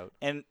kick out.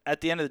 And at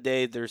the end of the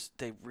day, there's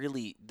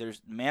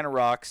mana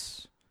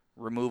rocks,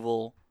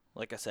 removal,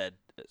 like I said,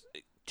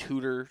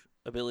 tutor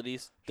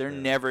abilities, they're Sure.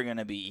 never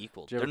gonna be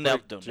equal. Did you They'll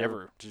ever play-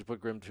 never Did you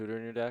put Grim Tutor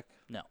in your deck?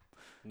 No.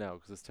 No,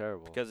 because it's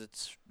terrible. because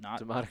it's not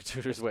Demonic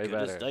Tutor's as way good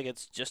as- better. like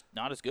it's just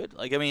not as good.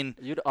 Like I mean,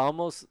 You'd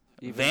almost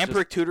even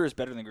Vampiric Tutor is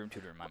better than Grim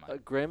Tutor in my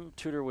mind. Grim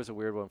Tutor was a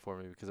weird one for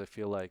me because I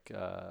feel like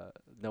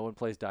no one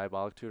plays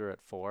Diabolic Tutor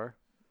at 4.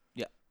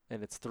 Yeah.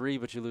 And it's 3,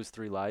 but you lose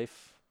 3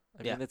 life.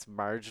 I Yeah. mean, it's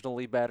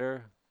marginally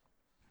better,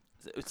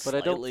 It's but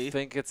I slightly- don't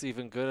think it's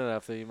even good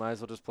enough that you might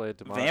as well just play a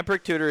Demonic.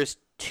 Vampiric Tutor is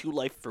 2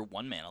 life for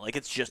 1 mana. Like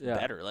it's just Yeah.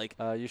 better. Like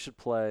You should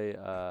play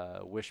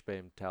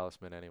Wishbane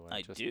Talisman anyway.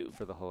 I just do.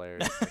 for the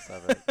hilariousness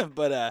of it.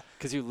 but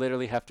Because you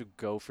literally have to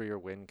go for your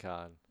win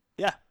con.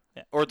 yeah,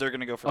 or they're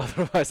gonna go for.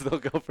 Otherwise, they'll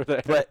go for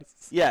theirs. But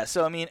yeah,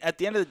 so I mean, at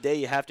the end of the day,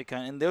 you have to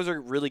kind of, and those are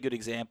really good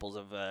examples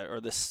of, or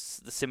the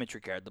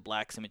symmetry card, the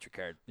black symmetry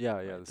card. yeah,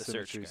 right, the the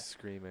search symmetry guy.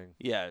 screaming.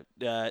 Yeah,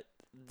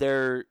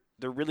 they're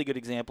really good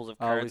examples of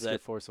cards Always that.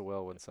 get Force of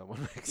Will when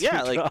someone makes Yeah,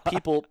 you like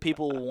draw.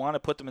 people want to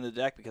put them in the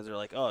deck because they're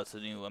like, oh, it's the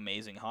new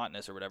amazing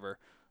hotness or whatever,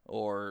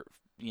 or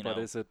you know,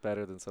 But is it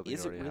better than something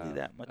is you it already really have?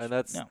 that much? And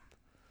that's no.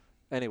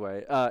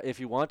 anyway. If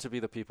you want to be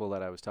the people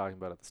that I was talking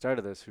about at the start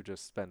of this, who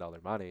just spend all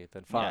their money,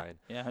 then fine.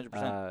 Yeah,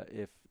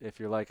 100%. If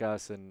you're like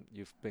us and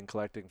you've been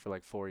collecting for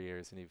like 4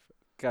 years and you've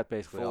got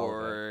basically all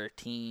of it.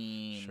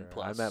 14 Sure,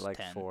 plus I meant like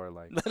 10. 4,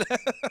 like,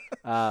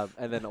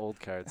 and then old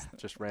cards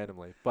just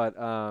randomly. But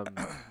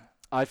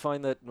I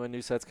find that when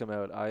new sets come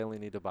out, I only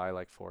need to buy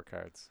like 4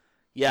 cards.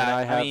 Yeah,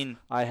 And I mean,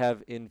 I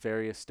have in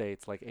various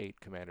states like 8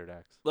 commander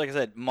decks. like I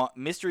said,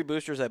 mystery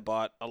boosters I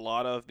bought a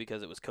lot of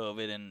because it was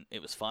COVID and it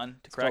was fun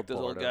to It's crack called those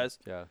old boredom. guys.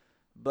 Yeah,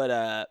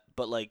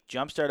 But like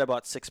Jumpstart, I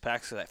bought 6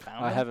 packs because I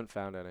found I them. haven't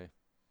found any.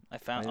 I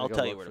found. I need I'll to go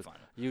tell you look where to for find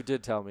them. You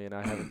did tell me, and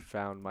I haven't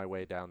found my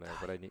way down there,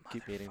 but I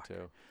keep meaning to.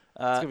 It's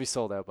Uh, gonna be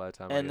sold out by the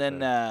time. I and get then,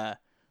 there.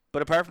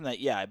 but apart from that,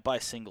 yeah, I buy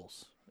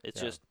singles. It's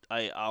Yeah. just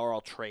or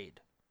I'll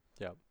trade.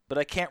 Yep. But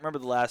I can't remember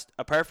the last.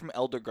 Apart from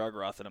Elder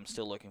Gargaroth that I'm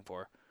still looking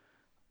for,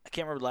 I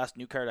can't remember the last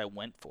new card I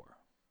went for.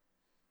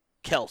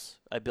 Kels.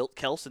 I built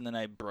Kels and then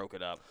I broke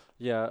it up.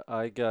 Yeah,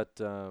 I got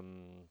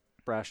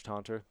Brash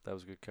Taunter. That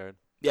was a good card.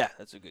 Yeah,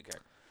 that's a good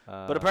card.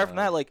 But apart from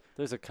that, like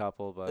there's a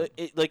couple, but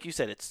like you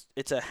said,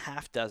 it's a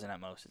half dozen at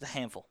most. It's a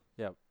handful.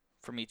 Yep.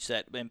 From each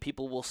set, and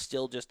people will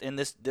still just in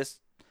this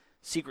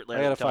secret lair.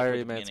 I got a that we talked about Fiery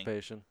at the beginning,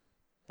 Emancipation.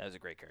 That was a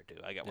great card too.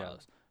 I got one Yeah. of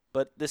those.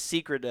 But the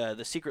secret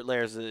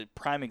lair is a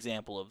prime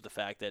example of the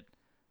fact that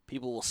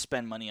people will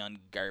spend money on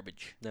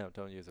garbage. No,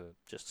 don't use it.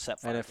 Just set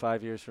fire. And if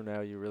 5 years from now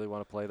you really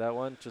want to play that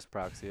one, just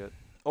proxy it.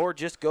 or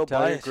just go Tell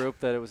buy your it. group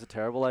that it was a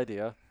terrible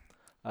idea,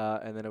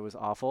 and then it was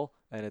awful,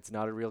 and it's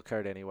not a real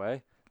card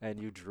anyway. And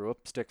you drew a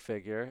stick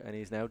figure, and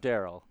he's now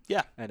Daryl.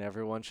 Yeah. And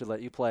everyone should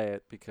let you play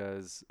it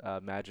because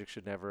Magic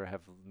should never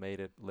have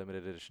made it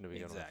limited edition to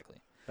begin with. Exactly.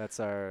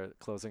 That's our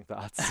closing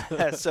thoughts.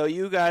 So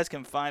you guys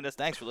can find us.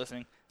 Thanks for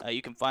listening.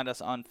 You can find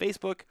us on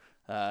Facebook.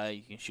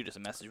 You can shoot us a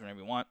message whenever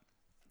you want.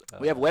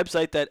 We have a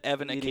website that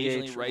Evan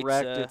occasionally EDH writes.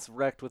 Wrecked, it's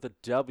wrecked with a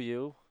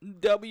W.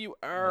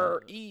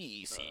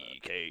 WRECKED.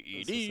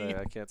 Let's just say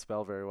I can't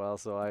spell very well,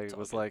 so I It's all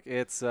was good. like,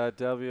 it's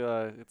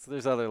W.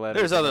 There's other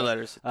letters. There's in other it.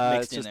 letters It's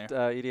mixed in just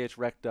there.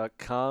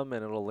 edhrec.com,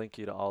 and it'll link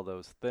you to all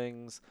those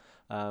things.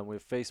 We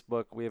have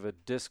Facebook. We have a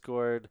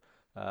Discord.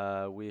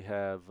 We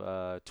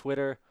have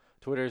Twitter.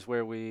 Twitter's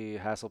where we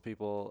hassle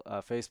people.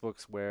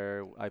 Facebook's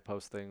where I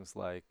post things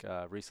like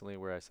recently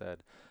where I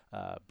said,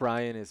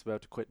 Brian is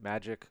about to quit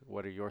Magic.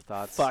 What are your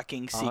thoughts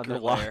Fucking on the,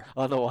 secret lair.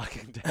 on the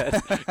Walking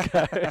Dead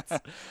cards?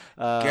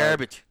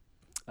 Garbage.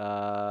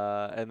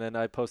 And then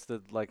I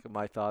posted like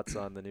my thoughts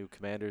on the new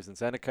commanders in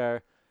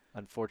Zendikar.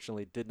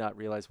 Unfortunately, did not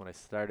realize when I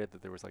started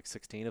that there was like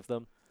 16 of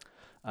them.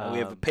 We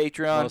have a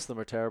Patreon. Most of them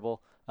are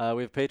terrible.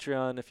 We have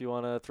Patreon if you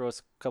want to throw us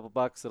a couple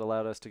bucks. It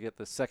allowed us to get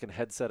the second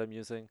headset I'm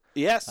using.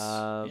 Yes.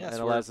 And yes,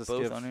 allows we're us to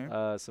both give on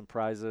here. some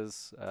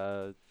prizes.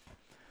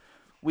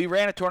 We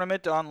ran a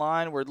tournament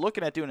online. We're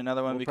looking at doing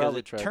another one We'll because probably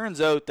it try. turns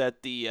out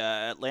that the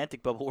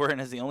Atlantic bubble we're in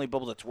is the only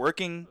bubble that's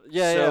working.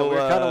 Yeah, so, we're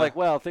kind of like,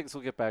 well, things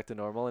will get back to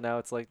normal, and now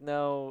it's like,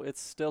 no,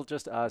 it's still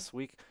just us.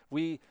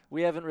 We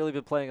haven't really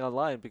been playing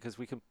online because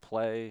we can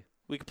play.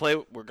 we can play.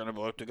 We're gonna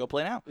go to go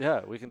play now.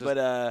 Yeah, we can just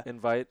But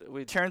invite.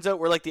 We turns out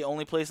we're like the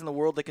only place in the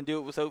world that can do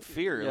it without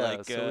fear. Yeah,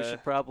 like, so we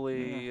should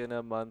probably in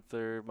a month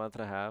or month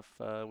and a half,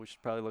 we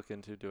should probably look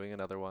into doing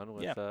another one.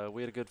 With,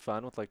 we had a good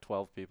fun with like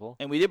 12 people.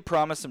 And we did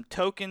promise some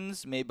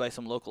tokens made by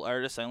some local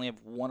artists. I only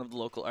have one of the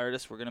local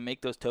artists. We're gonna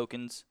make those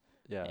tokens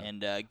Yeah,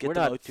 and get we're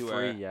them not out to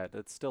free our. yet.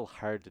 It's still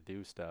hard to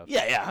do stuff.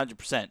 Yeah,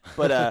 100%.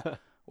 But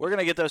we're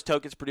gonna get those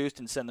tokens produced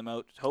and send them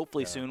out.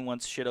 Hopefully Yeah. soon,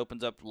 once shit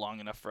opens up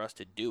long enough for us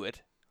to do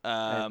it.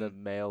 And the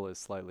mail is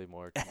slightly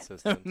more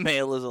consistent.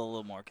 Mail is a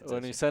little more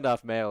consistent. When you send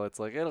off mail, it's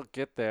like it'll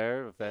get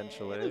there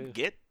eventually. It'll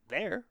get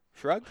there.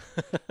 Shrug.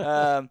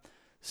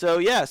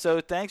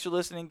 So thanks for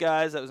listening,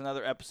 guys. That was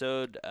another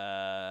episode.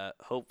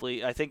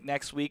 Hopefully, I think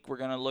next week we're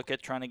gonna look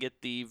at trying to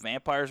get the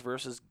vampires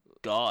versus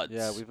gods.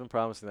 Yeah, we've been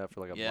promising that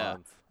for like a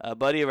month. A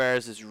buddy of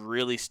ours is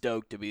really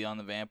stoked to be on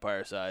the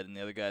vampire side, and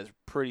the other guy's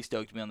pretty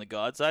stoked to be on the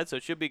god side. So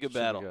it should be a good Should be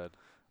battle. good.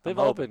 They've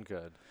all been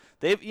good.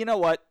 You know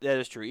what? That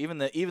is true. Even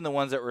the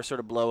ones that were sort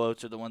of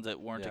blowouts are the ones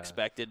that weren't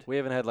expected. We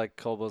haven't had like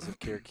Kobos of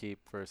Kirkeep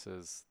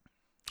versus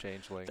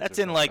Changelings. That's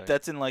in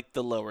like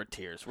the lower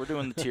tiers. We're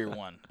doing the tier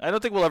 1. I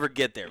don't think we'll ever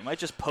get there. We might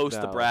just post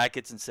the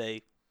brackets and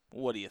say,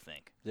 what do you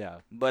think? Yeah.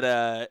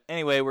 But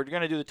anyway, we're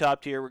going to do the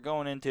top tier. We're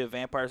going into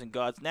Vampires and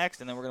Gods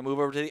next, and then we're going to move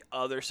over to the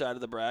other side of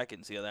the bracket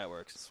and see how that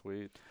works.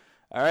 Sweet.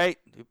 All right.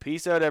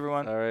 Peace out,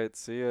 everyone. All right.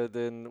 See you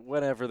then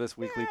whenever this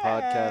weekly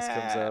podcast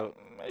comes out.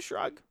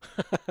 Shrug.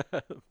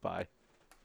 Bye.